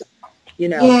stops.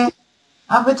 Yeah,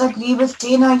 I would agree with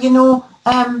Dana.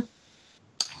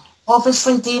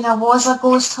 Obviously Dana was a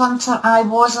ghost hunter. I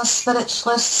was a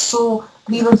spiritualist, so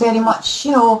we were very much,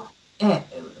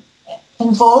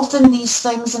 involved in these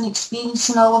things and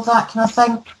experiencing all of that kind of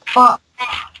thing. But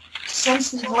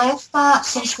since we've left that,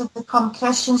 since we've become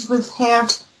Christians, we've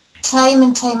heard time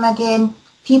and time again,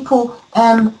 people,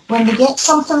 when they get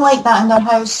something like that in their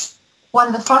house, one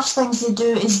of the first things they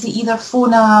do is they either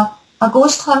phone a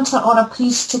ghost hunter or a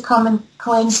priest to come and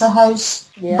cleanse the house.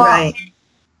 Yeah. But right.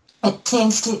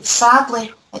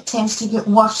 Sadly, it tends to get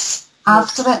worse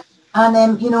after it. And,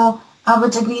 I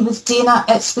would agree with Dana,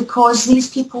 it's because these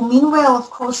people mean well, of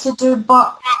course they do,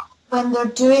 but when they're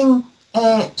doing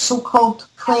so-called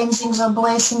cleansings or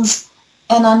blessings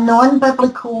in a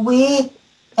non-biblical way,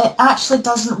 it actually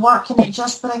doesn't work, and it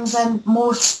just brings in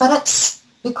more spirits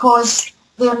because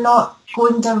they're not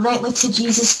going directly to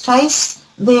Jesus Christ.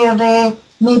 They're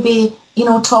maybe,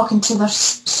 talking to their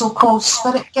so-called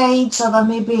spirit guides, or they're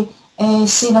maybe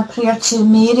saying a prayer to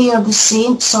Mary or the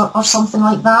saints or something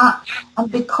like that.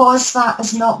 And because that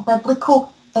is not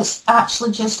biblical, it's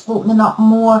actually just opening up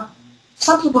more.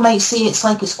 Some people might say it's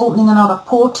like it's opening another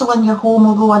portal in your home,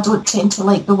 although I don't tend to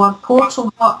like the word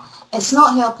portal, but it's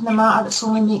not helping the matter, it's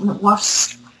only making it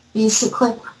worse,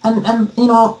 basically. And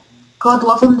God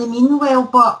love them, they mean well,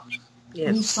 but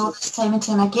yes. We saw this time and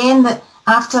time again that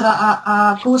after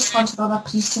a ghost hunter or a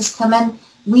priest has come in,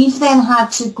 we've then had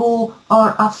to go,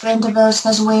 or a friend of ours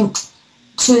has went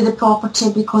to the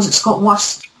property because it's got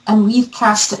worse, and we've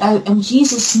cast it out in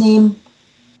Jesus' name,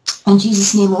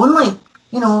 only,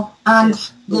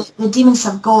 and yes. the demons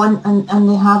have gone and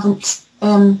they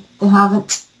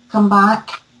haven't come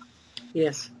back.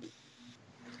 Yes.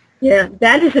 Yeah,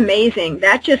 that is amazing.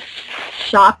 That just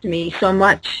shocked me so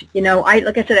much.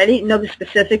 Like I said, I didn't know the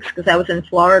specifics because I was in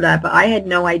Florida, but I had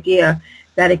no idea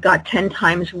that it got 10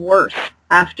 times worse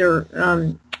after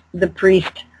the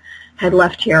priest had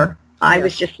left here. I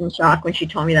was just in shock when she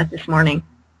told me that this morning.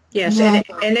 Yes, Yeah.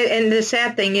 and the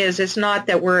sad thing is, it's not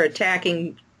that we're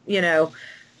attacking,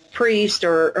 priest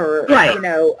or right.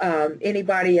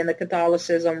 Anybody in the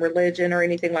Catholicism religion or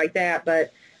anything like that,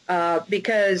 but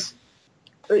because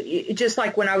just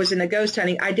like when I was in the ghost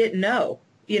hunting, I didn't know.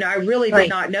 I really did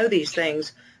not know these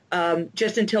things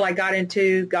just until I got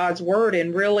into God's Word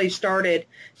and really started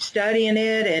studying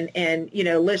it and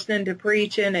listening to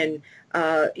preaching and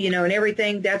and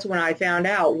everything. That's when I found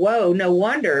out, whoa, no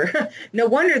wonder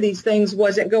these things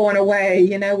wasn't going away,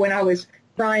 when I was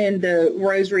trying the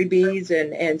rosary beads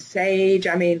and sage.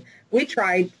 I mean, we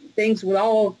tried things with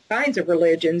all kinds of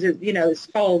religions. It's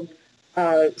called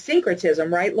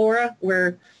syncretism, right, Laura?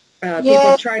 Where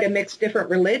people try to mix different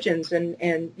religions and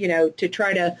to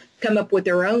try to come up with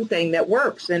their own thing that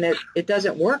works, and it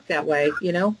doesn't work that way,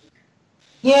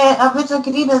 Yeah, I would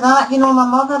agree with that. My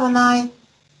mother and I,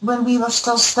 when we were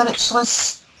still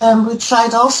spiritualists, we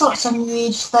tried all sorts of New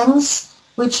Age things.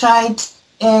 We tried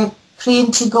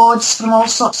praying to gods from all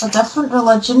sorts of different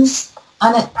religions,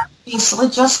 and it basically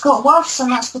just got worse,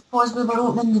 and that's because we were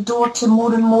opening the door to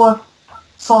more and more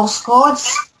false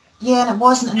gods. Yeah, and it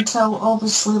wasn't until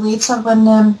obviously later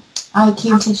when I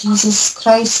came to Jesus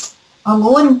Christ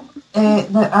alone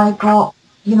that I got,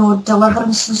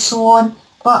 deliverance and so on.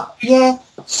 But yeah,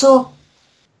 so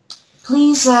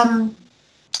please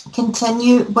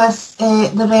continue with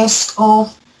the rest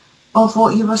of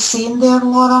what you were saying there,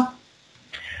 Laura.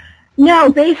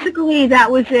 No, basically that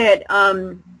was it.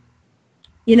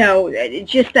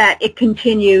 Just that it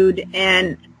continued,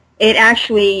 and it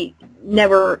actually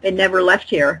never left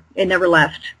here. It never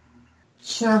left.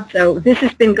 Sure. So this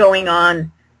has been going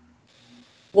on,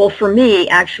 well, for me,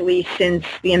 actually, since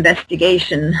the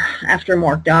investigation after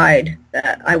Mark died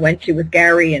that I went to with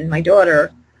Gary and my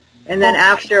daughter. And then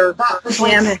after that was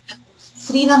Sam like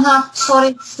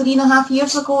 3.5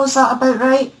 years ago, is that about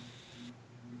right?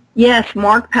 Yes,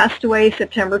 Mark passed away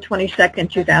September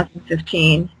 22nd,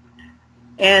 2015.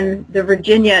 And the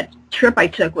Virginia trip I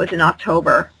took was in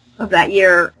October of that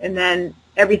year. And then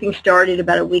everything started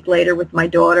about a week later with my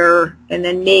daughter and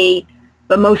then me,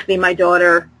 but mostly my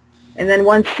daughter. And then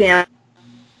once Sam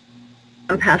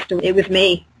passed away, it was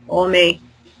me, all me.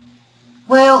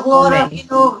 Well, Laura, you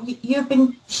know, you've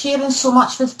been sharing so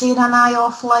much with Dana and I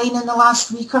offline in the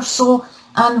last week or so,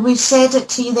 and we've said it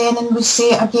to you then and we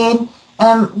say it again.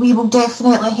 We will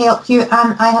definitely help you,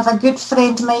 and I have a good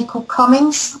friend, Michael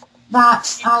Cummings,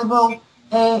 that I will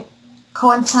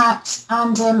contact,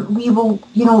 and we will,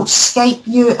 you know, Skype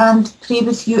you and pray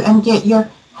with you and get your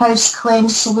house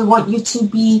cleansed. So we want you to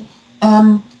be,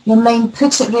 your mind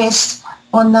put at rest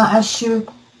on that issue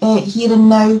here and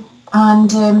now.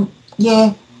 And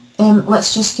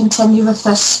let's just continue with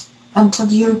this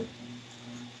interview.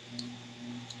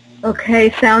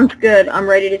 Okay, sounds good. I'm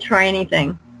ready to try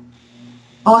anything.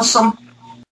 Awesome.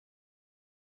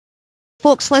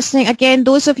 Folks listening, again,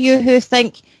 those of you who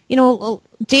think, you know,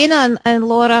 Dana and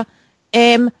Laura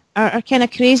are kind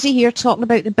of crazy here talking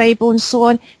about the Bible and so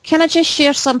on, can I just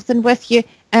share something with you?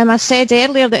 I said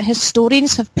earlier that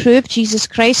historians have proved Jesus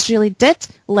Christ really did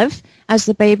live, as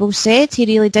the Bible said. He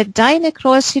really did die on the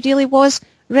cross. He really was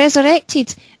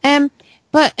resurrected.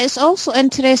 But it's also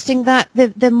interesting that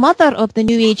the mother of the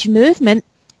New Age movement,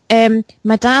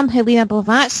 Madame Helena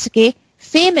Blavatsky,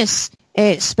 famous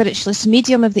spiritualist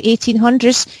medium of the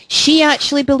 1800s, she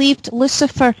actually believed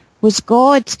Lucifer was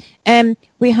God.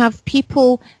 We have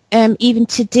people even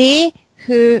today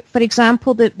who, for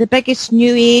example, the biggest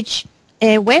New Age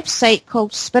website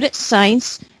called Spirit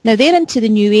Science, now they're into the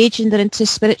New Age and they're into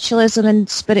spiritualism and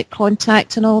spirit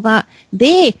contact and all that.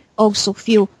 They also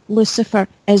feel Lucifer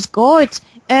is God.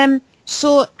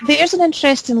 So there's an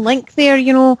interesting link there,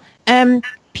 you know.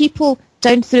 People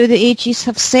down through the ages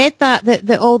have said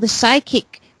that all the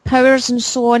psychic powers and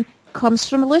so on comes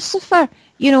from Lucifer,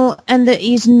 you know, and that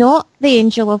he's not the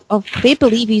angel of they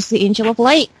believe he's the angel of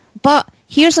light. But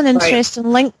here's an interesting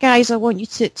link, guys, I want you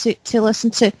to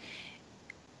listen to.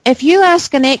 If you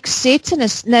ask an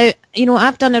ex-Satanist, now, you know,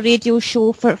 I've done a radio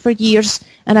show for years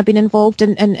and I've been involved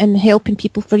in helping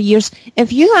people for years.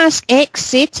 If you ask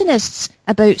ex-Satanists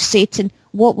about Satan,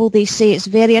 what will they say? It's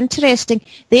very interesting.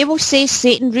 They will say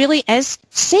Satan really is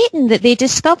Satan, that they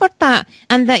discovered that,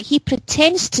 and that he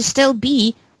pretends to still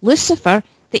be Lucifer,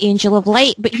 the angel of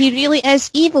light, but he really is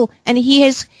evil, and he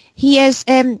is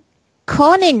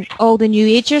conning all the New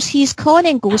Agers. He's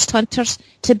conning ghost hunters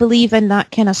to believe in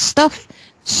that kind of stuff.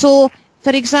 So,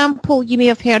 for example, you may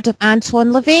have heard of Antoine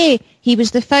LaVey. He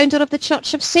was the founder of the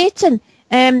Church of Satan.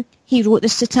 He wrote the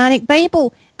Satanic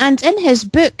Bible, and in his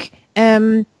book,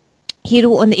 he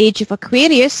wrote on the Age of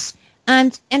Aquarius,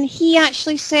 and he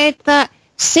actually said that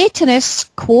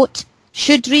Satanists, quote,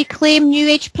 should reclaim New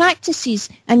Age practices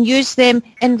and use them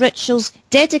in rituals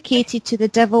dedicated to the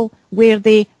devil where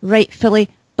they rightfully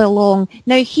belong.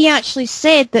 Now, he actually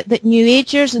said that New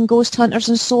Agers and ghost hunters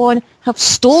and so on have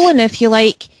stolen, if you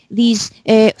like, these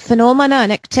phenomena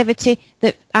and activity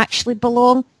that actually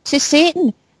belong to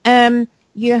Satan.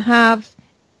 You have,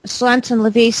 so Anton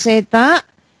LaVey said that.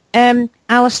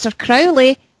 Aleister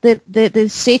Crowley, the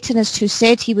Satanist who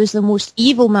said he was the most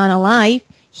evil man alive,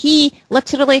 he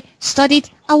literally studied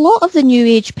a lot of the New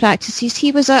Age practices.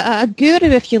 He was a guru,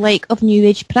 if you like, of New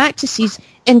Age practices,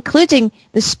 including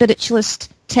the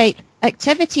spiritualist type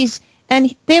activities.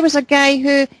 And there was a guy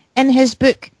who, in his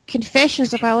book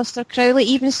Confessions of Aleister Crowley,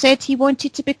 even said he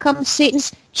wanted to become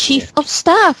Satan's chief of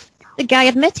staff. The guy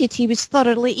admitted he was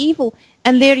thoroughly evil.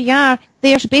 And there you are.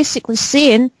 They're basically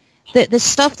saying that the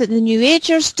stuff that the New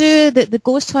Agers do, that the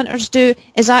ghost hunters do,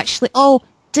 is actually all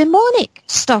demonic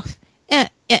stuff.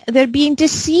 They're being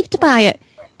deceived by it.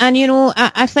 And, you know,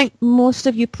 I think most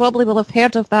of you probably will have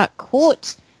heard of that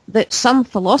quote that some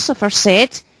philosopher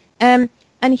said. And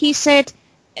he said,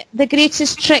 the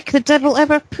greatest trick the devil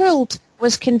ever pulled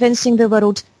was convincing the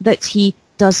world that he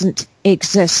doesn't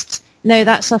exist. Now,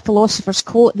 that's a philosopher's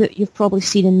quote that you've probably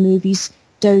seen in movies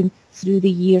down through the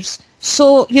years.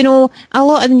 So, you know, a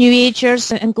lot of the New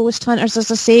Agers and ghost hunters,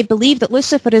 as I say, believe that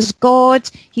Lucifer is God,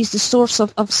 he's the source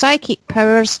of psychic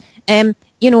powers,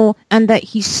 you know, and that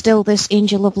he's still this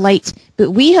angel of light.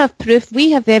 But we have proof,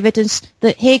 we have evidence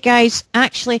that, hey guys,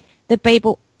 actually the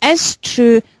Bible is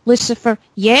true. Lucifer,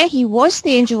 yeah, he was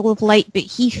the angel of light, but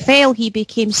he fell, he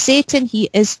became Satan, he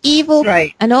is evil,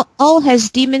 right. And all his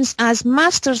demons as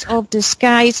masters of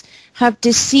disguise have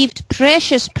deceived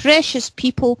precious, precious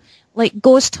people like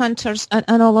ghost hunters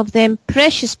and all of them,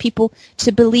 precious people,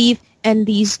 to believe in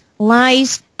these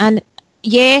lies. And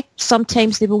yeah,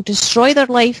 sometimes they will destroy their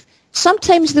life,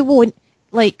 sometimes they won't,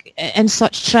 like in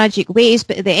such tragic ways,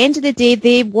 but at the end of the day,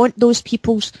 they want those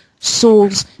people's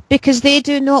souls, because they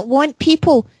do not want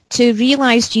people to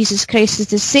realise Jesus Christ is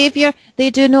the Saviour. They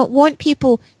do not want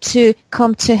people to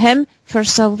come to him for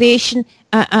salvation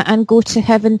and go to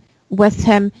heaven with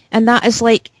him. And that is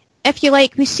like, if you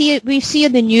like, we see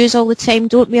in the news all the time,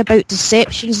 don't we, about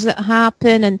deceptions that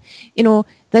happen, and, you know,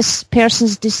 this person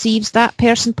deceives that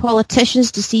person,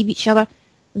 politicians deceive each other.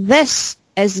 This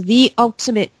is the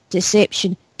ultimate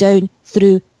deception down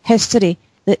through history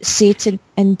that Satan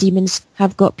and demons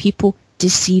have got people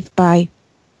deceived by.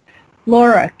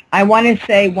 Laura, I want to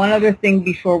say one other thing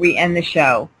before we end the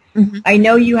show. Mm-hmm. I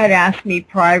know you had asked me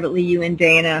privately, you and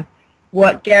Dana,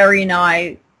 what Gary and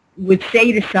I would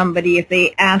say to somebody if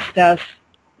they asked us,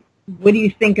 what do you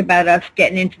think about us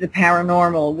getting into the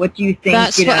paranormal? What do you think?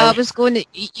 That's what I was going to...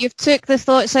 You've took the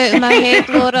thoughts out of my head,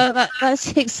 Laura.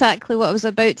 That's exactly what I was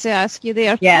about to ask you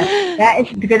there. Yeah, that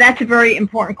is, because that's a very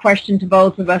important question to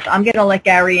both of us. I'm going to let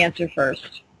Gary answer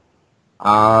first.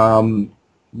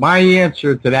 My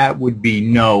answer to that would be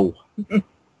no.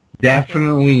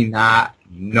 Definitely not.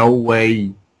 No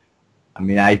way. I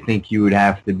mean, I think you would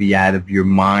have to be out of your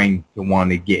mind to want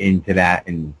to get into that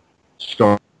and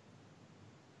start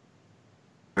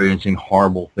experiencing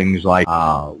horrible things like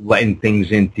letting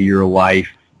things into your life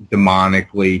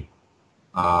demonically.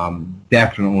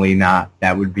 Definitely not.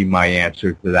 That would be my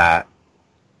answer to that.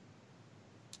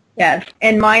 Yes,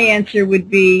 and my answer would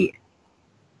be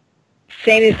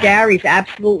same as Gary's,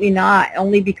 absolutely not,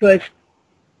 only because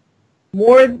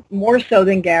more so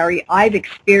than Gary, I've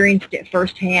experienced it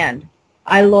firsthand.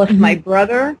 I lost my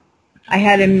brother. I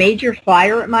had a major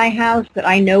fire at my house that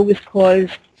I know was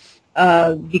caused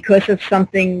because of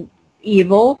something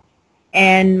evil,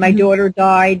 and my daughter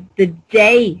died the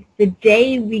day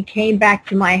we came back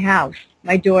to my house.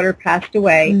 My daughter passed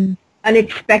away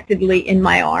unexpectedly in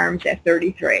my arms at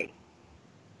 33.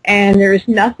 And there's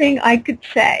nothing I could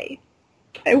say.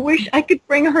 I wish I could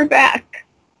bring her back,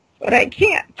 but I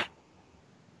can't.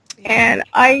 And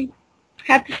I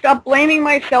have to stop blaming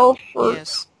myself for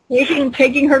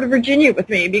taking her to Virginia with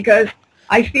me, because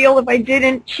I feel if I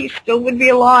didn't, she still would be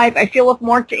alive. I feel if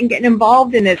Mark didn't get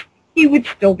involved in this, he would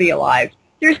still be alive.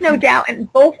 There's no doubt in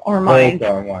both our minds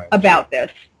about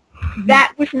this.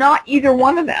 That was not either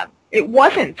one of them. It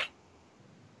wasn't.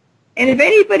 And if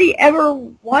anybody ever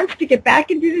wants to get back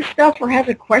into this stuff or has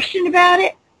a question about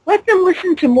it, let them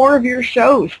listen to more of your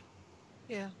shows.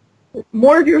 Yeah.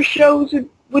 More of your shows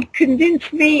would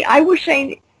convince me. I wish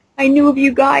I knew of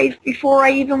you guys before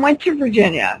I even went to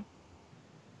Virginia.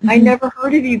 I never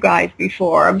heard of you guys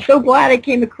before. I'm so glad I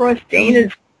came across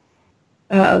Dana's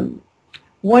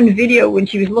one video when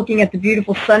she was looking at the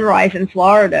beautiful sunrise in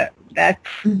Florida. That's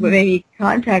what made me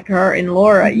contact her. And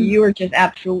Laura, you are just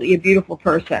absolutely a beautiful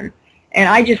person. And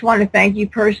I just want to thank you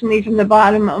personally from the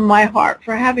bottom of my heart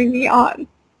for having me on.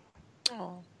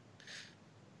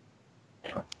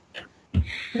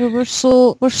 Well, we're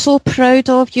so proud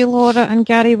of you, Laura and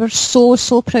Gary. We're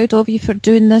so proud of you for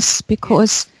doing this,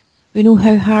 because we know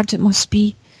how hard it must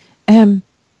be.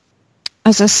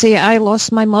 As I say, I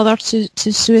lost my mother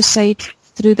to suicide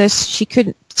through this. She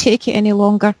couldn't take it any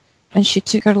longer, and she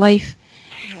took her life.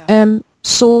 Yeah.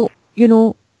 So, you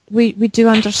know, we do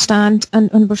understand,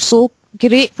 and we're so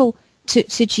grateful to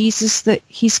Jesus that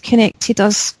he's connected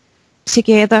us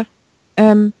together.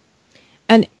 And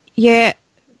yeah,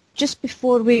 just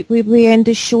before we end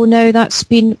the show now, that's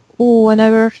been, an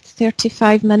hour,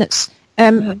 35 minutes.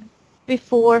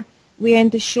 Before we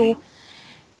end the show,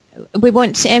 we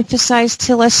want to emphasise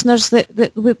to listeners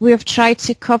that we have tried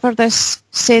to cover this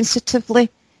sensitively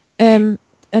and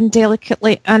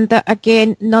delicately, and that,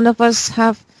 again, none of us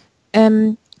have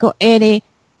got any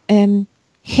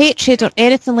hatred or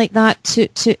anything like that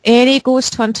to any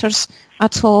ghost hunters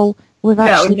at all. We've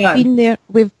actually been there.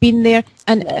 We've been there,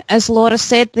 and as Laura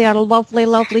said, they are lovely,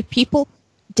 lovely people.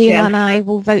 Dana and I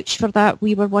will vouch for that.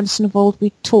 We were once involved.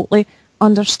 We totally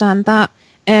understand that.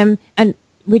 And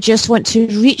we just want to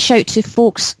reach out to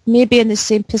folks maybe in the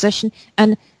same position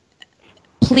and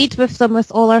plead with them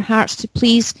with all our hearts to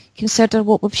please consider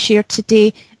what we've shared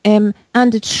today, and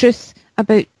the truth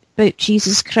about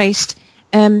Jesus Christ.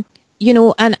 You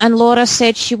know, and Laura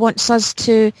said she wants us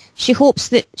to. She hopes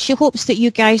that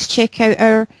you guys check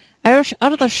out our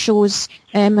other shows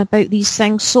about these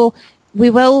things. So we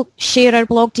will share our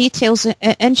blog details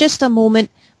in just a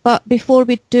moment. But before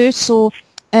we do so,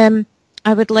 I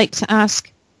would like to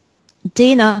ask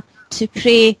Dana to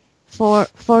pray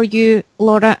for you,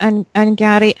 Laura and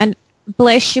Gary, and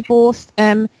bless you both.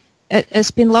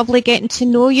 It's been lovely getting to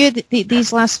know you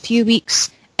these last few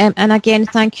weeks. And again,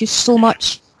 thank you so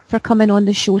much for coming on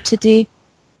the show today.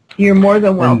 You're more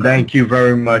than welcome. And thank you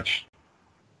very much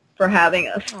for having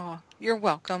us. Oh, you're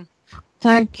welcome.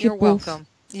 Thank you. You're welcome.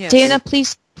 Yes. Dana,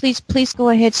 please go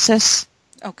ahead, sis.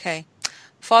 Okay.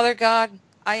 Father God,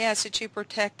 I ask that you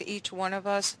protect each one of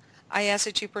us. I ask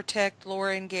that you protect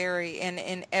Laura and Gary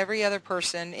and every other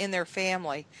person in their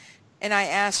family. And I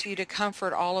ask you to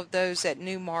comfort all of those that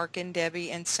knew Mark and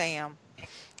Debbie and Sam.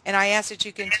 And I ask that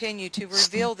you continue to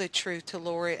reveal the truth to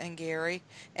Laura and Gary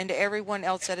and to everyone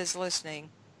else that is listening.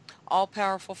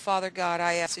 All-powerful Father God,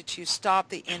 I ask that you stop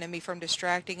the enemy from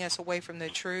distracting us away from the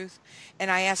truth. And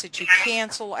I ask that you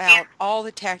cancel out all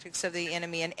the tactics of the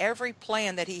enemy and every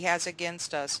plan that he has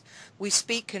against us. We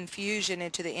speak confusion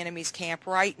into the enemy's camp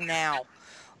right now.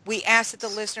 We ask that the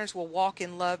listeners will walk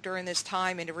in love during this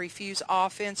time and to refuse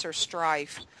offense or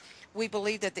strife. We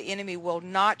believe that the enemy will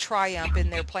not triumph in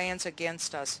their plans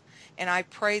against us. And I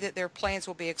pray that their plans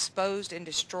will be exposed and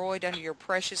destroyed under your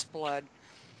precious blood.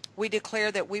 We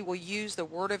declare that we will use the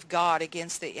word of God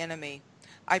against the enemy.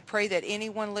 I pray that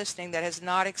anyone listening that has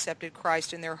not accepted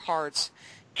Christ in their hearts,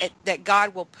 that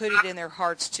God will put it in their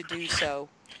hearts to do so.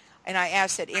 And I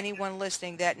ask that anyone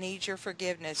listening that needs your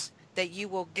forgiveness, that you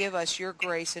will give us your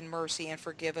grace and mercy and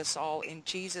forgive us all. In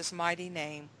Jesus' mighty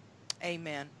name,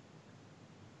 amen.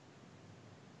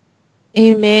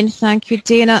 Amen. Thank you,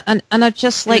 Dana. And I'd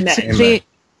just like to pray.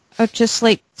 I'd just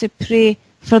like to pray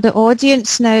for the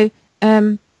audience now.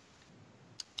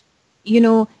 You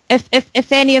know,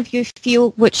 if any of you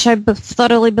feel, which I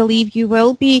thoroughly believe you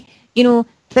will be, you know,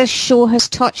 this show has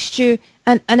touched you,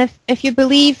 and if you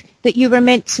believe that you were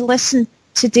meant to listen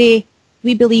today,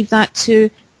 we believe that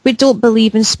too. We don't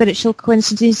believe in spiritual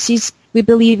coincidences. We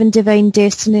believe in divine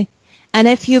destiny. And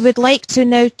if you would like to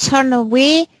now turn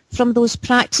away from those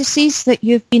practices that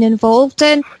you've been involved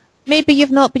in, maybe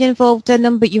you've not been involved in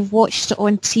them, but you've watched it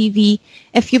on TV.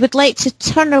 If you would like to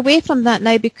turn away from that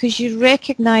now because you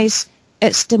recognise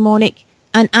it's demonic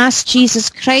and ask Jesus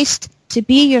Christ to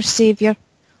be your Saviour,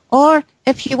 or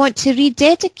if you want to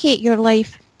rededicate your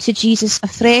life to Jesus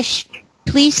afresh,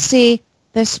 please say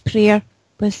this prayer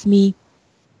with me.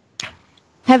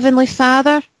 Heavenly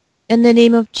Father, in the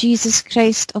name of Jesus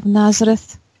Christ of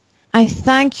Nazareth, I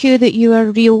thank you that you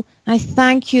are real. I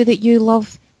thank you that you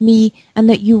love me and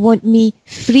that you want me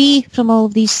free from all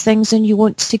of these things, and you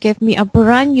want to give me a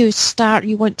brand new start.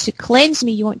 You want to cleanse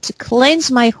me. You want to cleanse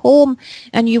my home,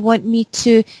 and you want me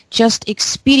to just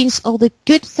experience all the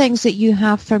good things that you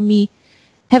have for me.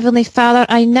 Heavenly Father,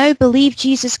 I now believe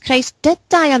Jesus Christ did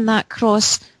die on that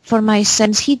cross for my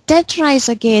sins. He did rise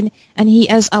again, and he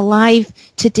is alive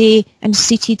today and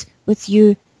seated with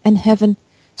you in heaven.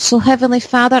 So Heavenly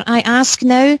Father, I ask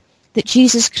now that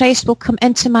Jesus Christ will come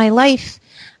into my life.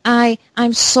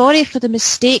 I'm sorry for the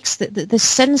mistakes, the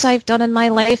sins I've done in my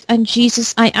life, and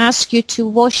Jesus, I ask you to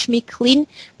wash me clean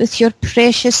with your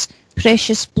precious,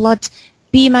 precious blood.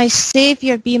 Be my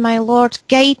Saviour, be my Lord,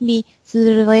 guide me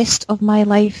through the rest of my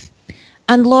life.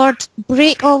 And Lord,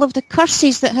 break all of the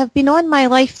curses that have been on my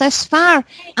life this far,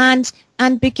 and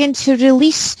begin to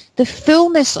release the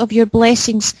fullness of your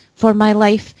blessings for my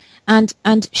life,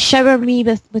 and shower me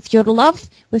with your love,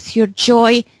 with your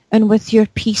joy, and with your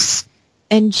peace.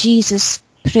 In Jesus'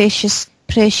 precious,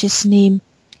 precious name,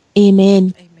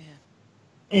 amen. Amen.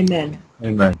 Amen.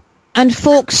 Amen. And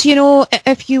folks, you know,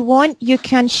 if you want, you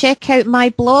can check out my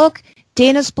blog,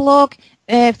 Dana's blog.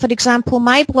 For example,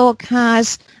 my blog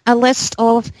has a list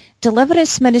of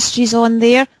deliverance ministries on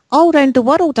there, all around the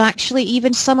world actually.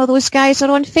 Even some of those guys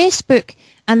are on Facebook,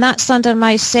 and that's under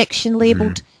my section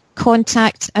labelled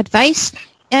Contact Advice.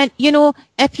 And, you know,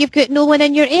 if you've got no one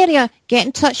in your area, get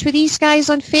in touch with these guys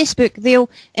on Facebook. They'll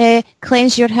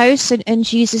cleanse your house in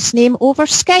Jesus' name over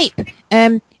Skype.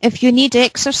 If you need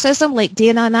exorcism, like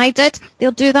Dana and I did,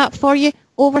 they'll do that for you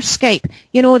over Skype.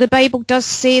 You know, the Bible does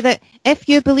say that if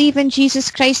you believe in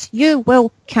Jesus Christ, you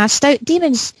will cast out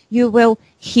demons. You will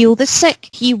heal the sick.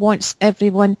 He wants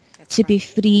everyone to be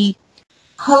free.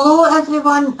 Hello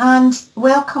everyone, and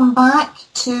welcome back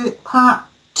to part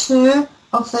 2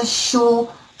 of this show.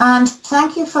 And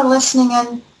thank you for listening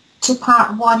in to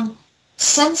part 1.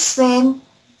 Since then,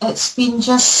 it's been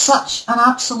just such an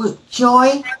absolute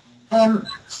joy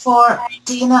for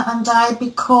Dana and I,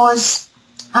 because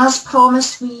as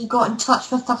promised, we got in touch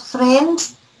with a friend,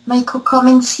 Michael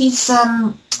Cummings. He's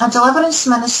a deliverance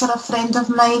minister, a friend of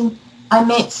mine I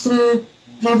met through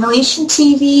Revelation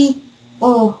TV,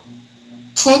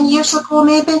 10 years ago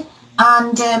maybe,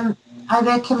 and I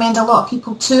recommend a lot of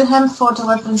people to him for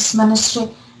deliverance ministry.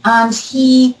 And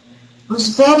he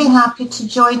was very happy to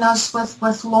join us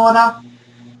with Laura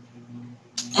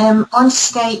on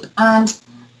Skype, and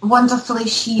wonderfully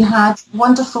she had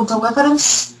wonderful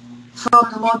deliverance from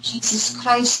the Lord Jesus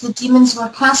Christ. The demons were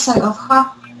cast out of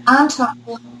her and her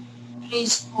home.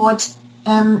 Praise God.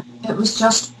 It was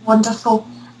just wonderful.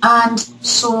 And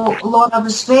so Laura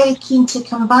was very keen to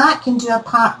come back and do a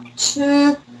part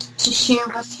 2 to share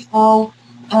with you all,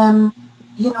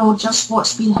 just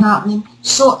what's been happening.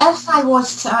 So if I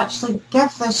was to actually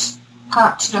give this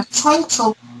part 2 a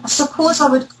title, I suppose I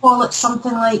would call it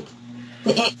something like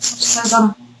The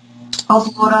Exorcism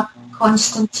of Laura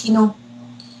Constantino.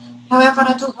 However,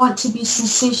 I don't want to be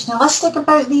sensationalistic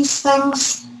about these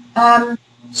things,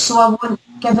 so I won't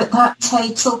give it that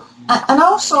title. And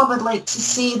also I would like to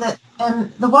say that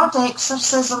the word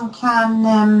exorcism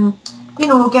can,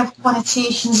 give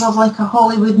connotations of like a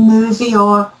Hollywood movie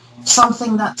or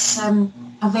something that's a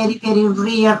very, very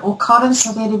rare occurrence,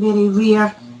 a very, very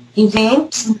rare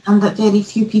event, and that very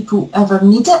few people ever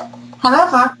need it.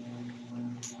 However,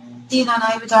 Dana and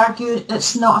I would argue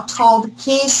it's not at all the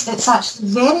case. It's actually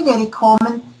very, very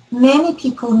common. Many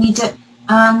people need it,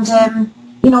 and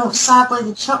sadly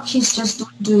the churches just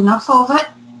don't do enough of it.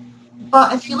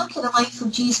 But if you look at the life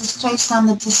of Jesus Christ and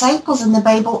the disciples in the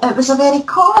Bible, it was a very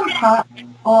common part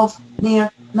of their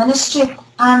ministry.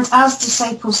 And as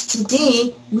disciples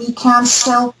today, we can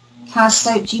still cast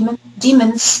out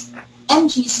demons in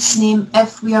Jesus' name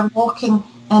if we are walking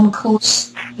in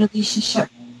close relationship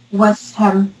with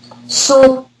him.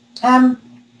 So I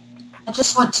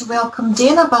just want to welcome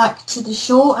Dana back to the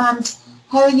show. And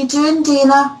how are you doing,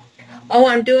 Dana? Oh,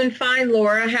 I'm doing fine,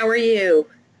 Laura. How are you?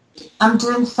 I'm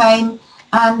doing fine.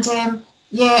 And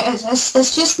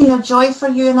it's just been a joy for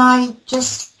you and I,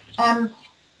 just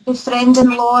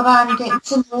befriending Laura and getting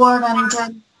to know her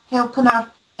and helping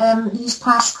her these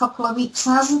past couple of weeks,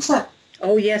 hasn't it?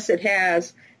 Oh, yes, it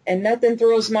has. And nothing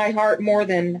thrills my heart more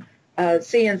than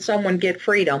seeing someone get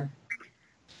freedom.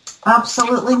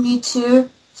 Absolutely, me too.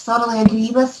 Thoroughly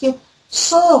agree with you.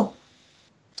 So,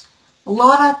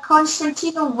 Laura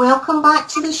Constantino, welcome back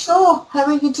to the show. How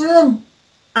are you doing?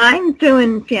 I'm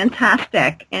doing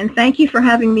fantastic, and thank you for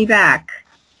having me back.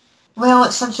 Well,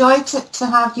 it's a joy to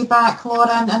have you back,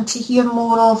 Laura, and to hear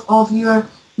more of your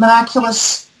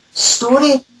miraculous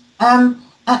story. And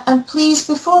please,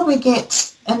 before we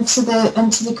get into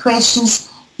the questions,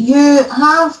 you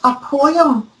have a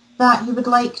poem that you would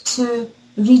like to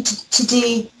read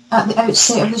today at the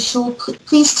outset of the show.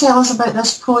 Please tell us about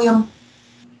this poem.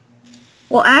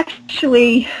 Well,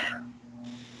 actually,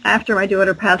 after my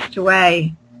daughter passed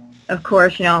away, of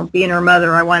course, being her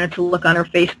mother, I wanted to look on her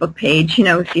Facebook page,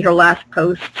 see her last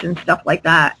posts and stuff like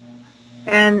that.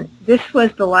 And this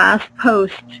was the last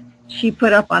post she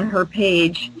put up on her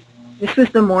page. This was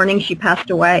the morning she passed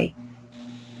away.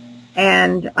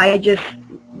 And I just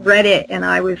read it and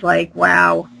I was like,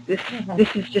 wow, this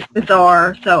is just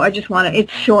bizarre. So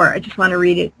it's short, I just want to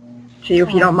read it to you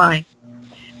if you don't mind.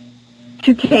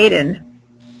 To Caden,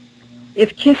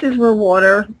 if kisses were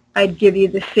water, I'd give you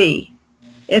the sea.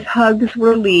 If hugs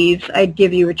were leaves, I'd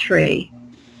give you a tree.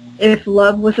 If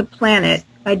love was a planet,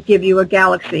 I'd give you a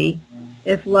galaxy.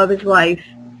 If love is life,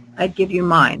 I'd give you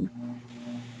mine.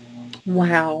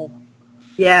 Wow.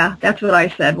 Yeah, that's what I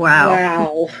said. Wow.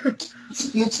 Wow. It's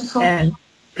beautiful. And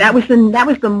that was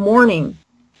the morning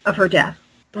of her death.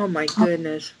 Oh my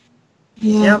goodness.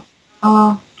 Yeah. Yep.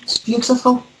 Oh, it's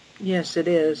beautiful. Yes, it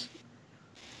is.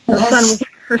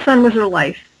 Her son was her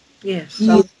life. Yes.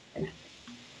 Yeah.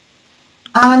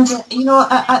 And,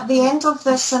 at the end of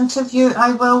this interview,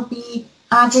 I will be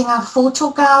adding a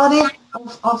photo gallery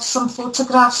of some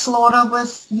photographs, Laura,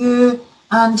 with you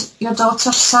and your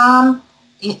daughter Sam,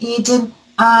 Aidan,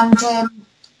 and,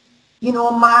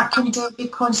 Mark and Debby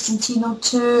Constantino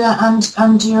too,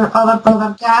 and your other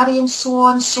brother Gary and so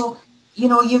on. So,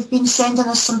 you've been sending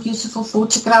us some beautiful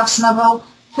photographs, and I will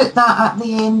put that at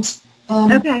the end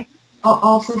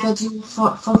of the video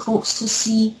for folks to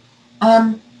see.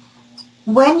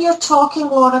 When you're talking,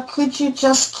 Laura, could you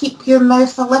just keep your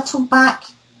mouth a little back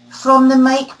from the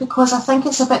mic, because I think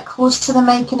it's a bit close to the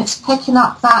mic and it's picking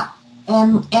up that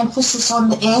emphasis on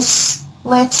the S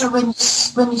letter when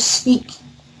you speak.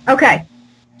 Okay.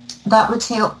 That would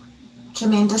help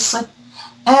tremendously.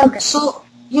 So,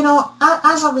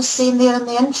 as I was saying there in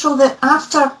the intro, that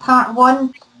after part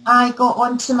 1, I got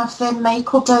on to my friend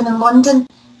Michael down in London,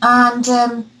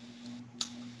 and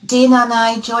Dana and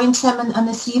I joined him, and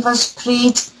the three of us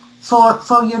prayed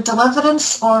for your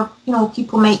deliverance, or,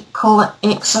 people might call it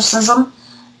exorcism.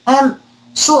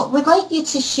 So we'd like you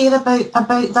to share about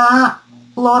that,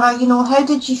 Laura. How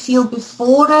did you feel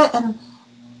before it, and,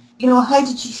 how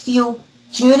did you feel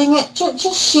during it.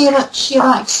 Just share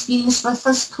that experience with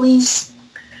us, please.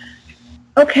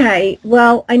 Okay,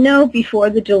 well, I know before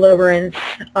the deliverance,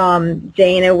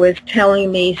 Dana was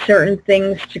telling me certain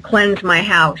things to cleanse my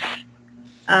house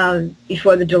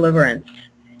before the deliverance.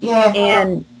 Yeah.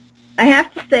 And I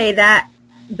have to say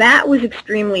that was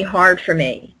extremely hard for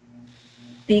me,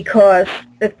 because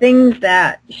the things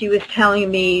that she was telling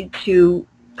me to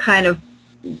kind of,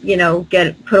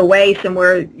 get put away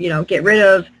somewhere, get rid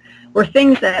of, were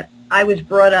things that I was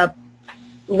brought up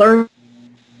learning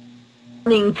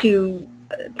to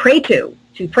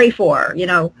pray for,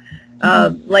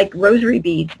 like rosary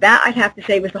beads. That, I'd have to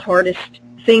say, was the hardest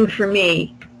thing for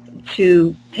me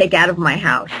to take out of my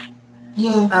house.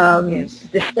 Yeah.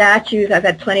 The statues, I've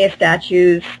had plenty of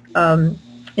statues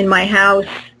in my house.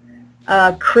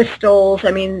 Crystals,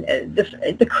 I mean,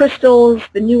 the crystals,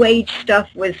 the New Age stuff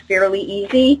was fairly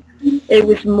easy. It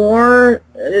was more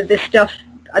the stuff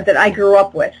that I grew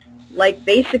up with. Like,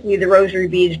 basically, the rosary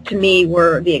beads, to me,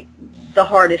 were the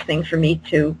hardest thing for me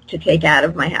to take out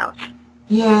of my house.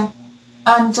 Yeah.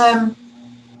 And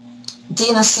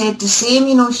Dana said the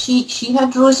same, she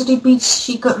had rosary beads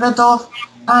she got rid of.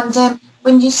 And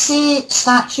when you say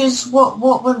statues,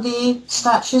 what were they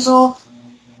statues of?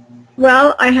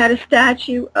 Well, I had a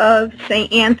statue of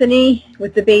St. Anthony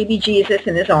with the baby Jesus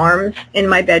in his arms in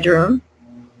my bedroom.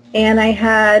 And I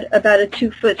had about a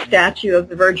 2-foot statue of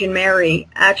the Virgin Mary,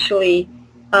 actually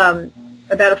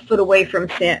about a foot away from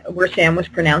where Sam was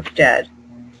pronounced dead.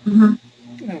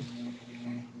 Mm-hmm.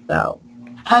 So.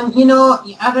 And,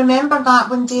 I remember that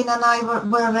when Dana and I were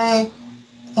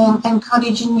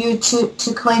encouraging you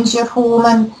to cleanse your home,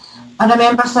 and I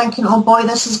remember thinking, oh boy,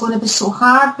 this is going to be so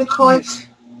hard, because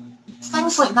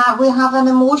things like that we have an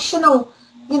emotional,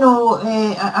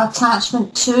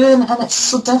 attachment to, and it's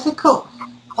so difficult.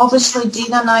 Obviously,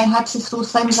 Dana and I had to throw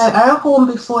things out our home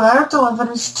before our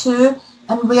deliverance too,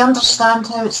 and we understand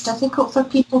how it's difficult for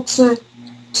people to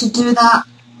do that.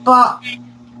 But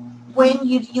when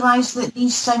you realise that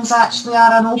these things actually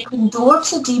are an open door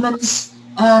to demons,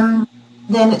 then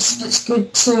it's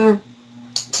good to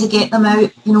get them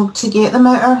out, to get them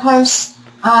out our house.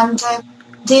 And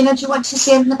Dana, do you want to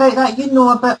say anything about that? You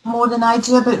know a bit more than I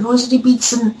do about rosary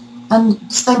beads and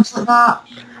things like that.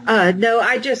 No,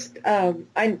 I just, during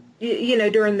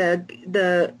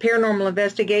the paranormal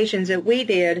investigations that we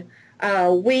did,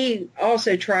 we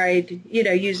also tried,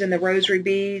 using the rosary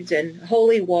beads and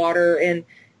holy water and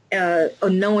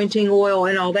anointing oil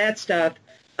and all that stuff.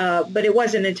 But it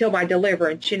wasn't until my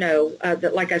deliverance,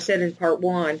 that, like I said in part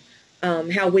 1,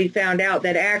 how we found out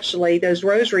that actually those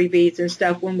rosary beads and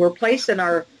stuff, when we're placing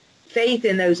our faith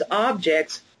in those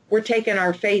objects, we're taking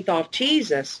our faith off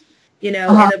Jesus.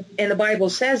 And the Bible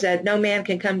says that no man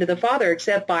can come to the Father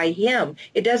except by him.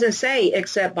 It doesn't say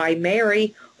except by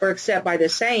Mary or except by the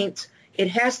saints. It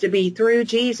has to be through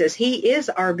Jesus. He is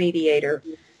our mediator,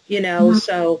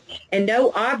 so, and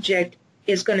no object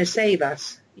is going to save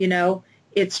us,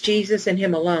 It's Jesus and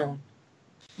him alone.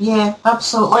 Yeah,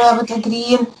 absolutely, I would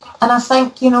agree. And I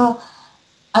think,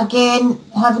 again,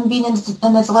 having been in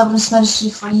the deliverance ministry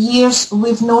for years,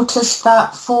 we've noticed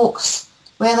that folks,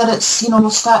 whether it's,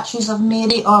 statues of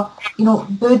Mary or,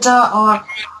 Buddha or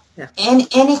any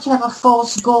kind of a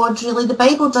false god, really, the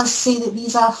Bible does say that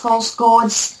these are false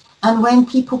gods, and when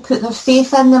people put their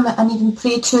faith in them and even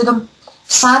pray to them,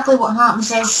 sadly what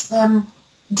happens is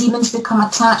demons become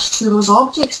attached to those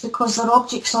objects because they're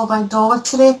objects of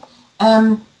idolatry,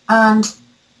 and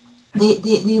they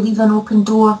leave an open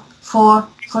door for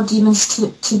demons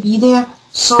to be there.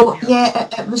 So, yeah,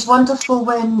 it was wonderful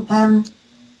when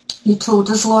you told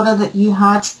us, Laura, that you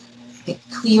had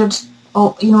cleared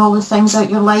all the things out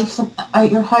your life and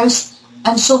out your house.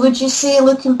 And so would you say,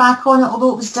 looking back on it,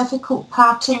 although it was difficult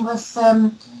parting with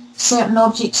certain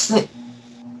objects, that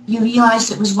you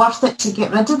realised it was worth it to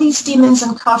get rid of these demons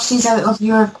and curses out of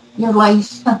your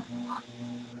life?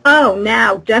 Oh,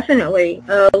 now, definitely.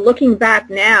 Looking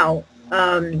back now,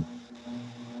 I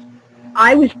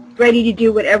was ready to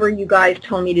do whatever you guys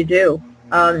told me to do.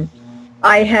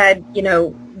 I had,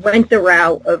 went the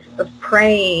route of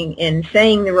praying and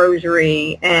saying the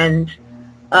rosary and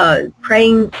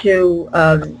praying to,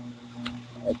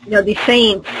 the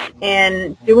saints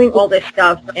and doing all this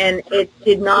stuff, and it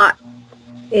did not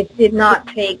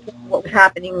take what was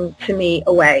happening to me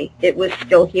away. It was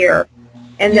still here.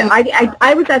 And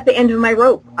I was at the end of my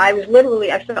rope. I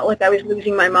felt like I was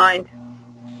losing my mind.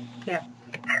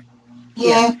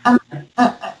 Yeah.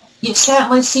 It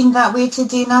certainly seemed that way to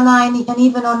Dana and I, and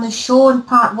even on the show in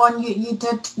part 1, you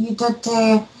did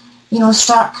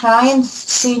start crying,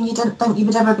 saying you didn't think you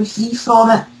would ever be free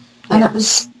from it, and it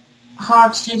was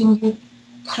hard hearing you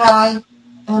cry.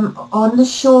 on the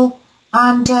show,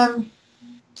 and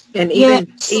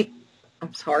even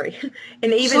I'm sorry,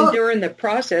 and even during the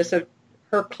process of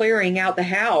her clearing out the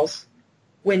house,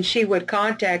 when she would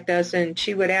contact us and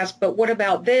she would ask, but what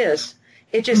about this?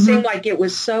 It just seemed like it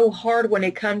was so hard when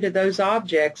it come to those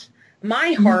objects.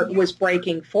 My heart was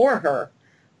breaking for her.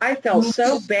 I felt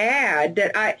so bad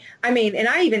that I mean, and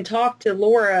I even talked to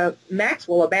Laura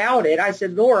Maxwell about it. I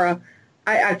said, Laura,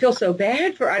 I feel so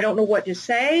bad for her. I don't know what to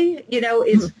say. You know,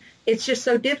 it's just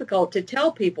so difficult to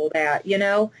tell people that, you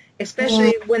know,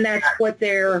 especially when that's what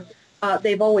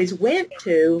they've always went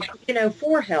to, you know,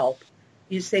 for help.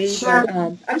 You see, sure.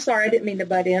 But, I'm sorry, I didn't mean to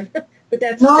butt in, but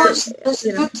that's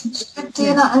it's good,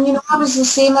 Dana. And you know, I was the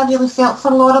same. I really felt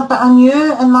for Laura, but I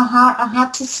knew in my heart I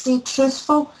had to stay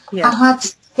truthful. Yeah. I had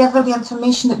to give her the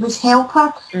information that would help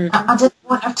her. I didn't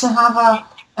want her to have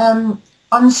a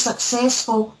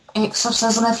unsuccessful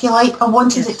exorcism, if you like. I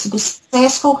wanted it to be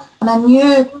successful, and I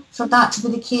knew for that to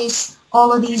be the case,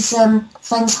 all of these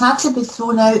things had to be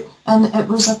thrown out, and it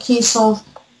was a case of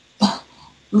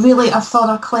really a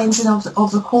thorough cleansing of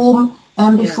the home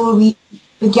before we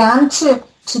began to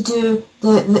do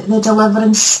the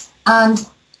deliverance. And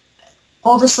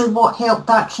obviously what helped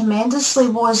that tremendously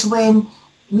was when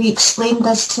we explained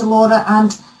this to Laura,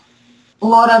 and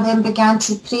Laura then began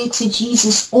to pray to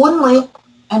Jesus only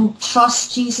and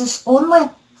trust Jesus only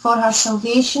for her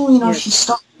salvation. You know, she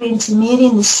stopped praying to Mary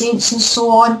and the saints and so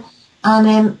on,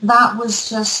 and that was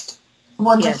just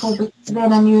wonderful, because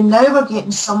then I knew now we're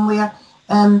getting somewhere.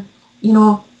 You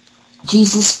know,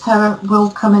 Jesus' power will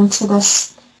come into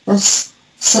this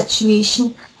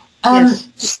situation.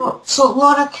 So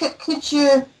Laura, could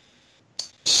you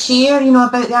share, you know,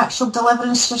 about the actual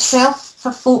deliverance yourself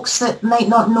for folks that might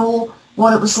not know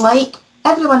what it was like?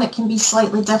 Everyone, it can be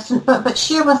slightly different, but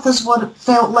share with us what it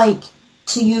felt like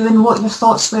to you and what your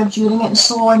thoughts were during it and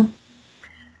so on.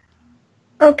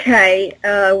 Okay,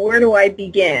 where do I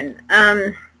begin?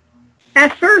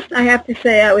 At first, I have to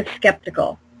say I was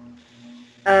skeptical.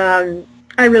 I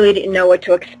really didn't know what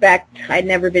to expect. I'd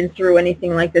never been through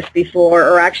anything like this before,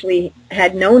 or actually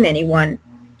had known anyone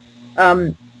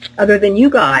other than you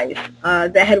guys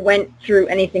that had went through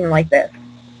anything like this.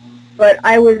 But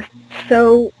I was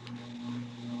so,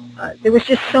 there was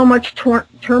just so much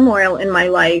turmoil in my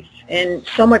life, and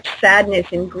so much sadness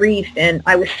and grief, and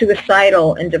I was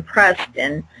suicidal and depressed,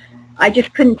 and I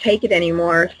just couldn't take it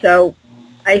anymore. So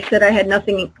I said I had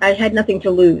nothing to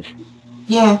lose.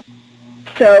 Yeah.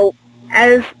 So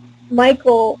as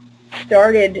Michael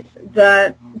started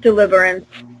the deliverance,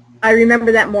 I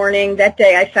remember that morning, that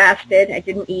day I fasted, I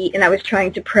didn't eat, and I was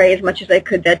trying to pray as much as I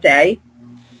could that day.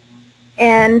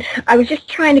 And I was just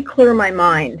trying to clear my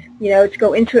mind, you know, to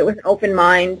go into it with an open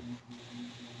mind.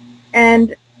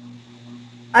 And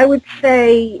I would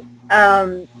say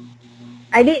I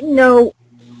didn't know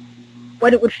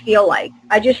what it would feel like.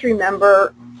 I just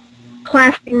remember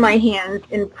clasping my hands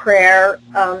in prayer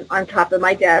on top of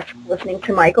my desk, listening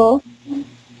to Michael.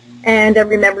 And I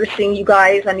remember seeing you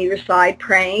guys on either side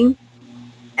praying.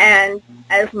 And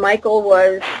as Michael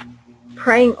was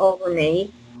praying over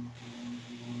me,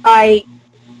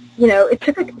 it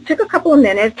took a couple of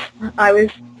minutes. I was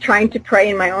trying to pray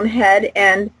in my own head,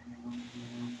 and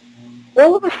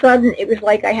all of a sudden it was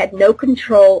like I had no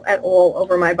control at all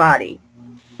over my body.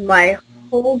 My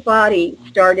whole body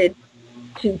started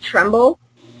to tremble.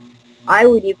 I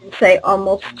would even say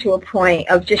almost to a point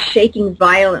of just shaking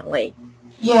violently.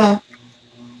 Yeah.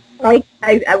 Like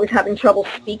I was having trouble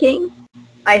speaking.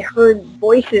 I heard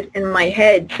voices in my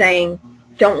head saying,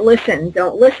 don't listen,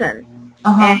 don't listen.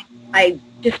 And I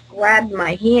just grabbed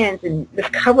my hands and was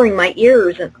covering my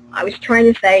ears, and I was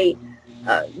trying to say,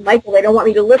 Michael, they don't want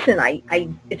me to listen.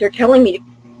 They're telling me to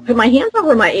put my hands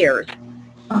over my ears.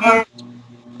 And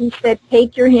he said,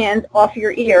 take your hands off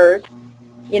your ears,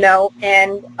 you know,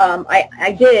 and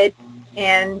I did,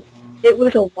 and it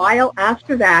was a while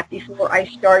after that before I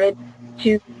started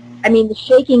to, the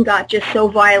shaking got just so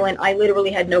violent, I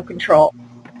literally had no control.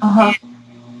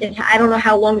 And I don't know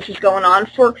how long this was going on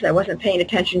for, because I wasn't paying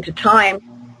attention to time,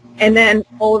 and then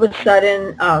all of a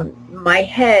sudden, my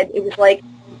head, it was like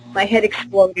my head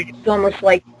exploded. It was almost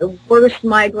like the worst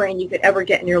migraine you could ever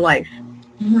get in your life.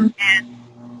 And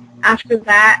after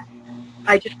that,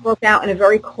 I just broke out in a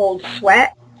very cold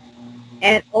sweat,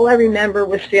 and all I remember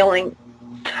was feeling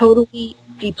totally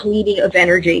depleted of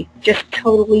energy, just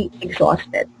totally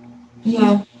exhausted.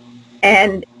 Yeah.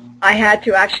 And I had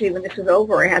to actually, when this was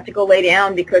over, I had to go lay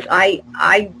down, because I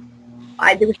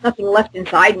there was nothing left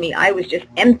inside me. I was just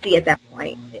empty at that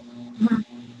point.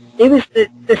 It was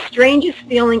the strangest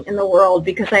feeling in the world,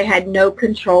 because I had no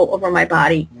control over my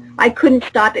body. I couldn't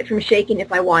stop it from shaking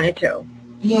if I wanted to.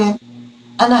 Yeah.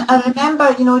 And I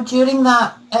remember, you know, during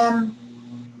that, Dana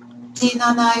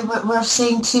and I were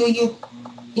saying to you,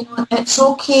 you know, it's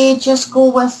okay, just go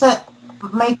with it.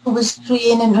 Michael was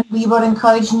praying and we were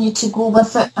encouraging you to go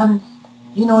with it and,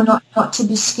 you know, not to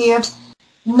be scared.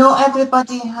 Not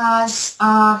everybody has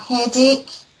a headache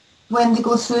when they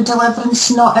go through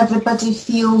deliverance. Not everybody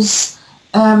feels,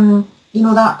 you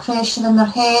know, that pressure in their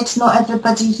head. Not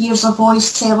everybody hears a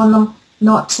voice telling them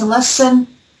not to listen.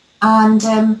 And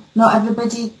not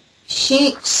everybody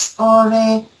shakes or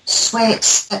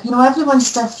sweats. You know,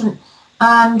 everyone's different.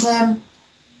 And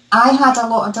I had a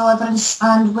lot of deliverance,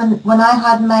 and when I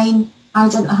had mine, I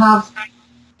didn't have,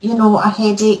 you know, a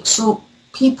headache. So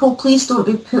people, please don't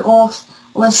be put off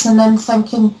listening,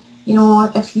 thinking, you know,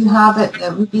 if you have it,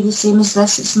 it would be the same as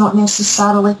this. It's not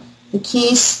necessarily the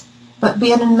case. But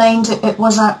bear in mind, it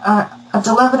was a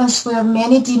deliverance where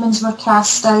many demons were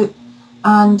cast out,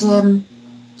 and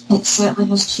it certainly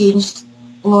has changed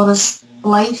Laura's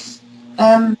life.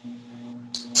 And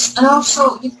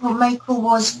also, you know, Michael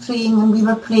was praying and we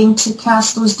were praying to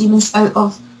cast those demons out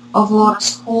of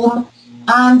Laura's home.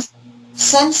 And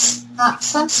since that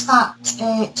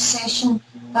session,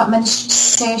 that ministry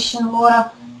session,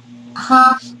 Laura,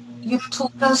 you've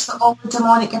told us that all the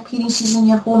demonic appearances in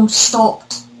your home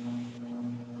stopped?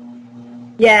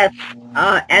 Yes.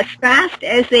 As fast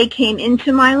as they came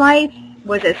into my life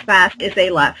was as fast as they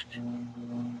left.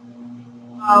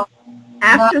 Wow.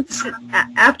 After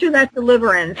that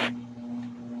deliverance,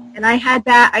 and I had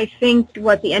that, I think,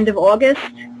 the end of August?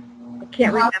 I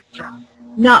can't remember.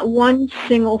 Not one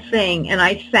single thing, and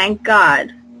I thank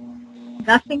God.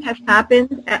 Nothing has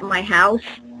happened at my house.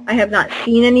 I have not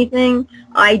seen anything.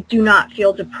 I do not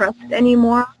feel depressed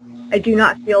anymore. I do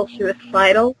not feel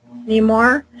suicidal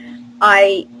anymore.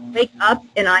 I wake up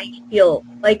and I feel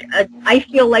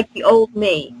like the old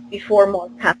me before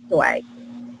Mark passed away.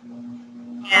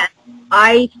 And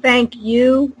I thank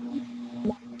you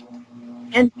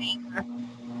and Dana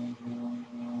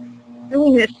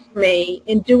doing this for me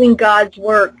and doing God's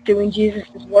work, doing Jesus'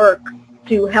 work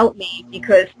to help me,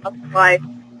 because otherwise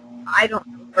I don't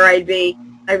know where I'd be.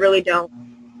 I really don't.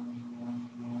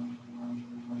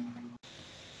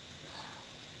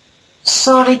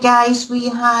 Sorry guys, we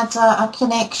had a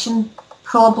connection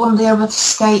problem there with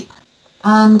Skype,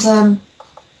 and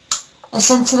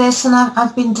it's interesting.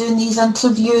 I've been doing these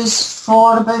interviews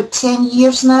for about 10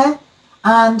 years now,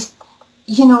 and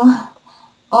you know,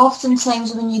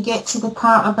 oftentimes when you get to the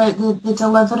part about the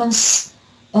deliverance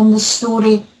in the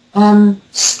story,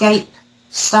 Skype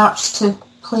starts to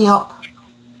play up.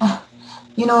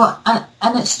 You know,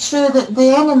 and it's true that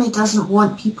the enemy doesn't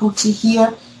want people to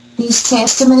hear these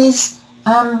testimonies.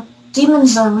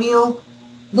 Demons are real.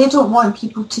 They don't want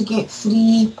people to get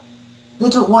free. They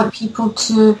don't want people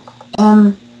to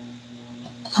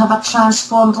have a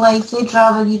transformed life. They'd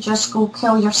rather you just go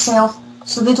kill yourself.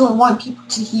 So they don't want people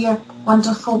to hear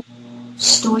wonderful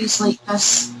stories like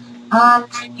this. And,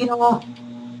 you know,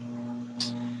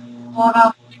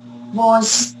 Laura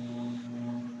was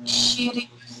sharing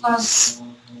with us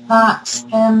that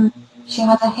she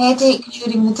had a headache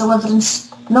during the deliverance.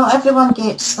 Not everyone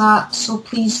gets that, so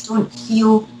please don't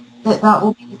feel that that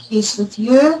will be the case with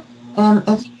you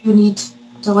if you need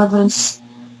deliverance.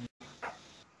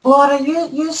 Laura,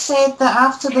 you said that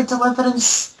after the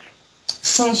deliverance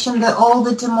session that all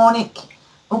the demonic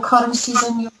occurrences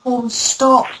in your home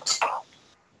stopped.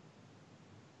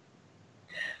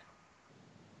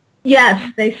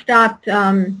 Yes, they stopped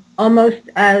almost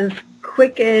as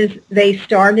quick as they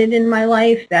started in my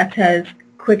life. That's as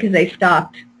quick as they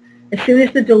stopped. As soon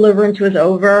as the deliverance was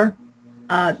over,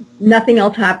 nothing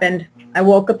else happened. I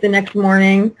woke up the next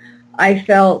morning. I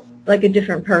felt like a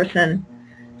different person.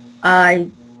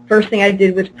 First thing I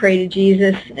did was pray to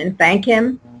Jesus and thank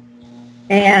him.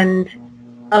 And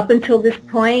up until this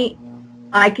point,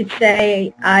 I could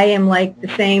say I am like the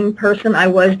same person I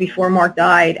was before Mark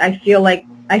died. I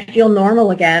feel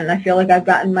normal again. I feel like I've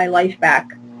gotten my life back.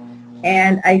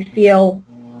 And I feel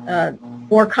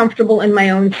more comfortable in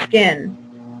my own skin.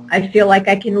 I feel like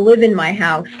I can live in my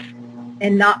house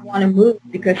and not want to move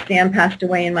because Sam passed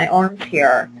away in my arms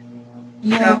here.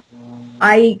 Yeah. So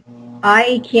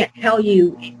I can't tell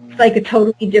you. It's like a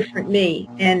totally different me.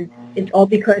 And it's all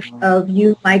because of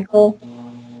you, Michael,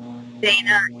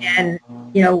 Dana, and,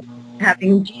 you know,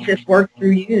 having Jesus work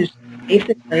through you,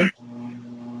 basically.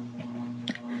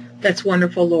 That's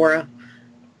wonderful, Laura.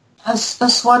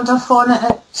 It's wonderful,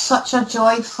 and it's such a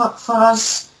joy for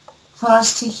us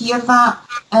to hear that.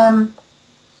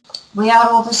 We are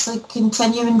obviously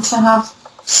continuing to have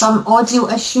some audio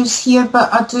issues here,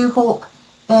 but I do hope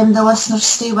the listeners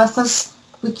stay with us.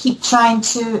 we keep trying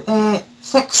to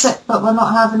fix it, but we're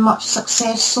not having much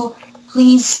success. So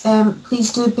please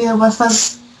do bear with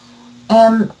us.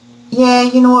 Yeah,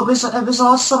 you know, it was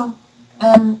awesome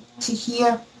to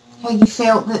hear how you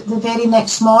felt the very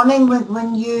next morning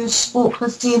when you spoke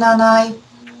with Dana and I.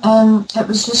 It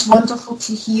was just wonderful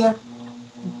to hear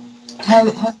how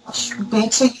much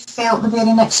better you felt the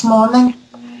very next morning.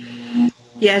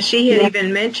 Yeah, she had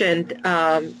even mentioned,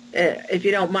 if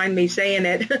you don't mind me saying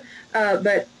it,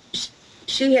 but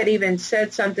she had even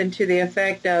said something to the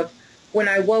effect of, when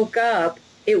I woke up,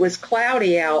 it was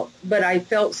cloudy out, but I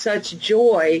felt such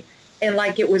joy and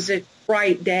like it was a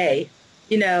bright day.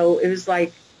 You know, it was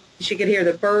like she could hear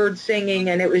the birds singing,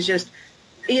 and it was just,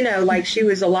 you know, like she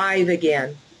was alive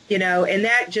again, you know, and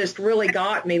that just really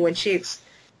got me when she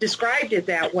described it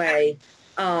that way.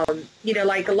 You know,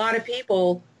 like a lot of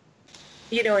people,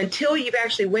 you know, until you've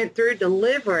actually went through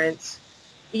deliverance,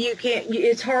 you can't,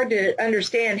 it's hard to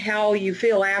understand how you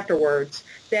feel afterwards,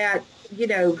 that, you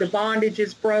know, the bondage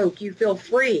is broke, you feel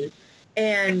free.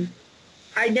 And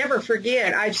I never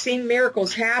forget, I've seen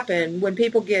miracles happen when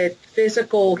people get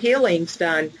physical healings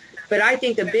done, but I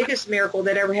think the biggest miracle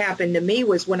that ever happened to me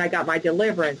was when I got my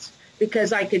deliverance,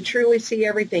 because I could truly see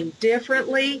everything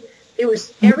differently. It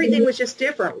was, everything was just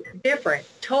different,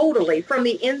 totally, from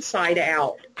the inside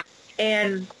out.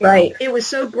 And right. It was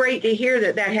so great to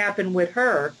hear that happened with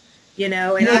her, you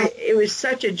know, and it was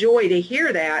such a joy to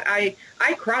hear that. I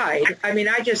cried. I mean,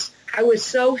 I was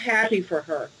so happy for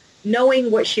her, knowing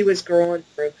what she was going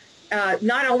through.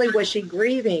 Not only was she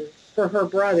grieving for her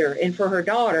brother and for her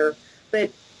daughter,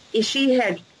 but she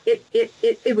had,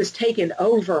 it was taken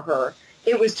over her.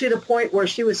 It was to the point where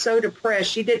she was so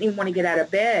depressed, she didn't even want to get out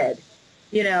of bed,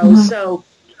 you know. So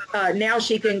now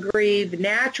she can grieve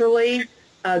naturally,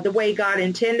 the way God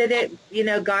intended it. You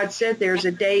know, God said there's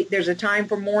a date, there's a time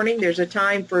for mourning, there's a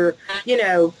time for, you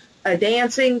know,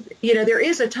 dancing. You know, there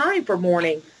is a time for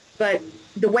mourning, but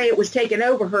the way it was taken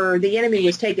over her, the enemy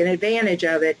was taking advantage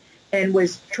of it and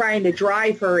was trying to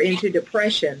drive her into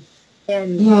depression.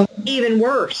 And even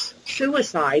worse,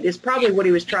 suicide is probably what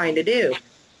he was trying to do.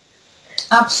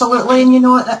 Absolutely, and you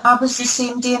know, I was the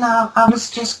same day, and I was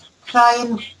just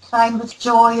crying with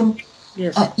joy, and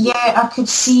I could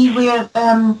see where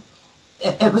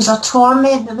it was a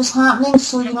torment that was happening.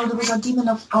 So, you know, there was a demon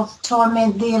of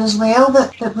torment there as well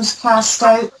that was cast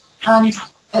out, and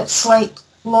it's like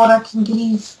Laura can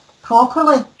grieve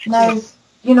properly now.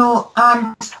 You know,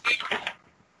 and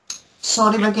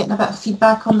sorry, we're getting a bit of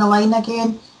feedback on the line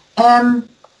again.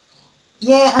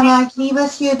 Yeah, and I agree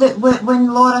with you that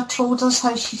when Laura told us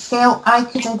how she felt, I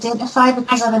could identify,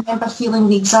 because I remember feeling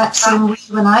the exact same way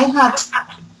when I had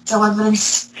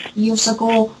deliverance years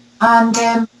ago.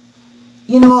 And,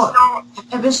 you know,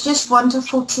 it was just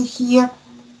wonderful to hear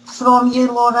from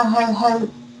you, Laura, how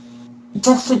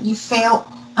different you felt.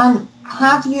 And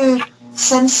have you,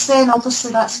 since then,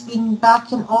 obviously that's been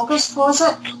back in August, was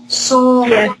it? So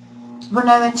we're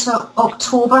now into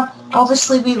October.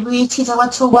 Obviously, we waited a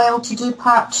little while to do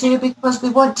part 2 because we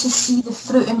want to see the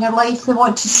fruit in your life. We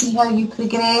want to see how you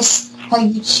progress, how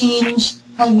you change,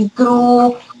 how you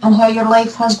grow, and how your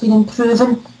life has been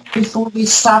improving before we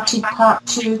started part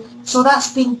 2. So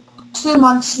that's been 2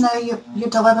 months now. Your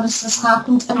deliverance has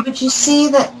happened, and would you say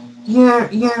that your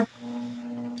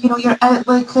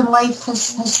outlook in life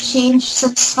has changed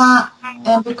since that?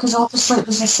 Because obviously it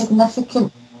was a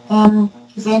significant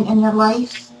event in your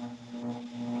life.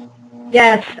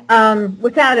 Yes,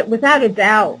 without a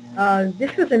doubt.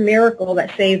 This was a miracle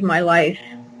that saved my life,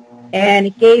 and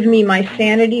it gave me my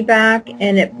sanity back,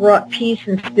 and it brought peace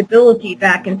and stability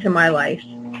back into my life.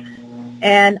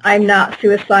 And I'm not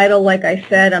suicidal, like I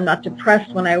said. I'm not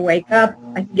depressed when I wake up.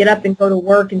 I can get up and go to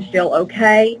work and feel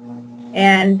okay.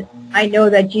 And I know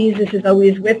that Jesus is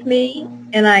always with me,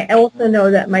 and I also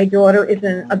know that my daughter is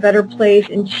in a better place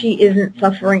and she isn't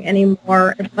suffering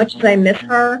anymore. As much as I miss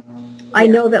her, I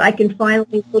know that I can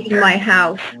finally live in my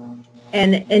house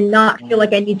and not feel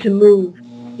like I need to move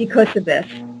because of this.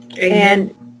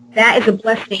 And that is a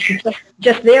blessing.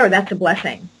 Just there, that's a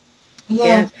blessing.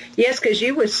 Yes, because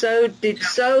you were so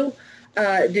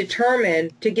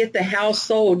determined to get the house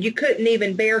sold. You couldn't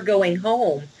even bear going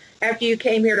home. After you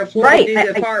came here to Florida to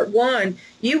do the part 1,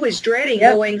 you was dreading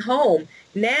going home.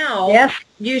 Now,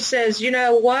 you says, you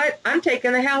know what? I'm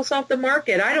taking the house off the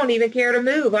market. I don't even care to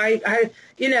move. I'm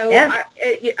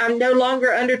no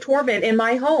longer under torment in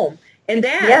my home. And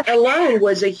that alone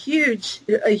was a huge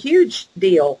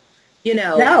deal, you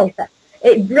know. No,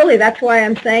 it really, that's why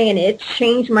I'm saying it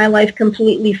changed my life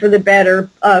completely for the better,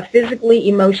 physically,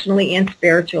 emotionally, and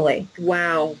spiritually.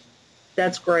 Wow.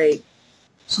 That's great.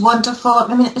 It's wonderful.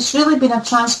 I mean, it's really been a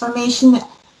transformation.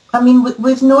 I mean,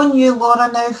 we've known you,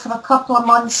 Laura, now for a couple of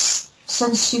months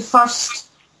since you first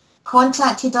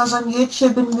contacted us on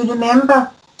YouTube, and we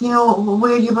remember, you know,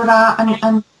 where you were at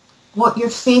and what your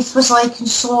faith was like and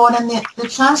so on, and the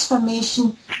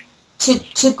transformation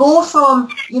to go from,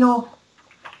 you know,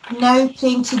 now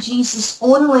praying to Jesus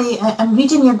only and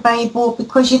reading your Bible,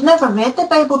 because you'd never read the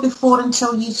Bible before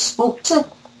until you spoke to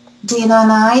Dana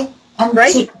and I, and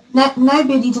right. to now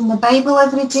be reading the Bible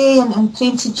every day and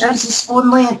praying to Jesus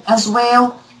only as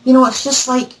well. You know, it's just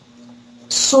like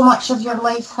so much of your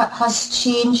life has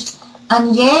changed.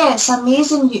 And yeah, it's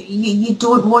amazing you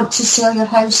don't want to sell your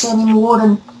house anymore,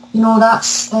 and you know,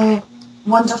 that's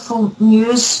wonderful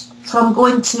news. From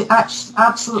going to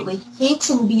absolutely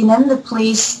hating being in the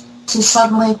place to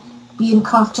suddenly being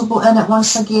comfortable in it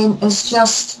once again is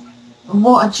just,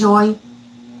 what a joy.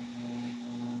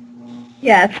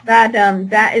 Yes,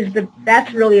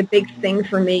 that's really a big thing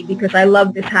for me, because I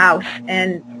love this house,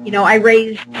 and you know, I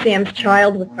raised Sam's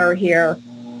child with her here,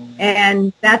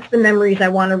 and that's the memories I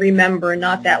want to remember,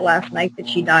 not that last night that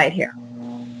she died here.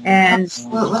 And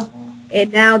absolutely.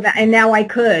 And now I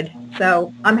could,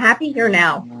 so I'm happy here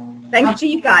now. Thanks to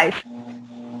you guys.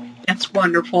 That's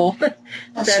wonderful.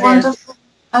 That's wonderful.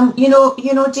 And you know,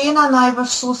 Dana and I were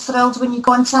so thrilled when you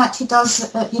contacted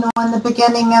us, you know, in the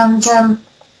beginning, and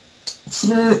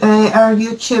through our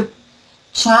YouTube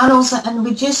channels, and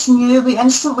we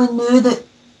instantly knew that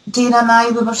Dana and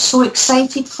I, we were so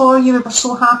excited for you, we were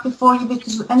so happy for you,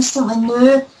 because we instantly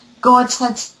knew God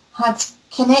had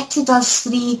connected us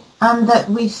three, and that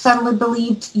we firmly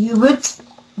believed you would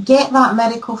get that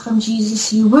miracle from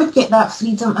Jesus, you would get that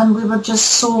freedom, and we were just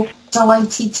so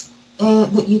delighted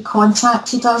that you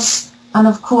contacted us. And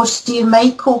of course, dear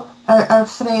Michael, our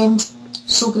friend,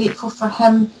 so grateful for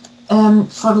him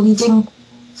for leading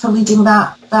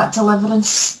that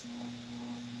deliverance.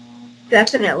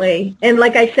 Definitely. And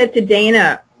like I said to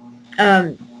Dana,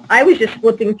 I was just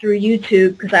flipping through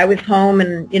YouTube because I was home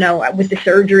and, you know, with the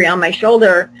surgery on my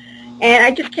shoulder, and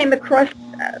I just came across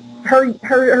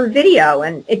her video,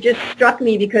 and it just struck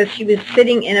me because she was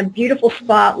sitting in a beautiful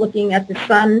spot looking at the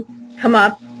sun come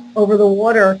up over the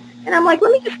water, and I'm like,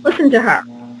 let me just listen to her.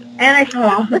 And I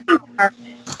saw listen to her.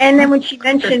 And then when she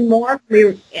mentioned Mark,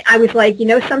 I was like, you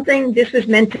know something, this was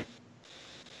meant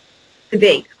to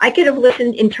be. I could have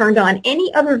listened and turned on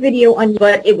any other video on,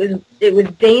 but it was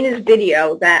Dana's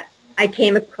video that I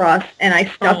came across and I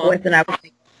stuck with, and I was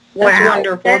like, wow. That's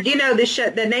wonderful. Do you know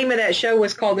the name of that show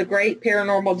was called The Great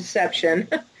Paranormal Deception?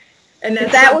 And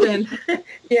that's something.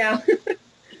 Yeah.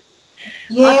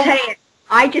 Yeah. I'll tell you,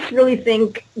 I just really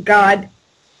think God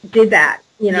did that.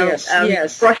 You know,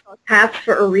 yes. brushed our paths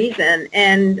for a reason,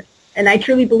 and I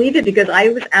truly believe it, because I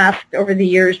was asked over the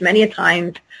years many a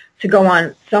times to go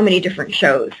on so many different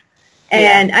shows,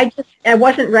 and I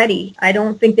wasn't ready. I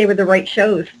don't think they were the right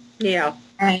shows. Yeah.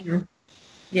 And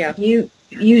you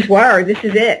were. This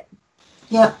is it.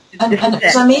 Yeah, and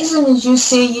it's amazing, as you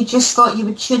say, you just thought you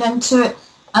would tune into it,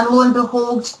 and lo and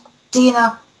behold,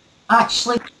 Dana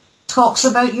actually talks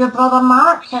about your brother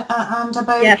Mark and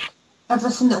about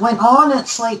everything that went on.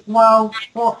 It's like, wow,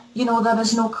 there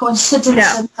is no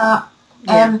coincidence in that.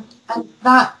 And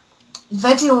that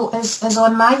video is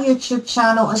on my YouTube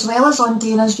channel as well as on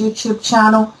Dana's YouTube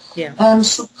channel. Yeah.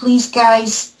 So please,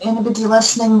 guys, anybody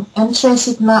listening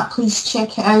interested in that, please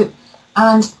check it out.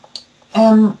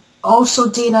 And also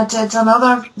Dana did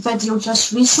another video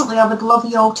just recently I would love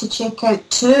you all to check out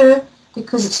too,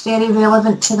 because it's very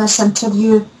relevant to this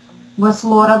interview with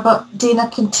Laura, but Dana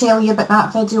can tell you about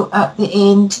that video at the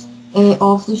end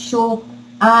of the show.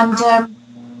 And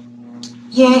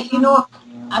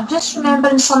I'm just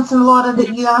remembering something, Laura, that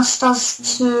you asked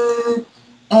us to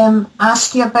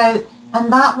ask you about,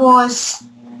 and that was,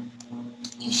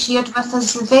 you shared with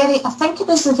us I think it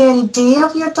was the very day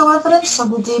of your deliverance, or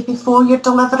the day before your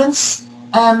deliverance.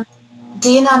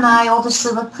 Dana and I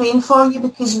obviously were praying for you,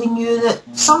 because we knew that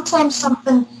sometimes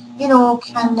something,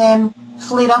 can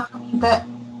flare up a wee bit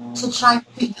to try and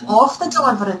put you off the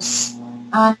deliverance.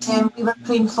 And we were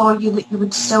praying for you that you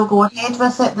would still go ahead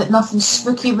with it, that nothing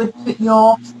spooky would put you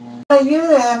off.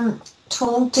 You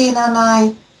told Dana and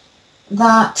I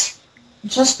that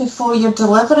just before your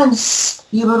deliverance,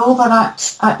 you were over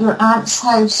at your aunt's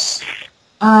house,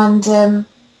 and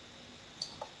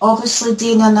obviously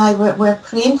Dana and I were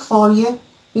praying for you,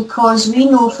 because we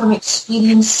know from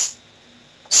experience,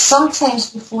 sometimes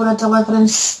before a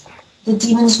deliverance, the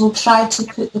demons will try to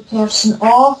put the person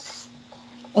off,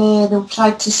 they'll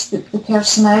try to spook the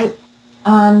person out,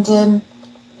 and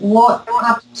what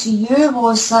happened to you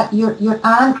was that your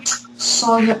aunt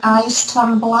saw your eyes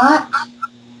turn black,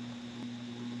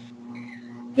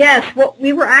 Yes, well,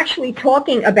 we were actually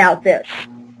talking about this,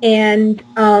 and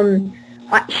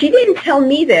she didn't tell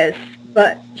me this,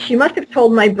 but she must have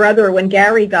told my brother when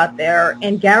Gary got there,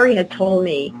 and Gary had told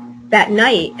me that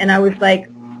night, and I was like,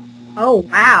 oh,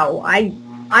 wow.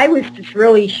 I was just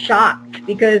really shocked,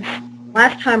 because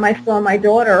last time I saw my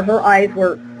daughter, her eyes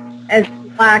were as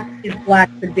black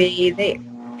could be.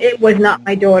 It was not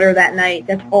my daughter that night.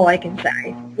 That's all I can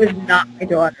say. It was not my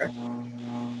daughter.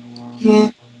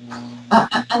 Yeah.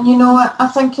 And you know, I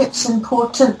think it's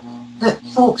important that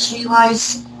folks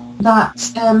realise that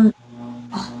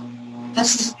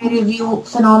this is a very real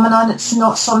phenomenon. It's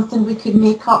not something we could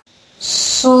make up.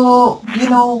 So, you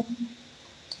know,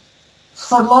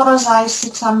 for Laura's eyes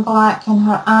to turn black and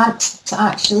her aunt to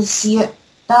actually see it,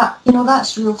 that, you know,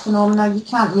 that's real phenomena. You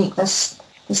can't make this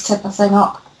type of thing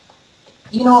up.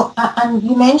 You know, and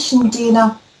you mentioned,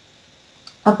 Dana,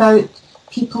 about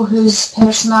people whose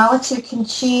personality can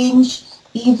change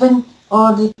even,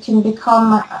 or they can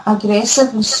become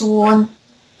aggressive and so on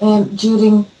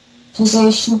during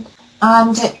possession.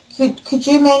 And could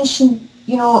you mention,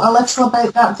 you know, a little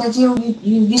about that video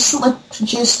you recently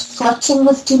produced, Flirting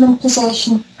with Demon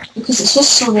Possession, because it's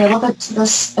just so relevant to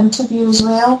this interview as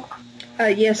well?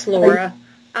 Yes, Laura.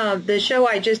 The show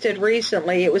I just did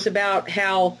recently, it was about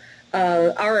how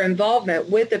our involvement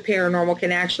with the paranormal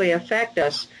can actually affect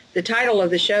us. The title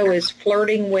of the show is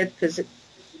Flirting with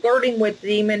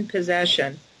Demon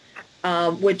Possession,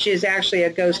 which is actually a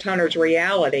ghost hunter's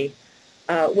reality.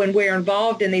 When we're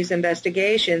involved in these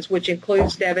investigations, which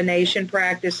includes divination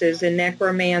practices and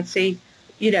necromancy,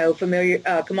 you know,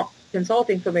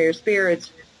 consulting familiar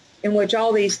spirits, in which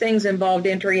all these things involved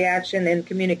interaction and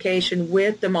communication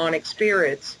with demonic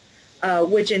spirits,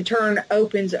 which in turn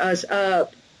opens us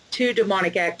up to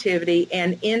demonic activity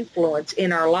and influence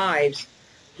in our lives.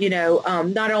 You know,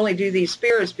 not only do these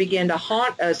spirits begin to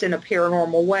haunt us in a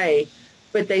paranormal way,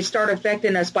 but they start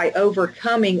affecting us by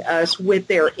overcoming us with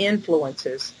their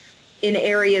influences in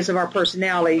areas of our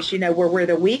personalities, you know, where we're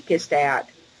the weakest at.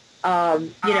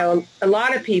 You know, a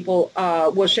lot of people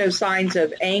will show signs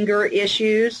of anger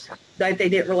issues that they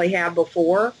didn't really have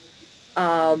before.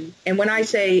 And when I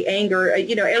say anger,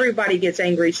 you know, everybody gets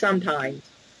angry sometimes,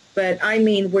 but I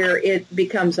mean where it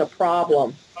becomes a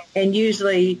problem, and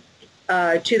usually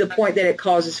to the point that it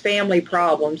causes family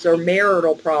problems or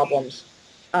marital problems.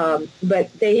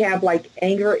 But they have like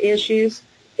anger issues.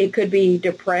 It could be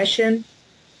depression,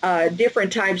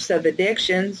 different types of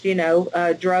addictions, you know,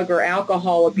 drug or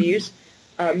alcohol abuse,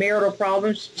 marital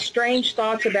problems, strange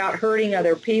thoughts about hurting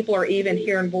other people, or even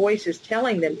hearing voices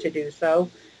telling them to do so.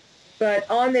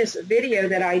 But on this video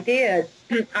that I did,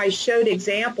 I showed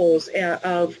examples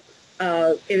of,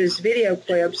 it was video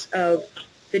clips of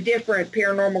the different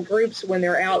paranormal groups when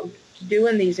they're out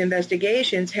doing these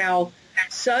investigations, how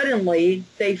suddenly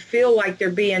they feel like they're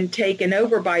being taken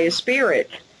over by a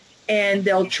spirit, and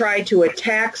they'll try to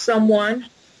attack someone,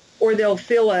 or they'll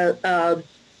feel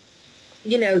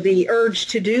you know, the urge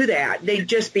to do that. They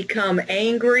just become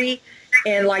angry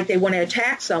and like they want to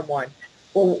attack someone.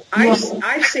 Well,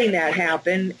 I've seen that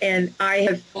happen, and I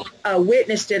have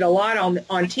witnessed it a lot on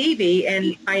TV,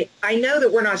 and I know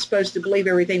that we're not supposed to believe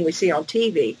everything we see on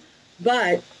TV,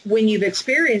 but when you've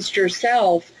experienced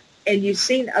yourself and you've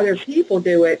seen other people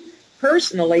do it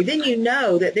personally, then you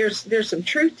know that there's some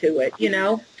truth to it, you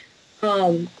know.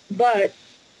 But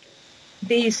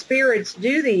these spirits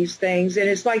do these things, and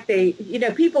it's like they, you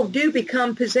know, people do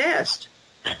become possessed.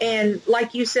 And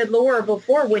like you said, Laura,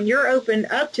 before, when you're open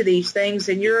up to these things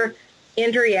and you're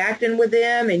interacting with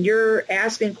them and you're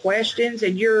asking questions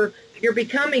and you're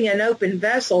becoming an open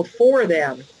vessel for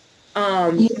them,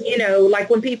 you know, like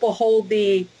when people hold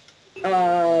the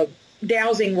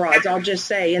dowsing rods, I'll just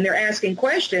say, and they're asking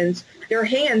questions, their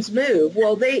hands move.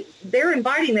 Well, they're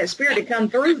inviting that spirit to come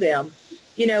through them,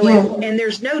 you know, and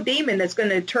there's no demon that's going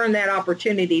to turn that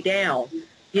opportunity down,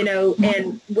 you know,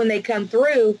 and when they come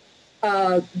through,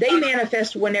 they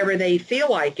manifest whenever they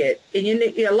feel like it. And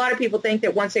you know, a lot of people think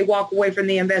that once they walk away from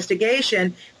the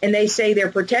investigation and they say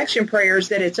their protection prayers,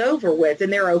 that it's over with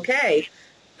and they're okay.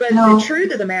 But the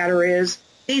truth of the matter is,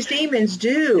 these demons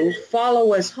do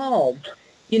follow us home.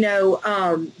 You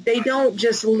know, they don't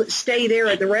just stay there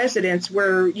at the residence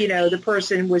where, you know, the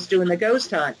person was doing the ghost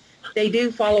hunt. They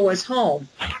do follow us home.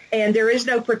 And there is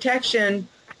no protection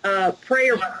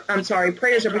prayers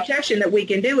of protection that we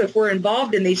can do if we're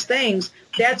involved in these things.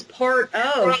 That's part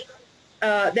of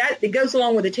that. It goes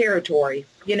along with the territory,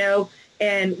 you know.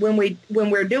 And when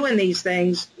we're doing these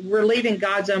things, we're leaving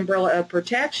God's umbrella of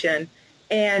protection.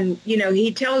 And you know,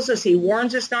 He tells us, He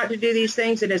warns us not to do these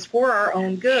things, and it's for our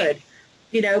own good.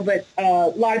 You know, but a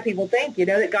lot of people think, you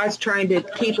know, that God's trying to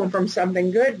keep them from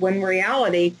something good, when in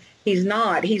reality, he's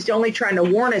not. He's only trying to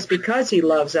warn us because he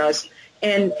loves us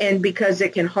and because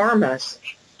it can harm us.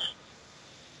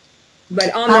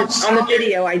 But on the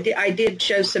video, I did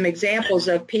show some examples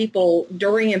of people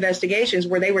during investigations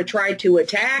where they were trying to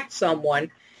attack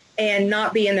someone and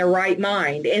not be in their right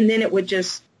mind, and then it would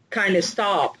just kind of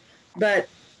stop. But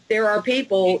there are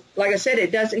people, like I said,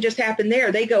 it doesn't just happen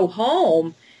there. They go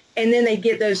home, and then they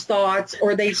get those thoughts,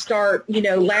 or they start, you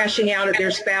know, lashing out at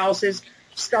their spouses,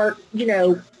 start, you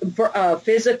know,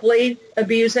 physically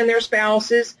abusing their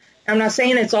spouses. I'm not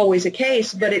saying it's always a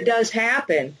case, but it does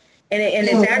happen. And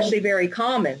it's actually very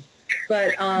common.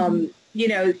 But, you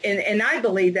know, and I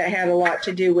believe that had a lot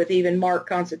to do with even Mark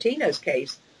Constantino's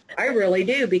case. I really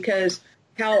do, because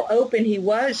how open he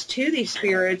was to these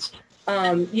spirits,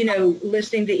 you know,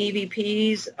 listening to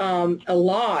EVPs, a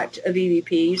lot of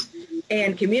EVPs,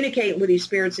 and communicating with these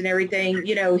spirits and everything.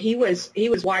 You know, he was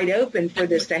wide open for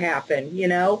this to happen, you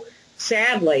know,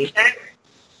 sadly.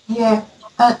 Yeah.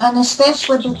 And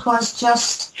especially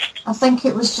because I think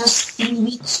it was just 3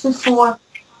 weeks before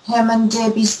him and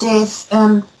Debbie's death,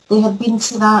 they had been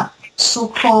to that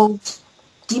so-called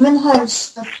demon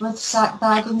house with Zach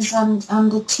Baggins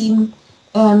and the team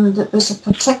that was a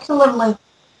particularly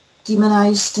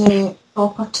demonized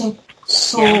property.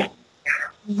 So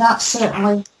that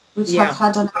certainly would have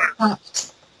had an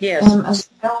impact as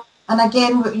well. And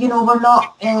again, you know, we're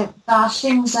not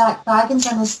bashing Zach Baggins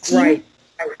and his team. Right.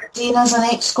 Dana's an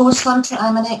ex-ghost hunter,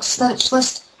 I'm an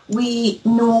ex-spiritualist. We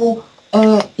know,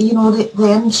 you know,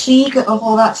 the intrigue of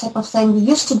all that type of thing. We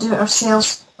used to do it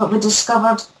ourselves, but we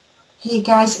discovered, hey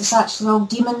guys, it's actually all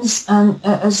demons, and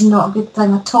it is not a good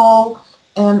thing at all.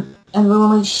 And we're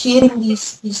only sharing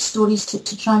these stories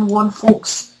to try and warn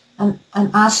folks and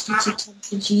ask you to turn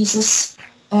to Jesus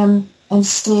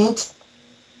instead.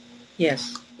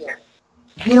 Yes.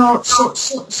 You know,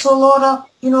 so Laura,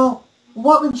 you know,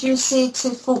 what would you say to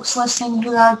folks listening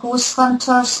who are ghost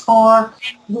hunters, or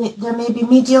there may be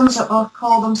mediums or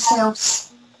call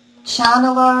themselves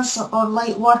channelers or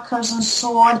light workers and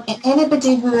so on,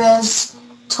 anybody who is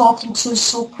talking to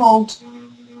so-called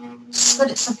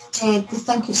spirits of the dead, they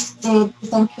think it's dead, they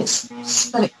think it's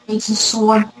spirit guides and so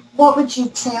on, what would you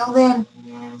tell them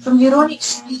from your own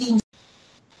experience?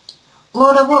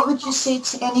 Laura, what would you say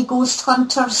to any ghost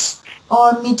hunters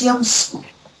or mediums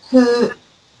who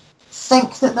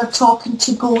think that they're talking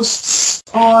to ghosts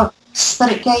or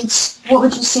spirit guides? What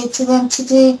would you say to them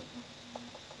today?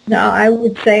 No, I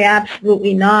would say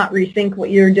absolutely not. Rethink what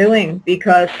you're doing,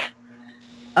 because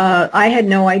I had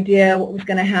no idea what was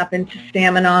going to happen to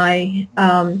Sam and I.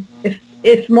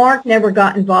 If Mark never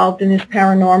got involved in this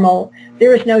paranormal,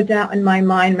 there is no doubt in my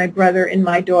mind my brother and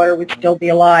my daughter would still be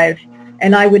alive,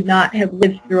 and I would not have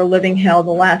lived through a living hell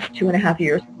the last 2.5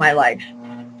 years of my life.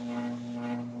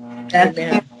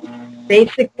 That's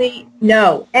basically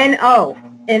no. N-O.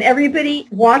 And everybody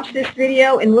watch this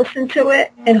video and listen to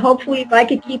it, and hopefully if I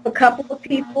could keep a couple of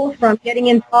people from getting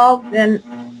involved, then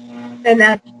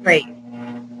that's great.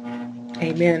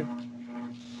 Amen.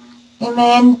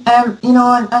 Amen. You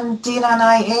know, and Dana and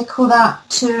I echo that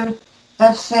too.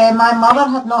 If my mother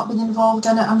had not been involved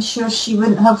in it, I'm sure she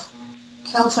wouldn't have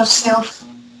killed herself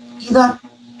either.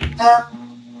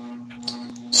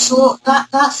 So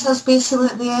that's us basically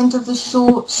at the end of the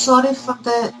show. Sorry for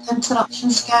the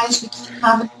interruptions, guys. We keep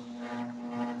having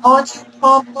audio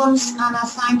problems, and I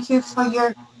thank you for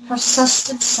your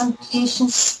persistence and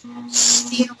patience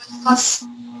staying with us.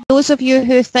 Those of you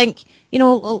who think, you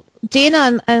know,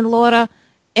 Dana and Laura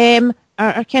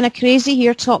are kind of crazy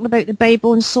here talking about the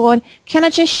Bible and so on, can I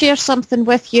just share something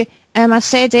with you? I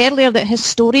said earlier that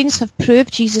historians have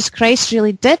proved Jesus Christ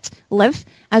really did live,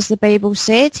 as the Bible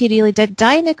said. He really did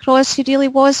die on the cross. He really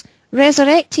was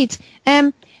resurrected.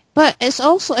 But it's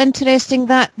also interesting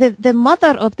that the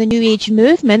mother of the New Age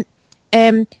movement,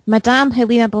 Madame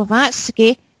Helena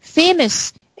Blavatsky,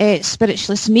 famous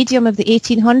spiritualist medium of the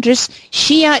 1800s,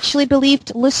 she actually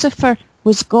believed Lucifer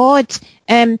was God.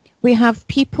 We have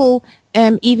people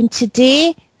even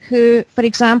today who, for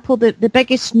example, the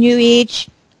biggest New Age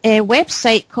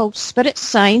website called Spirit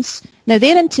Science, now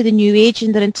they're into the New Age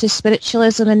and they're into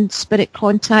spiritualism and spirit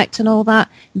contact and all that.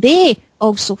 They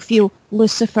also feel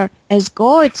Lucifer is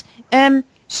God.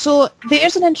 So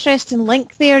there's an interesting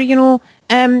link there, you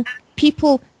know.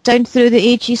 People down through the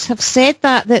ages have said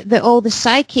that all the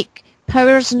psychic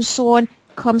powers and so on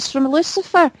comes from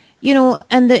Lucifer, you know,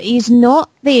 and that he's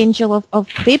not the angel of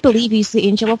they believe he's the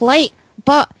angel of light.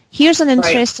 But here's an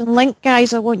interesting link,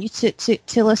 guys, I want you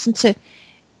to listen to.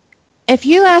 if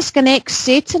you ask an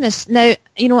ex-Satanist, now,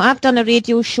 you know, I've done a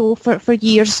radio show for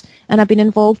years, and I've been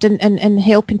involved in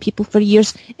helping people for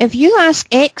years. If you ask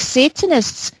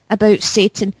ex-Satanists about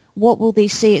Satan, what will they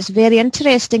say? It's very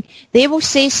interesting. They will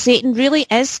say Satan really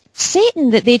is Satan,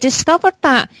 that they discovered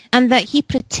that, and that he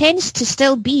pretends to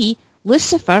still be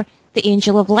Lucifer, the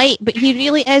angel of light, but he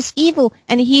really is evil,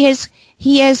 and he is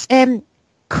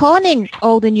conning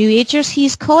all the New Agers.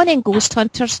 He's conning ghost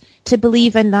hunters to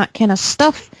believe in that kind of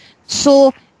stuff.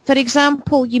 So, for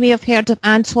example, you may have heard of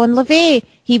Anton LaVey.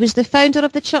 He was the founder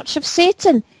of the Church of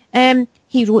Satan.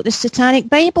 He wrote the Satanic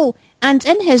Bible, and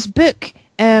in his book,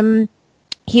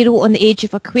 he wrote on the Age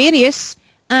of Aquarius,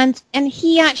 and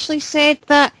he actually said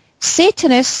that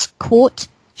Satanists, quote,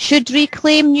 should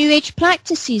reclaim New Age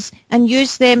practices and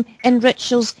use them in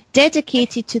rituals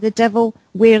dedicated to the devil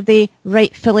where they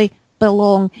rightfully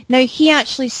belong. Now, he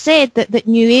actually said that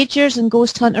New Agers and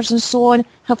ghost hunters and so on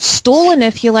have stolen,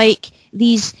 if you like,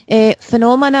 these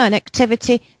phenomena and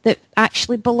activity that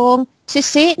actually belong to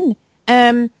Satan.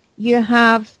 You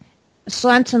have, so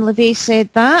Anton LaVey said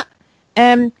that.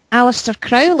 Aleister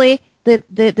Crowley,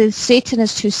 the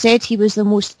Satanist who said he was the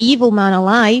most evil man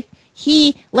alive,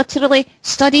 he literally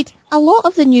studied a lot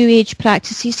of the New Age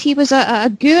practices. He was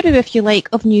a guru, if you like,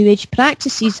 of New Age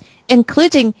practices,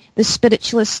 including the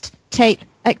spiritualist type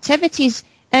activities.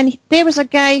 And there was a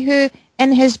guy who,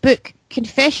 in his book,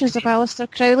 Confessions of Aleister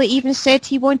Crowley, even said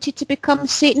he wanted to become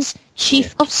Satan's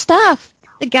chief of staff.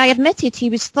 The guy admitted he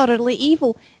was thoroughly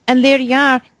evil. And there you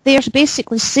are. They're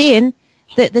basically saying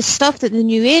that the stuff that the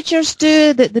New Agers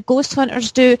do, that the ghost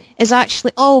hunters do, is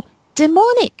actually all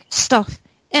demonic stuff.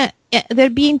 They're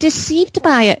being deceived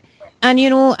by it. And, you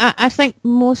know, I think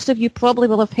most of you probably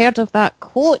will have heard of that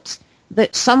quote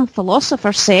that some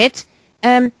philosopher said.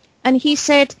 And he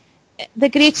said, the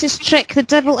greatest trick the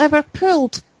devil ever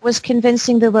pulled was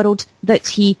convincing the world that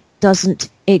he doesn't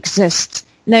exist.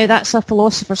 Now, that's a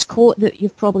philosopher's quote that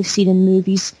you've probably seen in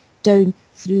movies down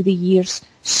through the years.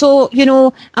 So, you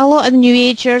know, a lot of the New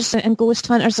Agers and ghost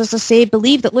hunters, as I say,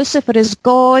 believe that Lucifer is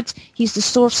God, he's the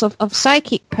source of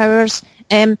psychic powers,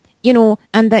 you know,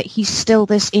 and that he's still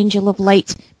this angel of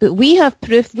light. But we have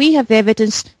proof, we have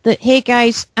evidence that, hey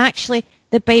guys, actually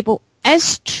the Bible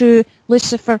is true.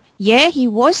 Lucifer, yeah, he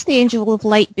was the angel of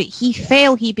light, but he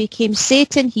fell, he became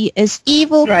Satan, he is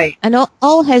evil, right. And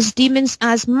all his demons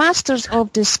as masters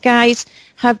of disguise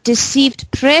have deceived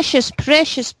precious,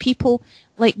 precious people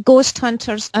like ghost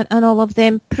hunters and all of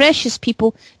them, precious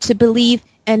people, to believe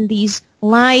in these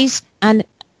lies. And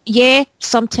yeah,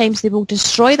 sometimes they will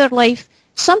destroy their life,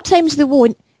 sometimes they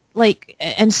won't, like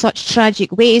in such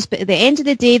tragic ways, but at the end of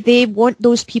the day, they want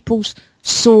those people's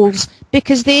souls,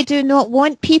 because they do not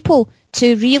want people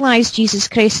to realize Jesus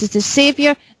Christ is the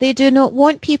Savior. They do not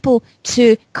want people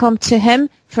to come to him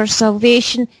for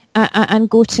salvation and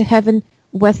go to heaven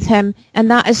with him. And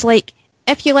that is like,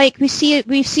 if you like, we see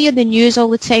in the news all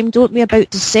the time, don't we, about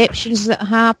deceptions that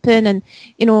happen, and,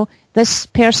 you know, this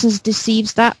person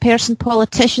deceives that person,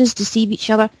 politicians deceive each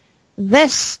other.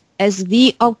 This is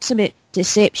the ultimate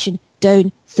deception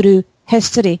down through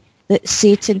history that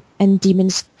Satan and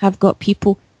demons have got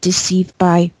people deceived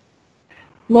by.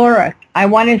 Laura, I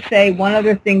want to say one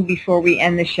other thing before we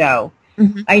end the show.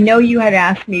 Mm-hmm. I know you had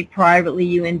asked me privately,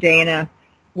 you and Dana,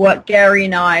 what Gary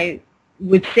and I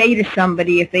would say to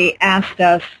somebody if they asked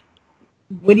us,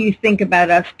 what do you think about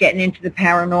us getting into the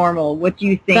paranormal? What do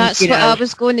you think? That's what I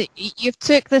was going to... You've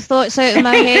took the thoughts out of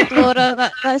my head,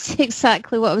 Laura. That's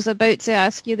exactly what I was about to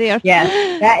ask you there.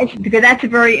 Yes, that is, because that's a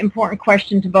very important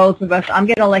question to both of us. I'm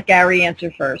going to let Gary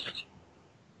answer first.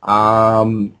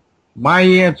 My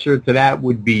answer to that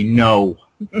would be no.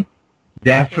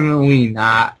 Definitely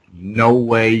not. No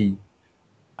way.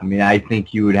 I mean, I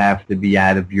think you would have to be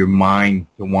out of your mind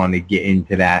to want to get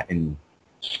into that and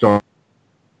start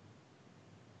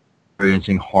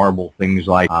experiencing horrible things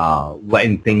like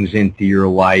letting things into your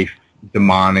life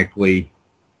demonically.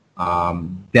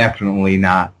 Definitely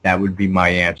not. That would be my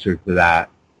answer to that.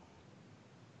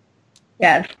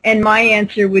 Yes, and my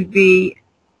answer would be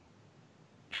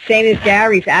same as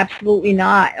Gary's, absolutely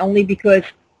not, only because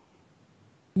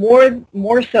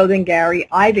more so than Gary,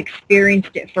 I've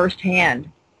experienced it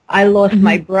firsthand. I lost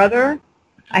my brother.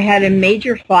 I had a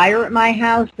major fire at my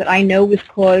house that I know was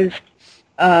caused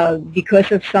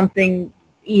because of something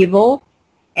evil,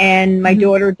 and my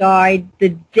daughter died the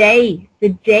day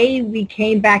we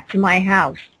came back to my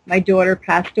house. My daughter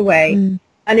passed away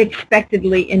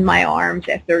unexpectedly in my arms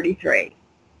at 33.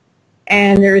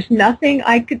 And there's nothing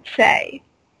I could say.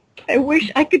 I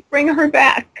wish I could bring her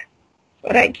back,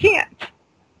 but I can't.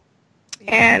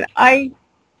 And I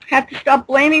have to stop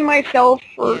blaming myself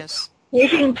for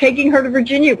taking her to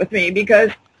Virginia with me,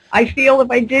 because I feel if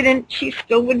I didn't, she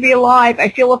still would be alive. I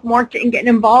feel if Mark didn't get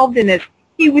involved in this,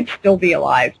 he would still be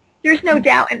alive. There's no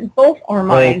doubt in both our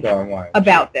minds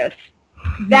about this.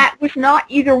 That was not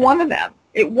either one of them.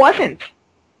 It wasn't.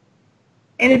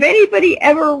 And if anybody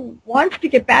ever wants to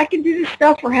get back into this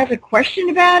stuff or has a question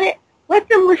about it, let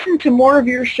them listen to more of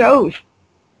your shows.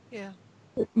 Yeah.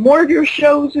 More of your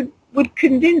shows would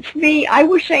convince me. I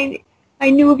wish I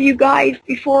knew of you guys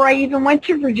before I even went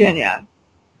to Virginia.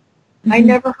 I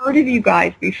never heard of you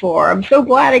guys before. I'm so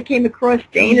glad I came across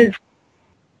Dana's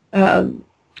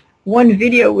one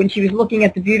video when she was looking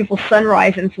at the beautiful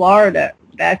sunrise in Florida.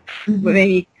 That's what made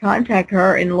me contact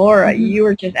her. And Laura, you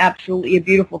are just absolutely a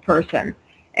beautiful person.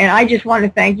 And I just want to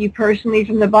thank you personally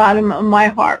from the bottom of my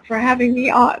heart for having me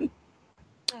on.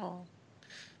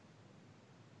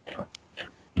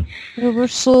 Well, we're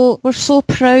so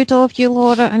proud of you,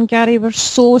 Laura and Gary. We're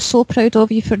so proud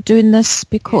of you for doing this,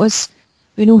 because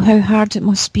we know how hard it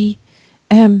must be.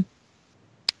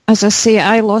 As I say,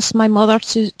 I lost my mother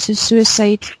to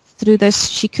suicide through this.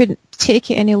 She couldn't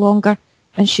take it any longer,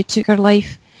 and she took her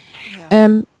life.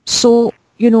 Yeah. So,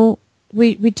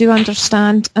 we do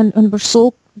understand, and we're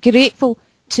so grateful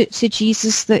to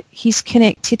Jesus that he's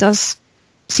connected us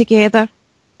together.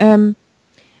 And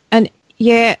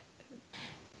yeah,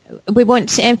 we want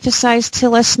to emphasise to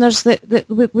listeners that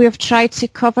we have tried to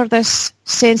cover this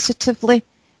sensitively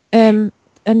and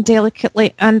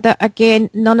delicately, and that, again,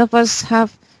 none of us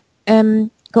have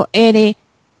got any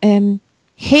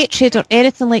hatred or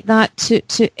anything like that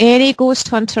to any ghost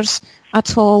hunters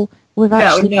at all. We've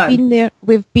actually been there.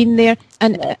 We've been there,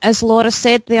 and as Laura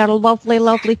said, they are lovely,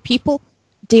 lovely people.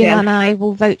 Dana and I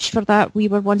will vouch for that. We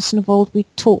were once involved. We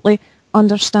totally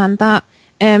understand that,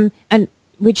 and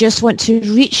we just want to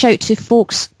reach out to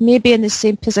folks maybe in the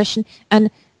same position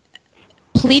and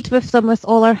plead with them with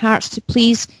all our hearts to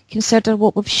please consider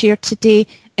what we've shared today,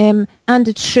 and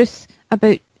the truth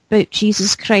about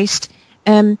Jesus Christ.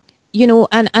 And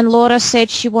Laura said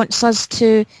she wants us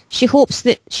to. She hopes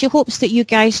that you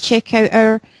guys check out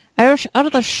our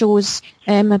other shows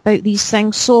about these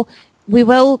things. So we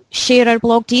will share our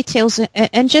blog details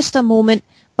in just a moment.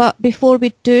 But before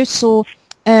we do so,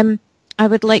 I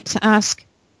would like to ask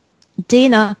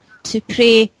Dana to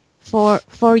pray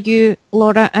for you,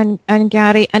 Laura and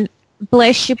Gary, and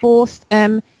bless you both.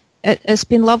 It's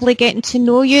been lovely getting to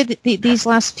know you these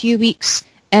last few weeks,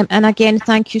 and again,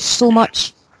 thank you so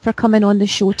much for coming on the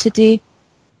show today.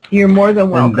 You're more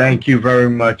than welcome. And thank you very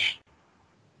much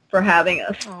for having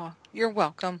us. Oh, you're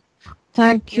welcome.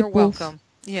 Thank you. You're welcome.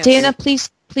 Yes. Dana, please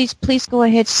go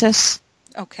ahead, sis.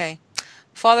 Okay.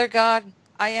 Father God,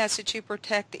 I ask that you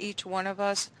protect each one of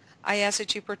us. I ask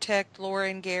that you protect Laura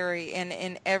and Gary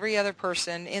and every other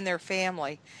person in their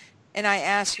family. And I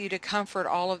ask you to comfort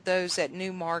all of those that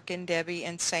knew Mark and Debbie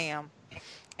and Sam.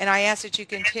 And I ask that you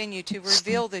continue to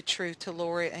reveal the truth to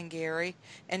Laura and Gary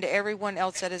and to everyone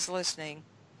else that is listening.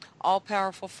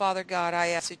 All-powerful Father God, I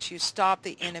ask that you stop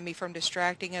the enemy from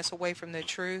distracting us away from the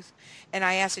truth. And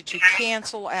I ask that you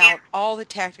cancel out all the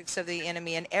tactics of the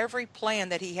enemy and every plan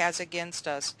that he has against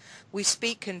us. We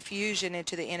speak confusion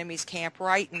into the enemy's camp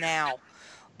right now.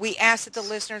 We ask that the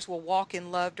listeners will walk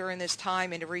in love during this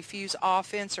time and to refuse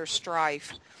offense or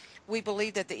strife. We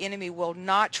believe that the enemy will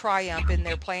not triumph in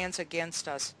their plans against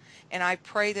us. And I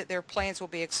pray that their plans will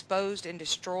be exposed and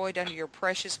destroyed under your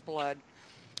precious blood.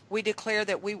 We declare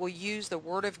that we will use the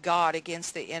word of God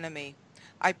against the enemy.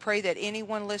 I pray that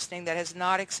anyone listening that has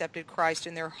not accepted Christ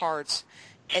in their hearts,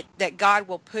 that God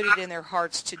will put it in their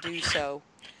hearts to do so.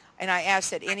 And I ask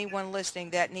that anyone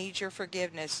listening that needs your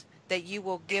forgiveness, that you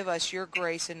will give us your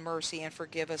grace and mercy and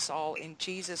forgive us all. In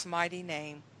Jesus' mighty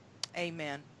name,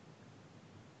 amen.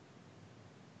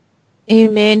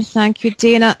 Amen. Thank you,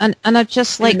 Dana. And I'd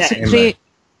just like to pray.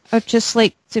 I'd just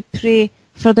like to pray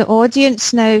for the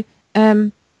audience now.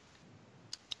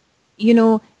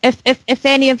 If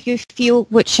any of you feel,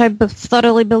 which I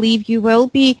thoroughly believe you will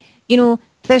be,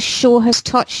 this show has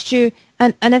touched you,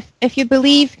 and if you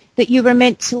believe that you were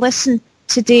meant to listen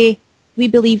today, we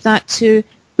believe that too.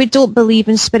 We don't believe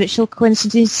in spiritual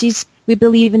coincidences. We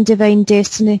believe in divine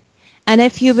destiny. And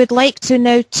if you would like to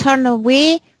now turn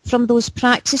away from those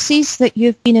practices that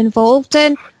you've been involved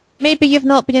in, maybe you've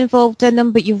not been involved in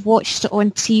them, but you've watched it on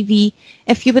TV.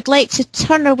 If you would like to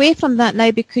turn away from that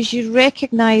now because you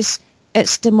recognise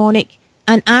it's demonic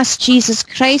and ask Jesus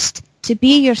Christ to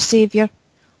be your Saviour,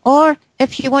 or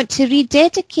if you want to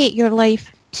rededicate your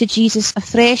life to Jesus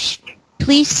afresh,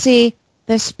 please say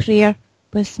this prayer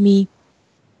with me.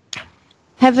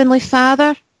 Heavenly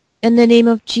Father, in the name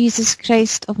of Jesus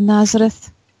Christ of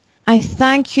Nazareth, I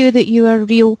thank you that you are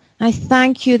real. I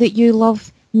thank you that you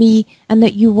love me and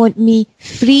that you want me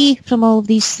free from all of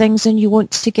these things, and you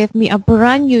want to give me a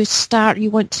brand new start. You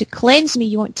want to cleanse me.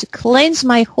 You want to cleanse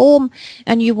my home,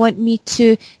 and you want me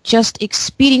to just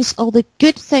experience all the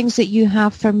good things that you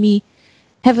have for me.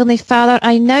 Heavenly Father,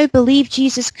 I now believe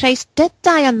Jesus Christ did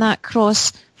die on that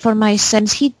cross for my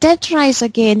sins. He did rise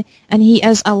again, and he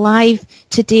is alive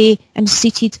today and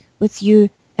seated with you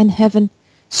in heaven.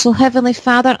 So Heavenly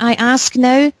Father, I ask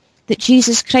now that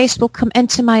Jesus Christ will come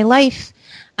into my life.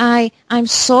 I'm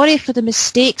sorry for the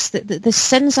mistakes, the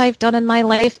sins I've done in my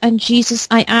life, and Jesus,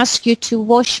 I ask you to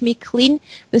wash me clean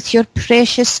with your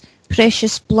precious,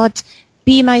 precious blood.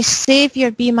 Be my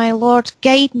Saviour, be my Lord,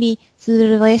 guide me through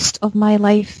the rest of my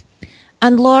life.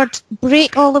 And Lord,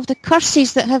 break all of the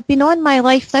curses that have been on my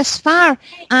life this far,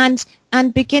 and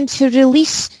begin to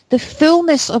release the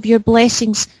fullness of your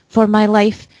blessings for my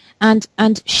life, and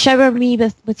shower me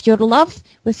with your love,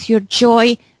 with your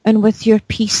joy, and with your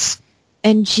peace.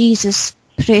 In Jesus'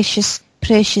 precious,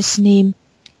 precious name.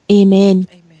 Amen.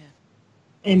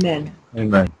 Amen.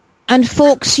 Amen. And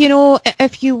folks, you know,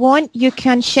 if you want, you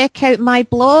can check out my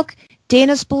blog,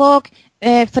 Dana's blog.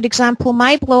 For example,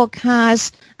 my blog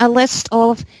has a list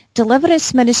of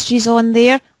deliverance ministries on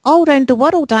there, all around the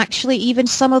world actually. Even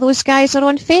some of those guys are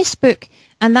on Facebook,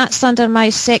 and that's under my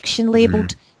section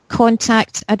labelled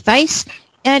Contact Advice.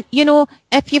 And, you know,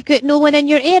 if you've got no one in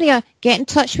your area, get in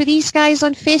touch with these guys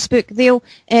on Facebook. They'll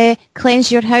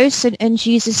cleanse your house in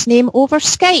Jesus' name over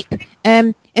Skype.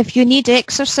 If you need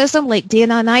exorcism, like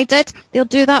Dana and I did, they'll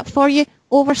do that for you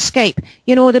over Skype.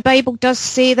 You know, the Bible does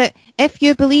say that if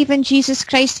you believe in Jesus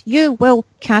Christ, you will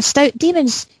cast out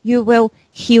demons. You will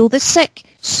heal the sick.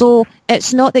 So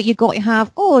it's not that you've got to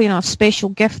have, a special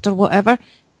gift or whatever.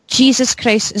 Jesus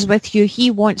Christ is with you. He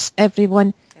wants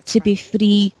everyone to be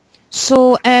free.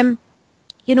 So,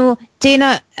 you know,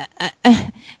 Dana,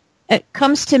 it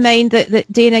comes to mind that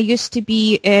Dana used to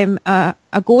be a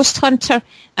ghost hunter,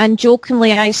 and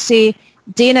jokingly I say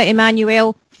Dana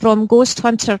Emanuel from ghost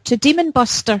hunter to demon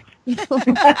buster. You know?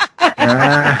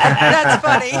 That's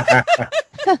funny.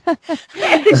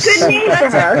 It's a good name for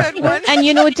her. That's a good one. And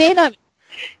you know, Dana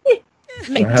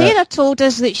told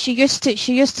us that she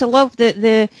used to love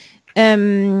the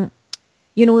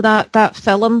you know, that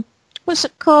film. What's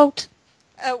it called?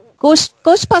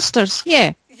 Ghostbusters.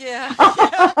 Yeah. Yeah.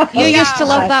 You used to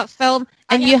love that film,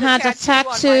 and you had a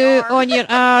tattoo on your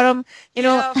arm, you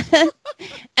know. Yeah.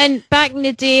 And back in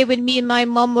the day when me and my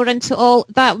mum were into all,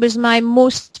 that was my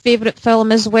most favourite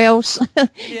film as well. So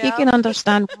you can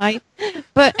understand why.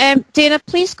 But Dana,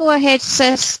 please go ahead,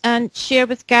 sis, and share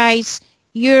with guys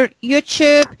your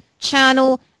YouTube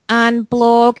channel and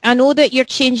blog. I know that you're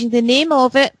changing the name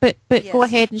of it, but Yes. go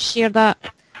ahead and share that.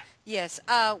 Yes.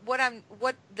 What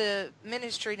the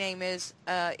ministry name is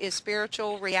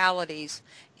Spiritual Realities,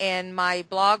 and my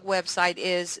blog website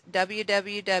is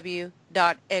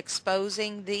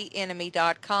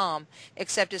www.exposingtheenemy.com,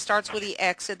 except it starts with the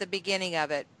X at the beginning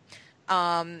of it.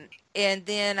 And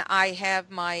then I have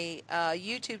my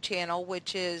YouTube channel,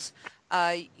 which is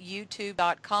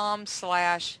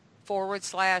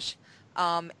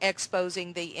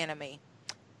youtube.com//exposing the enemy.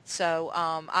 So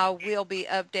I will be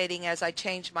updating as I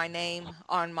change my name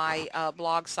on my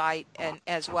blog site and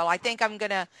as well. I think I'm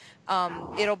going to,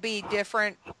 it'll be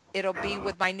different. It'll be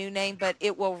with my new name, but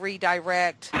it will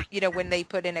redirect, you know, when they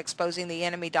put in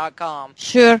exposingtheenemy.com.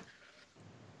 Sure.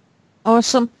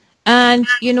 Awesome. And,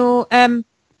 you know,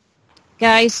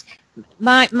 guys,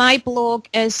 my blog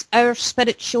is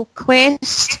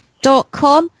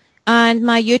ourspiritualquest.com, and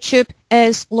my YouTube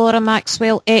is Laura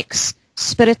Maxwell X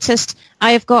Spiritist.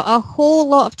 I have got a whole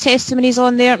lot of testimonies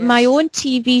on there, Yes. my own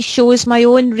TV shows, my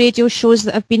own radio shows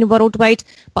that have been worldwide,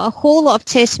 but a whole lot of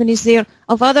testimonies there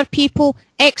of other people,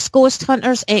 ex-ghost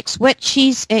hunters,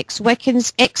 ex-witches,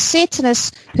 ex-Wiccans,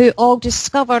 ex-Satanists, who all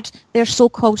discovered their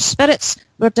so-called spirits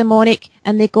were demonic,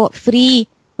 and they got free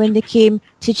when they came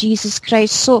to Jesus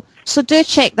Christ. So do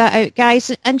check that out, guys.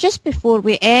 And just before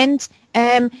we end,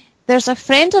 there's a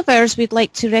friend of ours we'd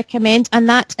like to recommend, and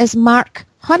that is Mark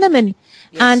Hunneman.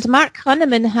 Yes. And Mark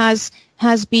Hunneman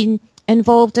has been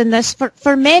involved in this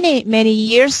for many, many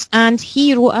years, and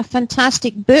he wrote a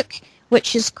fantastic book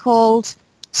which is called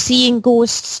Seeing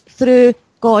Ghosts Through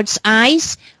God's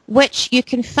Eyes, which you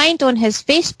can find on his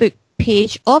Facebook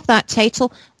page of that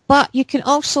title, but you can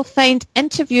also find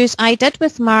interviews I did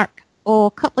with Mark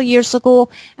a couple of years ago,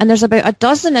 and there's about a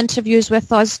dozen interviews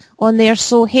with us on there.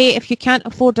 So hey, if you can't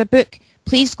afford a book,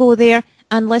 please go there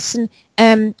and listen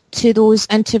to those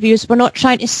interviews. We're not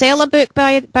trying to sell a book,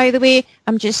 by the way.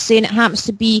 I'm just saying it happens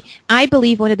to be, I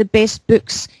believe, one of the best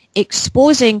books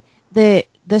exposing the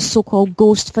the so-called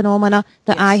ghost phenomena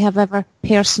that I have ever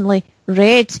personally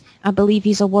read. I believe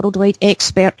he's a worldwide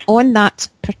expert on that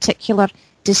particular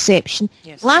deception.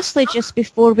 Yes. Lastly, just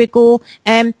before we go,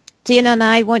 Dana and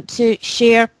I want to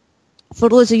share, for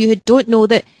those of you who don't know,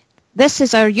 that this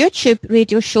is our YouTube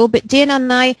radio show, but Dana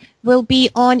and I will be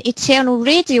on Eternal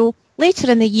Radio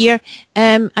later in the year.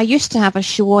 I used to have a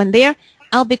show on there.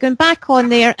 I'll be going back on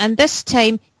there, and this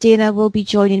time Dana will be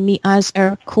joining me as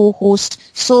our co-host.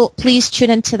 So please tune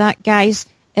into that, guys,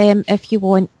 if you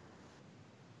want.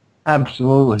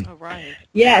 Absolutely. All right.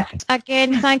 Yes.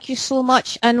 Again, thank you so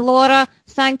much. And Laura,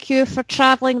 thank you for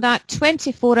travelling that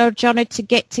 24-hour journey to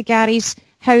get to Gary's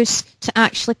house to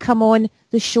actually come on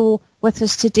the show with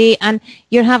us today. And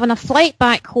you're having a flight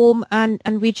back home, and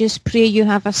we just pray you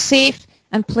have a safe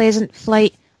and pleasant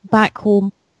flight back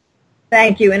home.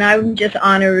 Thank you, and I'm just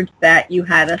honored that you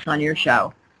had us on your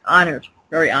show. Honored,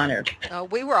 very honored. Oh,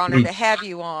 we were honored to have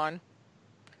you on.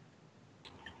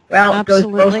 Well, Absolutely.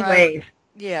 It goes both ways.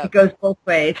 Yeah. It goes both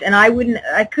ways, and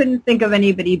I couldn't think of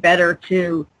anybody better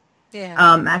to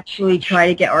actually try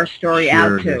to get our story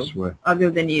out to, other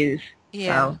than you.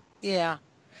 Yeah. So. Yeah.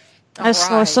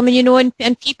 That's awesome. And, you know,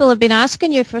 and people have been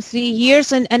asking you for 3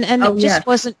 years, and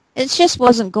it just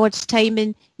wasn't God's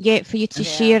timing yet for you to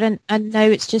share, and now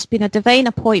it's just been a divine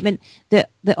appointment that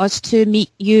us two meet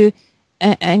you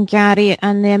and Gary,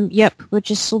 and we're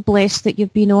just so blessed that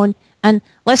you've been on. And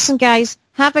listen, guys,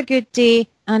 have a good day,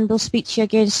 and we'll speak to you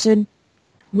again soon.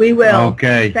 We will.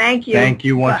 Okay. Thank you. Thank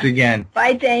you once again.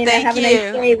 Bye, Dana. Have a nice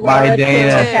day, Laura. Bye,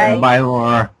 Dana. Okay. Bye,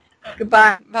 Laura.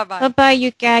 Goodbye. Bye-bye. Bye-bye,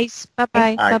 you guys.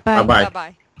 Bye-bye. Bye. Bye-bye. Bye-bye.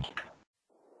 Bye-bye.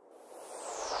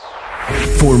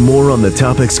 For more on the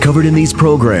topics covered in these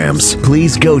programs,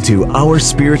 please go to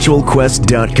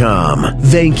OurSpiritualQuest.com.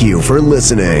 Thank you for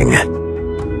listening.